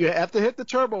you have to hit the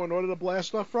turbo in order to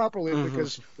blast off properly,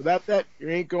 because without that you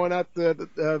ain't going out they're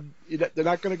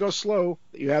not going to go slow.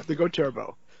 You have to go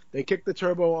turbo. They kick the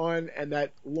turbo on, and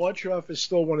that launch off is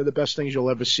still one of the best things you'll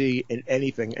ever see in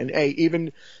anything. And hey,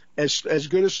 even as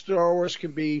good as Star Wars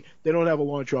can be, they don't have a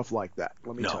launch off like that.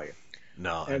 Let me tell you.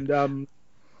 No. And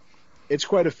it's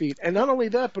quite a feat. And not only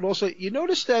that, but also you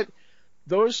notice that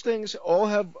those things all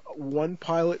have one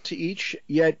pilot to each,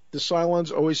 yet the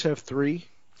Cylons always have 3.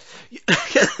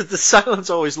 The Cylons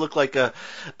always look like a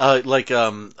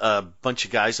bunch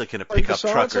of guys like in a pickup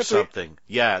truck or something.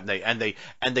 Yeah,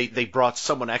 and they brought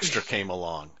someone extra came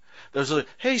along. There's like,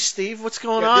 hey Steve, what's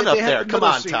going on up there? Come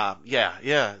on, Tom. Yeah.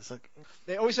 It's like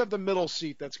they always have the middle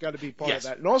seat. That's got to be part of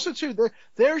that. And also too,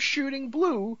 they're shooting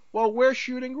blue while we're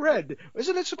shooting red.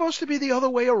 Isn't it supposed to be the other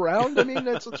way around? I mean,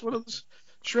 that's one of those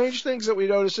strange things that we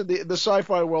notice in the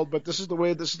sci-fi world, but this is the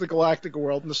Galactica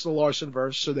world, and this is the Larson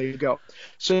verse, so there you go.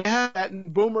 So you have that,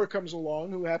 and Boomer comes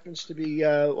along, who happens to be,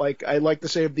 like I like to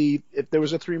say, if there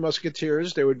was a 3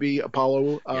 Musketeers, there would be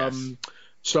Apollo,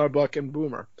 Starbuck, and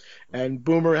Boomer. And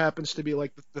Boomer happens to be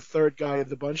like the third guy of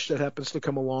the bunch that happens to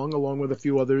come along with a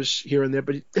few others here and there,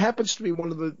 but he happens to be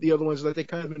one of the other ones that they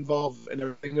kind of involve in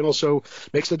everything, and also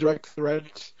makes the direct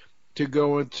threat to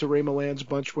go into Ray Milland's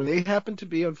bunch, where they happen to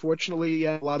be, unfortunately,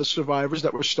 a lot of survivors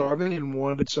that were starving and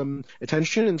wanted some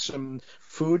attention and some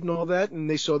food and all that, and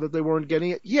they saw that they weren't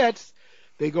getting it. Yet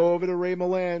they go over to Ray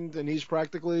Milland, and he's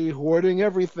practically hoarding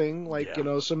everything, like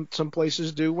some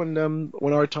places do when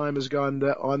our time has gone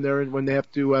on there, and when they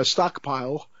have to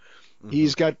stockpile.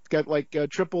 He's got like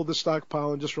triple the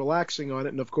stockpile and just relaxing on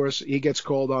it, and of course he gets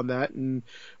called on that, and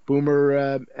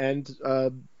Boomer and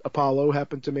Apollo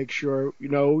happen to make sure,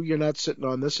 you're not sitting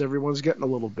on this, everyone's getting a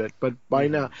little bit. But by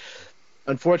now,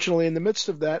 unfortunately, in the midst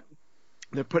of that,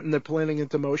 They're putting their planning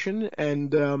into motion,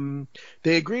 and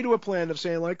they agree to a plan of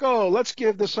saying like, "Oh, let's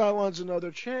give the Cylons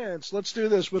another chance. Let's do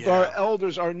this with our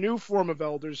elders, our new form of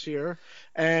elders here."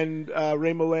 And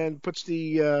Ray Milland puts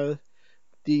the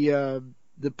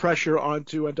pressure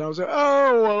onto Adama. Say,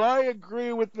 "Oh, well, I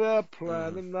agree with their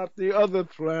plan and not the other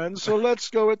plan, so let's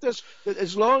go with this.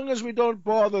 As long as we don't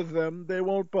bother them, they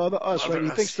won't bother us." Right? He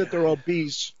thinks that they're all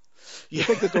bees. You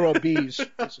think that they're all bees.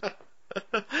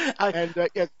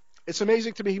 It's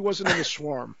amazing to me he wasn't in the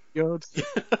swarm. You know.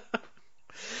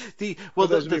 The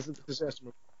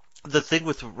thing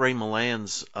with Ray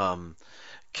Milland's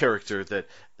character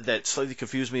that slightly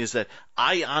confused me is that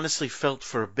I honestly felt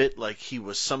for a bit like he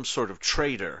was some sort of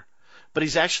traitor, but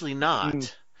he's actually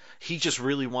not. He just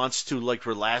really wants to like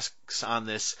relax on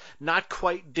this not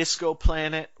quite disco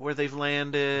planet where they've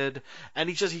landed, and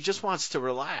he just wants to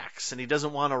relax, and he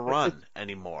doesn't want to run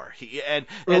anymore.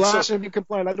 Relax and be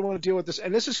compliant. I don't want to deal with this.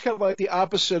 And this is kind of like the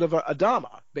opposite of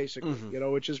Adama, basically. You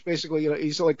know, which is basically, you know,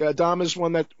 he's like Adama's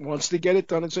one that wants to get it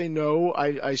done and say no.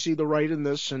 I see the right in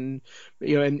this, and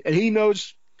you know, and he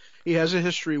knows. He has a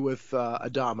history with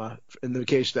Adama in the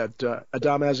case that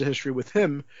Adama has a history with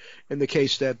him in the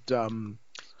case that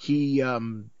he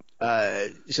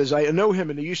says, I know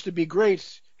him and he used to be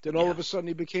great. Then all of a sudden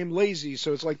he became lazy.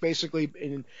 So it's like basically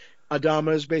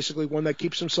Adama is basically one that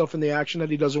keeps himself in the action, that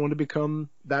he doesn't want to become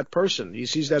that person. He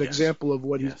sees that example of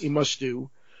what he must do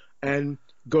and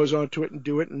goes on to it and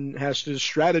do it and has to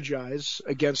strategize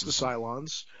against the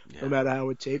Cylons no matter how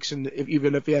it takes. And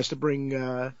even if he has to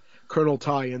bring Colonel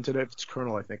Ty into that, it's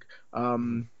Colonel, I think.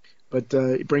 But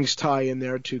it brings Ty in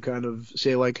there to kind of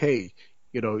say like, hey,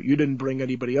 you know, you didn't bring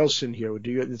anybody else in here,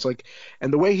 do you? It's like,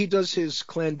 and the way he does his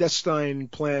clandestine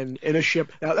plan in a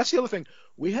ship. Now, that's the other thing.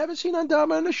 We haven't seen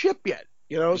Adama in a ship yet,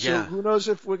 you know, so who knows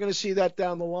if we're going to see that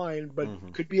down the line,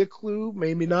 but could be a clue,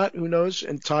 maybe not, who knows.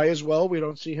 And Ty as well. We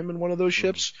don't see him in one of those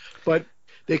ships, but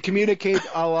they communicate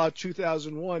a la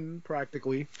 2001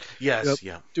 practically. Yes,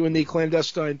 you know, doing the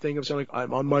clandestine thing of saying like,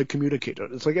 I'm on my communicator.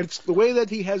 It's like, it's the way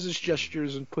that he has his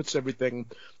gestures and puts everything.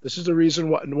 This is the reason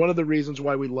why, and one of the reasons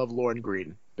why we love Lorne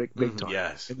Greene big time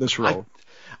in this role.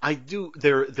 I do.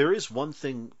 There is one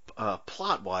thing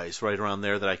plot wise right around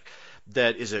there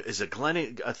that is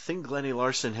a thing Glennie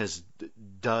Larson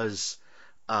does.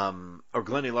 Or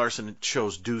Glennie Larson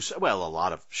shows do, well, a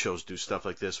lot of shows do stuff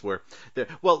like this where,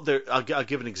 I'll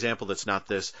give an example that's not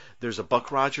this. There's a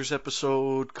Buck Rogers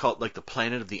episode called like The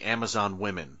Planet of the Amazon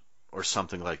Women or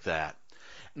something like that.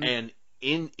 And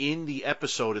in the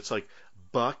episode, it's like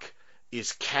Buck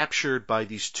is captured by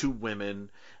these two women,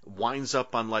 winds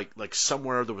up on like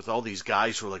somewhere with all these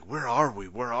guys who are like, where are we?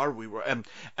 And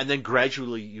then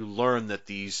gradually you learn that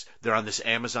they're on this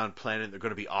Amazon planet, and they're going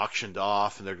to be auctioned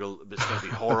off, and it's going to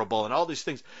be horrible and all these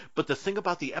things. But the thing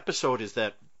about the episode is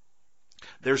that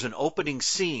there's an opening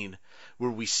scene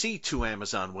where we see two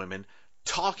Amazon women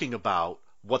talking about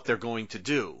what they're going to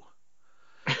do.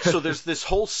 So there's this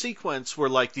whole sequence where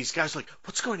like these guys are like,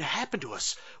 what's going to happen to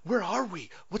us? Where are we?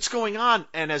 What's going on?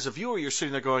 And as a viewer, you're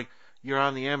sitting there going, you're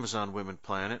on the Amazon women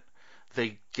planet.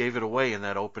 They gave it away in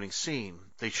that opening scene.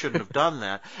 They shouldn't have done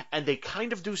that. And they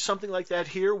kind of do something like that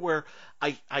here where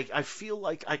I feel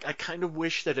like I kind of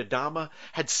wish that Adama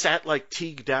had sat like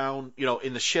Teague down, you know,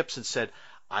 in the ships and said,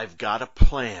 I've got a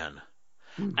plan.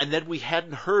 And then we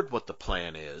hadn't heard what the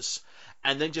plan is.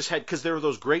 And then just had, because there were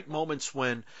those great moments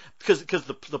when, because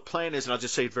the plan is, and I'll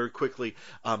just say it very quickly,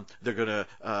 they're gonna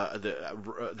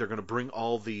bring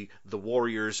all the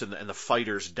warriors and the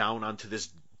fighters down onto this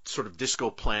sort of disco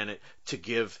planet to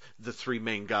give the three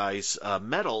main guys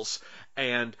medals,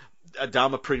 and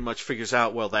Adama pretty much figures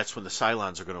out, well, that's when the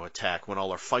Cylons are going to attack, when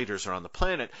all our fighters are on the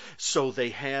planet. So they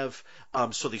have,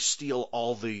 so they steal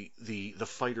all the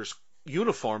fighters'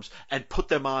 uniforms and put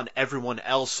them on everyone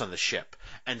else on the ship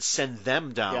and send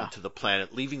them down to the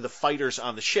planet, leaving the fighters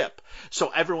on the ship. So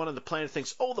everyone on the planet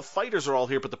thinks, oh, the fighters are all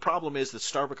here, but the problem is that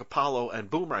Starbuck Apollo and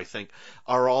Boomer, I think,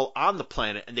 are all on the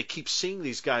planet, and they keep seeing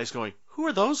these guys going, who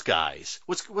are those guys?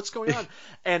 What's going on?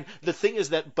 And the thing is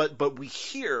that, but we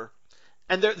hear,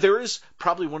 and there is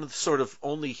probably one of the sort of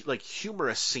only like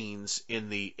humorous scenes in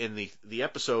the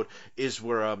episode is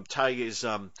where Ty is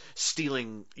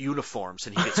stealing uniforms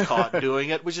and he gets caught doing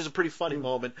it, which is a pretty funny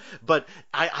moment. But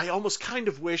I almost kind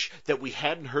of wish that we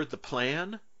hadn't heard the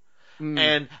plan.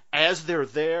 And as they're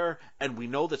there, and we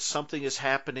know that something is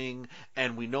happening,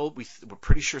 and we know we're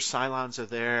pretty sure Cylons are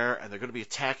there, and they're going to be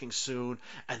attacking soon,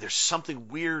 and there's something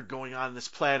weird going on this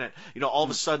planet. You know, all of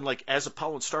a sudden, like as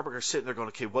Apollo and Starbuck are sitting there going,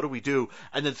 okay, what do we do?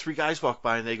 And then three guys walk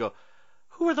by, and they go,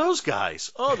 who are those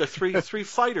guys? Oh, they're three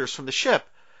fighters from the ship.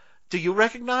 Do you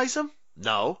recognize them?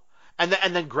 No.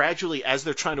 And then gradually, as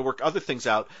they're trying to work other things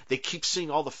out, they keep seeing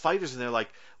all the fighters, and they're like,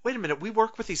 wait a minute, we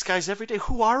work with these guys every day.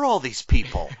 Who are all these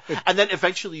people? And then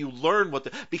eventually you learn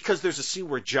because there's a scene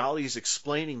where Jolly is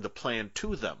explaining the plan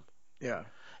to them. Yeah.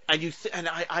 And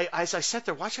I as I sat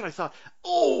there watching, I thought,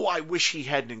 oh, I wish he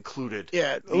hadn't included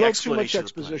a the little too much explanation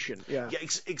exposition. Yeah,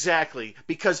 exactly.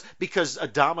 Because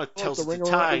Adama tells it to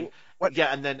Ty,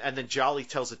 and then Jolly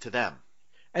tells it to them.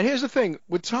 And here's the thing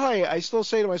with Ty, I still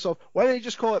say to myself, why didn't he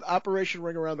just call it Operation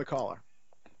Ring Around the Collar?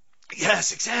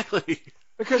 Yes, exactly.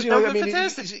 Because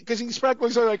because he's practically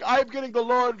saying like, I'm getting the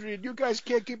laundry and you guys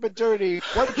can't keep it dirty.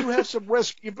 Why don't you have some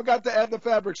whisk? You forgot to add the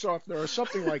fabric softener or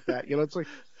something like that. It's like.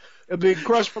 It'll be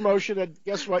cross promotion, and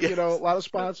guess what? Yes. A lot of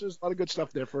sponsors, a lot of good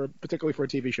stuff there particularly for a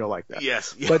TV show like that.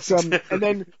 Yes. But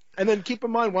and then keep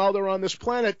in mind while they're on this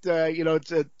planet,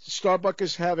 Starbuck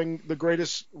is having the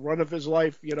greatest run of his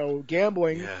life.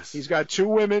 Gambling. Yes. He's got 2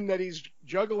 women that he's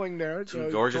juggling there.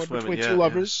 Two gorgeous women between yeah, 2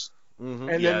 lovers. Yeah. Mm-hmm.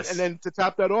 And then to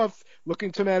top that off,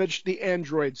 looking to manage the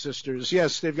Android sisters.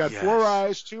 Yes, they've got 4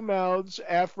 eyes, 2 mouths,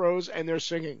 afros, and they're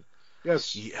singing.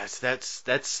 Yes. Yes,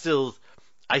 that's still.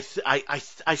 I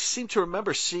seem to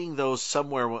remember seeing those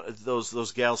somewhere,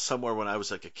 those gals somewhere when I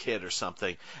was like a kid or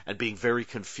something, and being very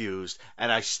confused. And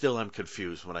I still am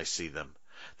confused when I see them.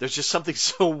 There's just something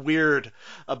so weird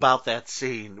about that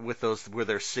scene with those where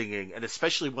they're singing, and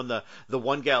especially when the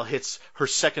one gal her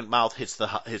second mouth hits the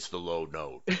low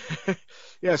note.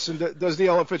 Yes, and does the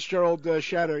Ella Fitzgerald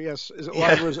shatter? Yes, is it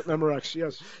live or is it Memorex?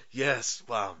 Yes. Yes.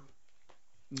 Wow.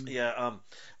 Yeah.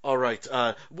 All right.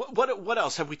 What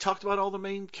else have we talked about? All the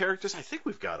main characters? I think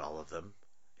we've got all of them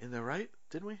in there, right?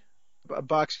 Didn't we?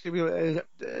 Box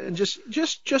and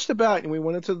just about. And we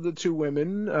went into the 2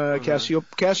 women.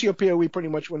 Cassiopeia. We pretty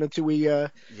much went into. We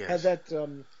had that.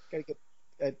 Gotta get.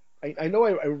 I know.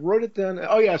 I wrote it down.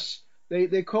 Oh yes,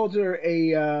 they called her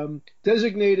a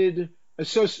designated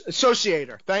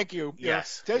associator. Thank you.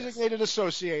 Yes. Designated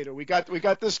associator. We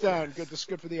got this down. Good. This is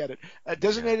good for the edit.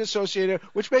 Designated associator,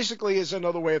 which basically is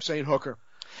another way of saying hooker.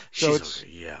 So she's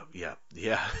hooker.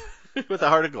 Yeah. With a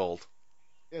heart of gold.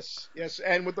 Yes,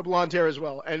 and with the blonde hair as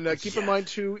well. And keep in mind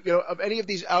too, of any of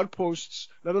these outposts,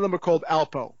 none of them are called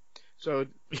Alpo. So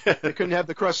they couldn't have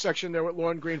the cross section there with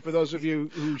Lorne Green. For those of you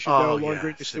who should know, Lorne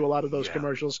Green used to do a lot of those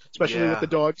commercials, especially with the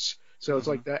dogs. So it's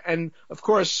like that. And of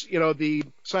course, the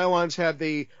Cylons have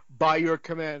the by your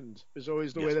command. Is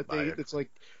always the way that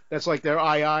that's like their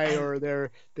aye or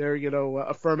their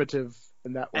affirmative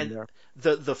in that one there.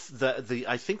 The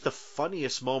I think the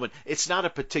funniest moment, it's not a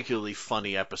particularly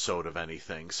funny episode of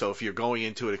anything. So if you're going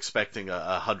into it expecting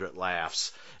 100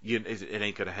 laughs, it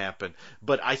ain't going to happen.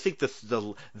 But I think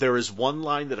there is one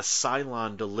line that a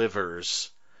Cylon delivers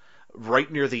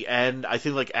right near the end. I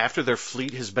think like after their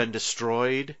fleet has been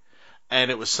destroyed. And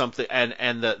it was something,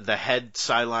 and the head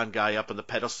Cylon guy up on the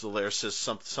pedestal there says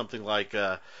something like,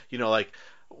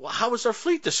 how was our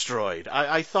fleet destroyed?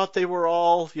 I thought they were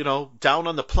all, down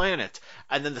on the planet.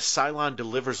 And then the Cylon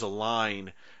delivers a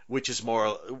line, which is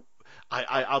more.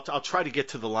 I'll try to get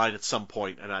to the line at some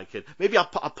point, and I'll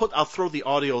throw the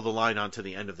audio of the line onto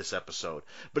the end of this episode.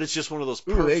 But it's just one of those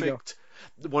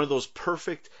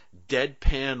perfect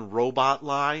deadpan robot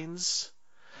lines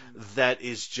that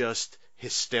is just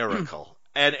hysterical.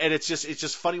 And it's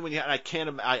just funny when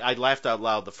I laughed out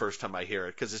loud the first time I hear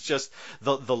it, because it's just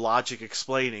the logic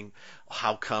explaining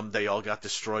how come they all got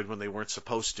destroyed when they weren't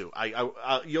supposed to.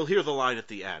 You'll hear the line at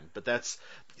the end, but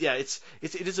it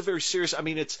is a very serious. I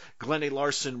mean, it's Glenn A.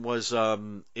 Larson was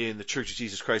in the Church of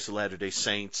Jesus Christ of Latter-day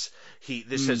Saints.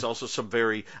 This has also some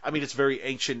very. I mean, it's very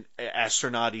ancient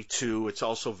astronauty too. It's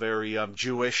also very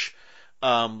Jewish,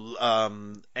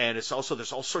 and it's also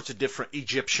there's all sorts of different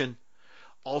Egyptian.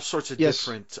 All sorts of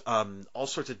different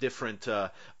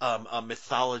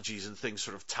mythologies and things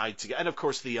sort of tied together, and of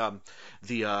course the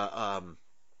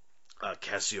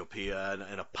Cassiopeia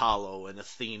and Apollo and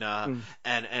Athena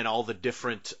and all the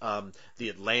different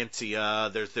the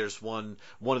Atlantia. There's one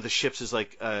of the ships is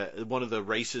like one of the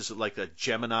races like a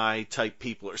Gemini type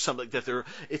people or something like that.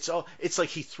 It's like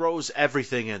he throws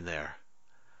everything in there,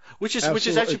 which is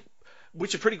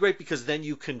pretty great, because then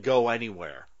you can go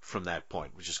anywhere from that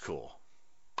point, which is cool.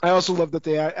 I also love that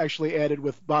they actually added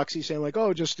with Boxy saying like,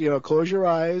 oh, just close your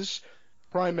eyes,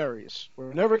 primaries.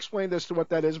 We've never explained as to what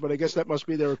that is, but I guess that must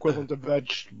be their equivalent of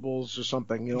vegetables or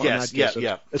something. Yes,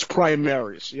 yeah. It's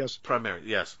primaries. Yes. Primary.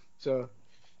 Yes. So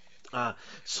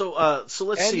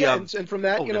let's see. And from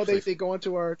that, they go on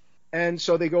to our. And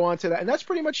so they go on to that, and that's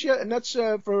pretty much it. And that's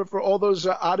for all those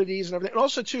oddities and everything. And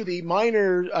also too the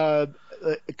minor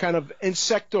kind of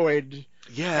insectoid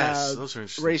those are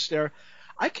interesting. Race there.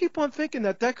 I keep on thinking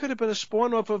that could have been a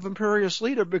spawn off of Imperious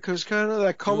Leader because kind of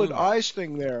that colored eyes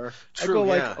thing there. True, I go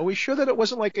like, yeah. are we sure that it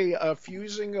wasn't like a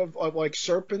fusing of like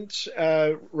serpents,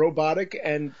 robotic,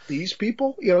 and these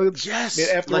people? You know, Yes, I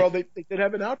mean, after like- all, they did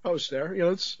have an outpost there. You know,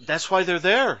 it's That's why they're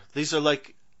there. These are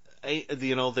like,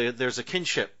 there's a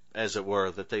kinship, as it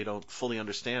were, that they don't fully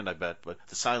understand, I bet, but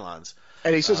the Cylons.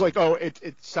 and he says like, oh,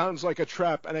 it sounds like a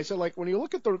trap. And I said like, when you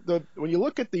look at the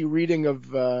reading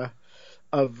of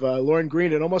Lauren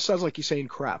Green, it almost sounds like he's saying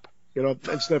crap. You know,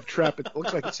 instead of trap, it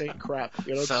looks like it's saying crap.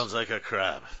 You know, Sounds like a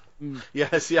crab.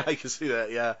 Yes, yeah, I can see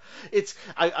that. Yeah, it's.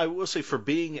 I will say for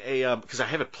being a because I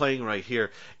have it playing right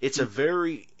here. It's a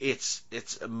very. It's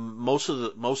most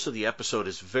of the episode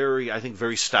is very, I think,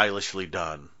 very stylishly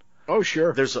done. oh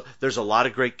sure, There's a lot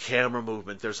of great camera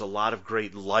movement. There's a lot of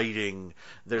great lighting.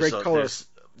 Great color.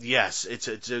 Yes,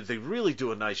 they really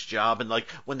do a nice job. And like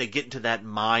when they get into that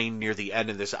mine near the end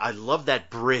of this, I love that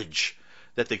bridge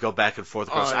that they go back and forth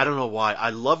across. I don't know why. I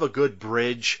love a good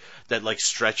bridge that like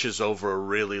stretches over a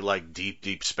really like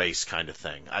deep space kind of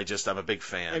thing. I'm a big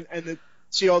fan. and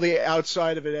see all the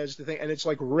outside of it as the thing, and it's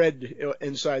like red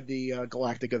inside the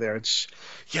Galactica there. It's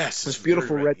Yes, this it's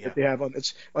beautiful very red yeah. that they have on.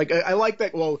 It's like I like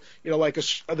that. Well, you know, like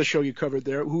other show you covered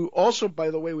there. Who also,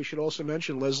 by the way, we should also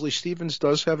mention Leslie Stevens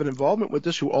does have an involvement with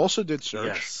this. Who also did Search,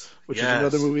 Yes. which Yes. is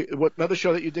another movie, another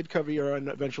show that you did cover here on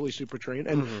Eventually Super Train.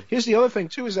 And Mm-hmm. here's the other thing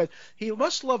too is that he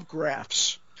must love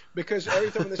graphs. Because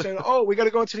every time they're saying, "Oh, we got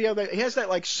to go into the other," he has that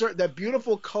like that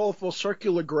beautiful, colorful,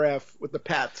 circular graph with the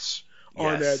paths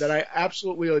on there Yes. that I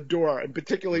absolutely adore. And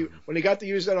particularly when he got to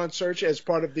use that on Search as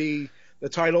part of the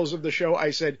titles of the show,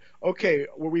 I said, "Okay,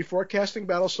 were we forecasting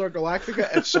Battlestar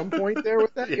Galactica at some point there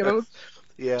with that?" You know.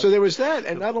 Yeah. So there was that,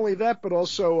 and not only that, but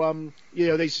also, you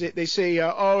know, they say,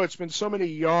 oh, it's been so many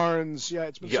yarns. Yeah,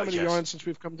 it's been so many yes. yarns since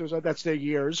we've come to. That's their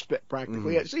years,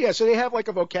 practically. So they have like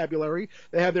a vocabulary.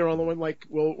 They have their own one. Like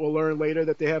we'll learn later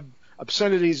that they have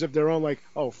obscenities of their own. Like,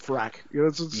 oh, frack. You know,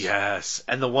 it's Yes,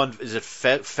 and the one is it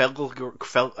Fel?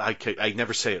 I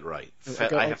never say it right.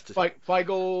 like I have to. Feigl.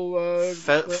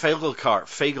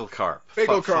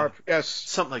 Fagelcarp. Yes.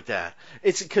 Something like that.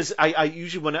 It's because I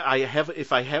usually when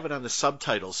if I have it on the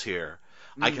subtitles here,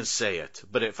 I can say it,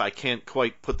 but if I can't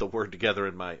quite put the word together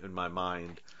in my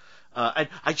mind, and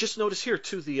I just noticed here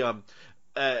too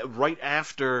right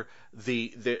after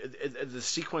the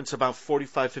sequence about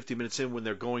 45-50 minutes in when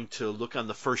they're going to look on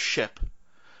the first ship,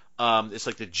 it's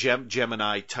like the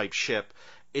Gemini type ship.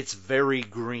 It's very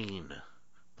green.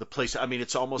 The place, I mean,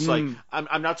 it's almost like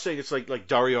I'm not saying it's like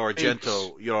Dario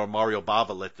Argento, you know, or Mario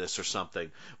Bava lit this or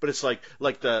something, but it's like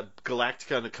the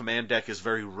Galactica on the command deck is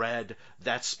very red.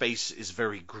 That space is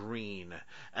very green,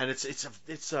 and it's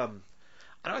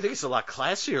I think it's a lot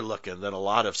classier looking than a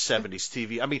lot of 70s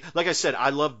TV. I mean, like I said, I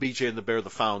love BJ and the Bear,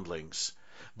 the Foundlings,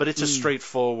 but it's a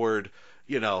straightforward,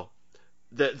 you know,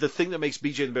 the thing that makes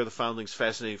BJ and the Bear, the Foundlings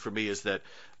fascinating for me is that.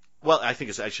 Well, I think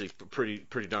it's actually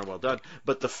pretty darn well done.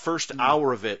 But the first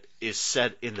hour of it is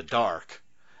set in the dark,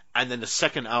 and then the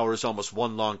second hour is almost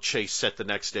one long chase set the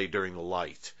next day during the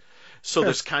light. So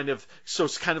it's kind of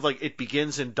like it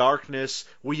begins in darkness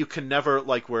where you can never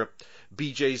where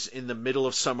BJ's in the middle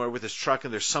of somewhere with his truck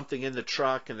and there's something in the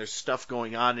truck and there's stuff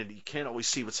going on and you can't always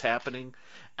see what's happening.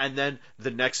 And then the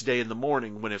next day in the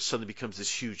morning when it suddenly becomes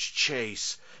this huge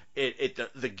chase,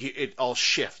 it all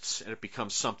shifts and it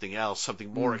becomes something else,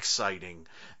 something more exciting.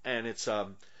 And it's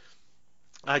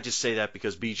I just say that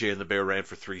because BJ and the Bear ran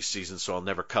for 3 seasons, so I'll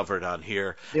never cover it on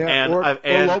here. Yeah, and or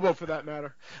Lobo for that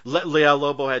matter. Leah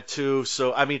Lobo had 2,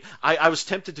 so I mean, I was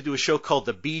tempted to do a show called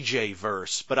the BJ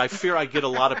Verse, but I fear I get a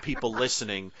lot of people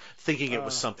listening thinking it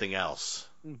was something else.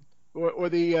 Or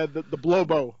the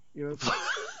Blobo, you know.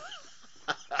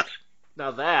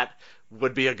 Now that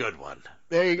would be a good one.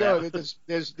 There you go.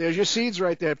 There's your seeds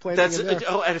right there. Planting in there.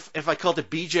 Oh, and if I called it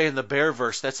BJ and the Bear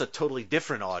Verse, that's a totally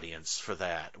different audience for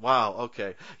that. Wow.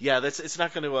 Okay. Yeah. It's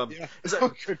not going to. Yeah.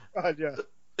 Oh, good God. Yeah.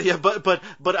 Yeah, but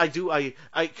I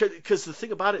because the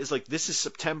thing about it is this is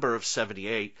September of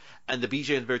 '78, and the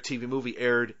BJ and the Bear TV movie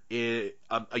aired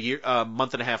a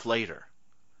month and a half later.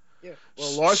 Yeah.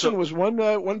 Well, Larson was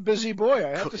one busy boy,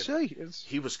 I have to say.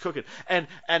 He was cooking, and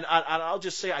I'll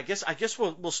just say, I guess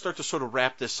we'll start to sort of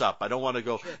wrap this up. I don't want to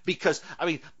go because I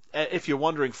mean, if you're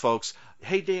wondering, folks,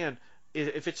 hey Dan,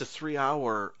 if it's a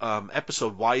 3-hour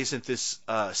episode, why isn't this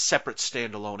a separate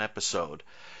standalone episode?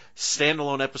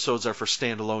 Standalone episodes are for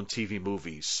standalone TV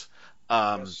movies,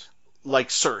 like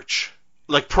Search,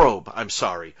 like Probe. I'm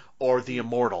sorry, or The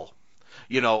Immortal.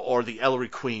 You know, or the Ellery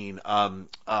Queen,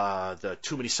 the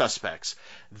Too Many Suspects.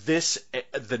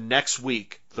 The next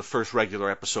week, the first regular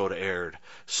episode aired.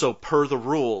 So per the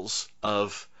rules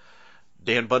of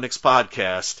Dan Bunnick's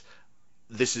podcast,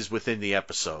 this is within the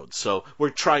episode. So we're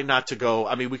trying not to go.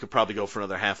 I mean, we could probably go for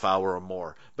another half hour or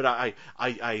more. But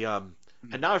and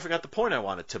now I forgot the point I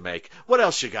wanted to make. What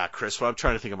else you got, Chris? Well, I'm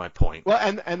trying to think of my point. Well,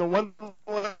 and the one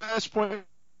last point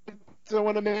I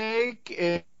want to make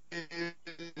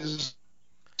is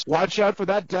watch out for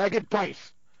that Daggett bite.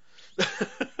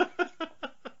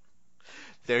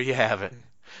 There you have it.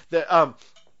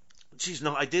 Geez,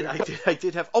 no, I did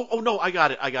have. Oh no, I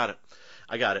got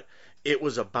it. It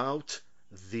was about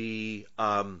the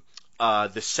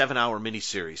 7-hour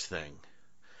miniseries thing,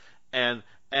 and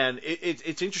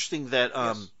it's interesting that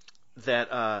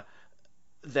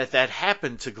that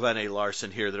happened to Glenn A.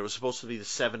 Larson here. That it was supposed to be the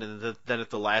 7, and then at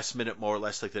the last minute, more or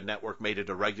less, like the network made it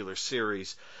a regular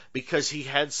series because he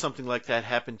had something like that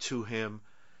happen to him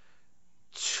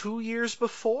 2 years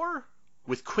before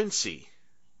with Quincy,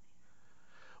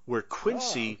 where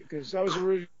Quincy because that was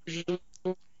originally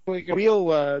like a wheel,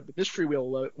 the Mystery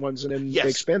Wheel ones, and then Yes. they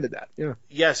expanded that. Yeah.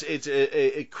 Yes,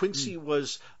 Quincy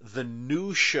was the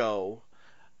new show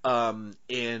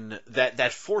in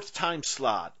that fourth time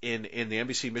slot in the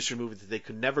NBC Mystery Movie that they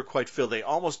could never quite fill. They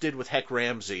almost did with Heck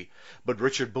Ramsey, but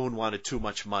Richard Boone wanted too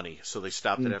much money, so they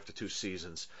stopped it after 2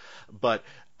 seasons. But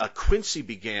Quincy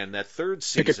began that third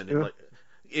season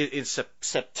in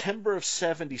September of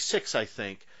 '76, I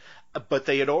think. But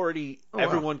they had already,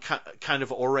 everyone kind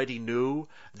of already knew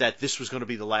that this was going to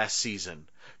be the last season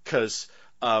because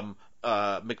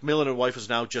McMillan and wife was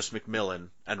now just McMillan,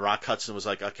 and Rock Hudson was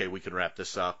like, okay, we can wrap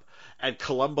this up. And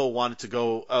Columbo wanted to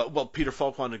go, Peter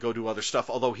Falk wanted to go do other stuff,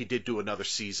 although he did do another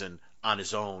season on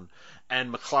his own.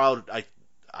 And McLeod,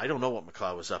 I don't know what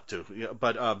McLeod was up to,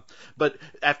 but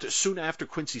soon after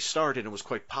Quincy started and it was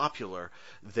quite popular,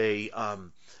 they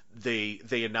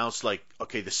announced like,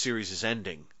 okay, the series is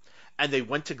ending. And they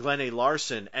went to Glenn A.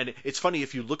 Larson, and it's funny,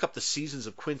 if you look up the seasons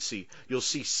of Quincy, you'll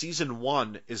see season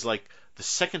 1 is like the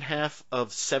second half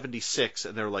of '76,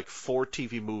 and there are like 4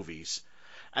 TV movies.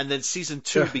 And then season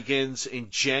 2 begins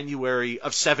in January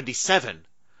of '77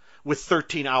 with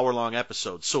 13-hour-long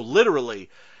episodes. So literally,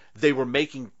 they were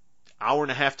making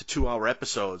 1.5 to 2 hour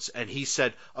episodes, and he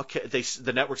said, okay,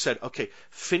 the network said, okay,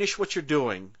 finish what you're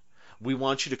doing. We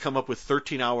want you to come up with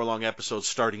 13-hour-long episodes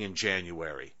starting in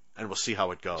January. And we'll see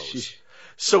how it goes.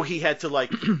 So he had to they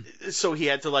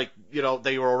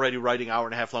were already writing 1.5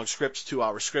 hour long scripts, 2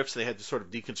 hour scripts. They had to sort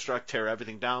of deconstruct, tear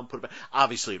everything down, put it back.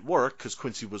 Obviously it worked because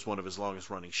Quincy was one of his longest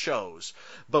running shows.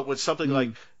 But when something like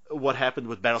what happened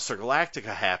with Battlestar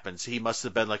Galactica happens, he must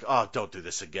have been like, oh, don't do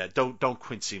this again. Don't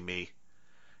Quincy me.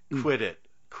 Quit it.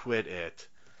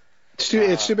 It's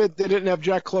too bad they didn't have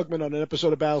Jack Klugman on an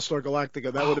episode of Battlestar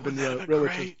Galactica. That would have been really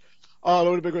great. Oh, that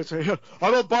would have been great. Say, yeah, I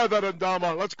don't buy that,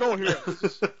 Ndama. Let's go here.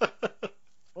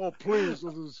 Oh, please.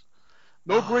 This is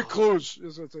no great clues.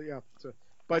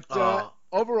 But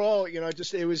overall,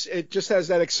 it just has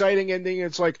that exciting ending.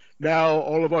 It's like, now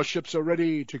all of our ships are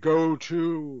ready to go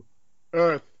to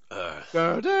Earth.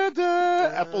 Da, da,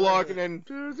 da, epilogue, and then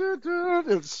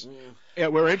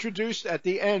we're introduced at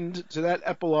the end to that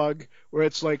epilogue where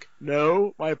it's like,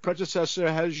 no, my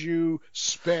predecessor has you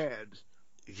spared.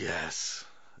 Yes,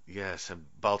 and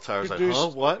Baltar's like, huh,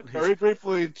 what? Very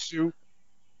briefly to,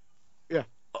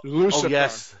 Lucifer. Oh,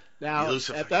 yes. Now,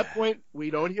 Lucifer, at that point, we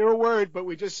don't hear a word, but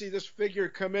we just see this figure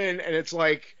come in, and it's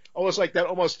like, almost like that,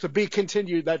 almost to be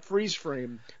continued, that freeze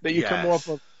frame that you come off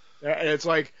of. And it's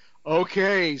like,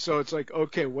 okay, so it's like,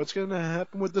 okay, what's going to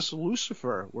happen with this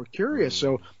Lucifer? We're curious.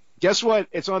 So, guess what?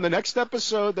 It's on the next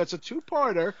episode. That's a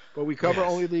 2-parter, but we cover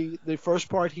only the first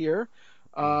part here,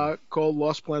 called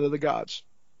Lost Planet of the Gods.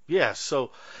 Yeah,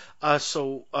 so this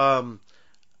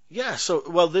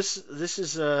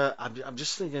is I'm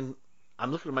just thinking,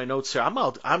 I'm looking at my notes here.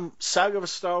 I'm Saga of a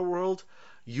Star World.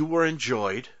 You were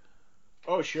enjoyed.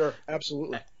 Oh, sure,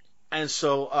 absolutely. And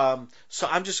so I'm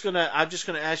just gonna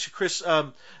ask you, Chris,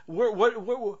 where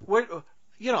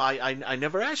I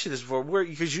never asked you this before.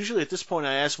 Because usually at this point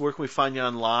I ask, where can we find you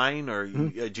online, or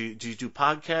do you do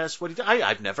podcasts? What do you do?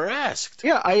 I've never asked.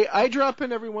 Yeah, I drop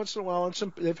in every once in a while,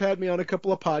 and they've had me on a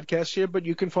couple of podcasts here, but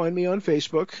you can find me on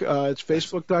Facebook. It's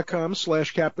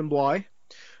facebook.com/Captain Bligh.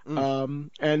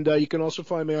 And you can also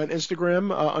find me on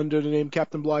Instagram under the name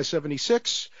Captain Bligh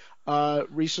 76.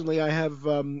 Recently, I have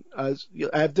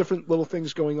different little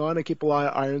things going on. I keep a lot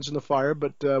of irons in the fire,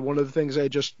 but one of the things I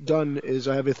just done is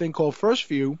I have a thing called First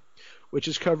View, which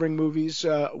is covering movies,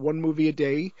 one movie a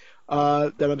day.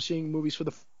 That I'm seeing movies for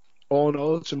all in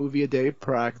all, it's a movie a day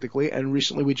practically. And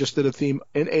recently, we just did a theme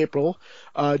in April,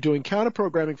 doing counter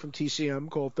programming from TCM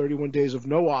called 31 Days of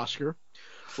No Oscar,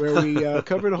 where we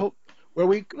covered a whole. where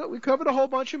we covered a whole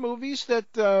bunch of movies that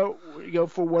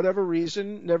for whatever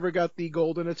reason never got the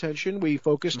golden attention. We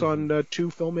focused on two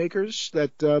filmmakers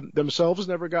that themselves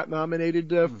never got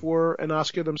nominated for an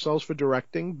Oscar themselves for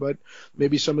directing, but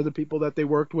maybe some of the people that they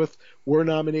worked with were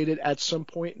nominated at some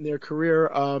point in their career.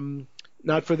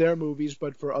 Not for their movies,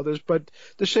 but for others. But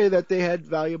to say that they had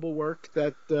valuable work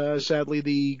that sadly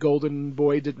the Golden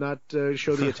Boy did not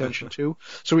show the attention to.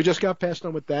 So we just got passed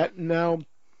on with that. And now,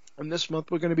 in this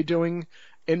month, we're going to be doing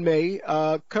in May,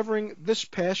 covering this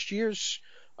past year's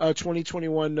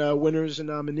 2021 winners and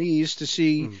nominees to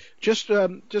see just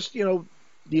the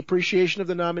appreciation of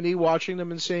the nominee, watching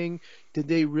them and saying, did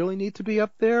they really need to be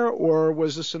up there, or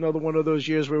was this another one of those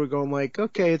years where we're going like,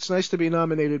 okay, it's nice to be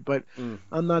nominated, but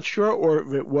I'm not sure, or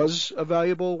if it was a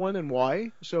valuable one and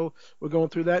why. So we're going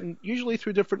through that, and usually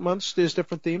through different months, there's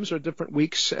different themes or different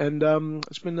weeks, and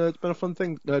it's been a fun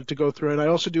thing to go through. And I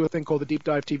also do a thing called the Deep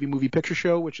Dive TV Movie Picture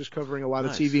Show, which is covering a lot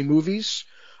of TV movies.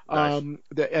 Nice.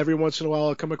 That every once in a while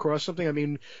I'll come across something. I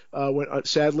mean,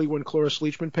 sadly, when Cloris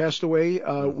Leachman passed away,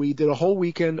 we did a whole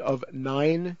weekend of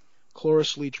 9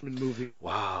 Cloris Leachman movies.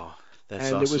 Wow, that's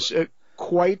and awesome. It was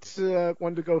quite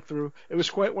one to go through. It was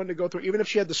quite one to go through. Even if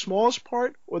she had the smallest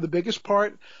part or the biggest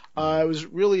part, it was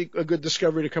really a good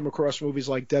discovery to come across movies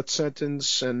like Death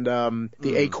Sentence and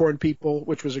The Acorn People,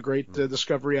 which was a great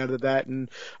discovery out of that. And,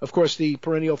 of course, the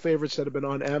perennial favorites that have been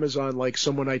on Amazon, like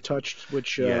Someone I Touched,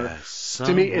 which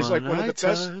to me is like one of the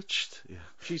best. Yeah.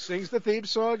 She sings the theme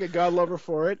song, and God love her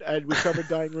for it. And we covered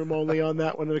Dying Room Only on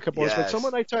that one in a couple of But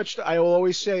Someone I Touched, I will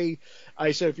always say,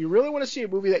 if you really want to see a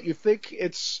movie that you think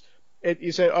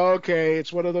you say, oh, okay,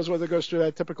 it's one of those ones that goes through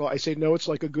that typical. I say, no, it's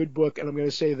like a good book, and I'm going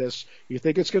to say this. You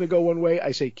think it's going to go one way?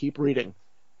 I say, keep reading.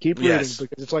 Keep reading, because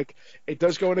it's like it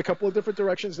does go in a couple of different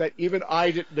directions that even I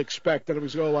didn't expect. That it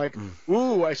was going like,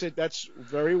 ooh, I said, that's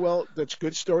very well, that's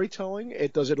good storytelling.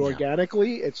 It does it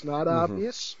organically. It's not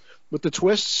obvious with the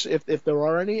twists, if there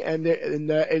are any, and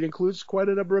it includes quite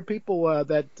a number of people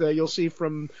that you'll see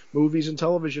from movies and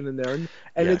television in there,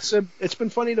 and it's been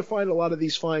funny to find a lot of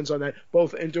these finds on that,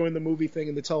 both in doing the movie thing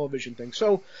and the television thing.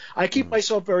 So I keep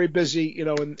myself very busy, in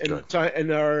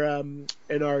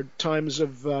our times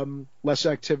of less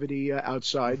activity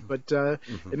outside, but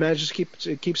it manages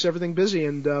to keeps everything busy,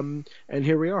 and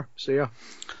here we are. So yeah.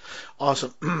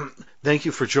 Awesome. Thank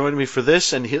you for joining me for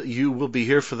this, and you will be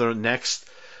here for the next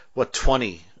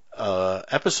 20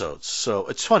 episodes. So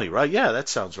it's 20, right? Yeah, that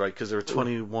sounds right, because there were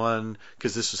 21,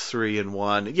 because this was 3 and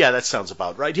 1. Yeah, that sounds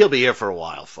about right. He'll be here for a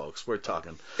while, folks. We're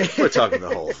talking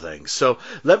the whole thing. So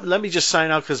let me just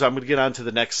sign out, because I'm going to get on to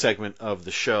the next segment of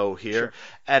the show here. Sure.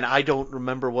 And I don't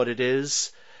remember what it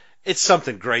is. It's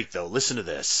something great, though. Listen to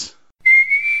this.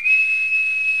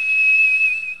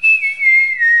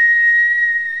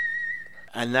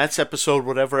 And that's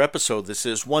whatever episode this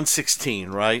is,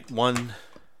 116, right?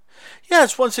 Yeah,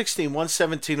 it's 116.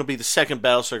 117 will be the second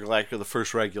Battlestar Galactica, the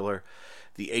first regular.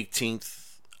 The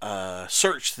 18th,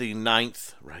 Search, the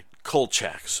 9th, right?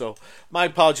 Kolchak. So my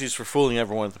apologies for fooling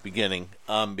everyone at the beginning,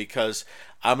 because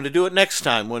I'm going to do it next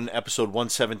time when episode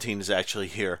 117 is actually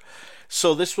here.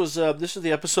 So this is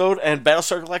the episode, and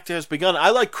Battlestar Galactica has begun. I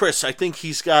like Chris. I think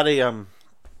he's got a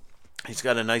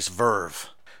nice verve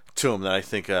to him that I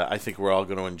think we're all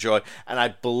going to enjoy, and I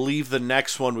believe the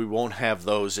next one we won't have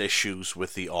those issues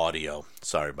with the audio.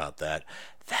 Sorry about that.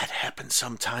 That happens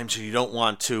sometimes, and you don't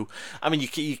want to. I mean,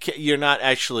 you're not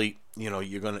actually, you're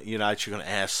not actually going to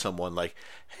ask someone like,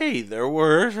 hey, there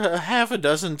were half a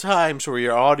dozen times where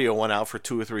your audio went out for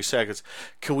 2 or 3 seconds.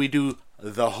 Can we do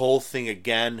the whole thing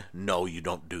again? No, you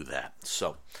don't do that.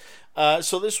 So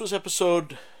this was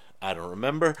episode, I don't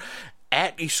remember.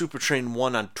 At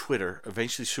eSupertrain1 on Twitter,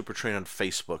 eventually Supertrain on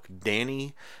Facebook,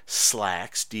 Danny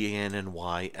Slacks,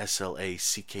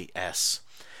 DANNYSLACKS,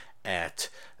 at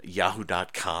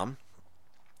yahoo.com,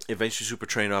 eventually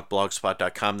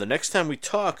Supertrain.blogspot.com. The next time we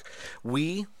talk,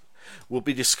 we will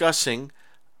be discussing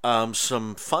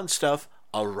some fun stuff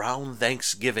around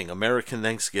Thanksgiving, American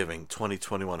Thanksgiving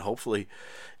 2021. Hopefully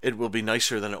it will be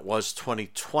nicer than it was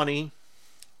 2020.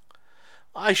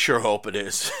 I sure hope it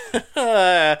is.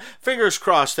 Fingers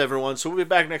crossed, everyone. So we'll be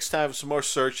back next time with some more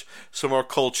Search, some more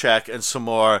Kolchak, and some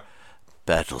more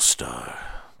Battlestar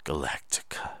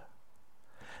Galactica.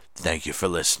 Thank you for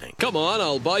listening. Come on,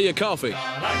 I'll buy you coffee.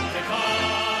 Galactica,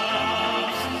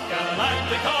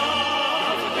 Galactica.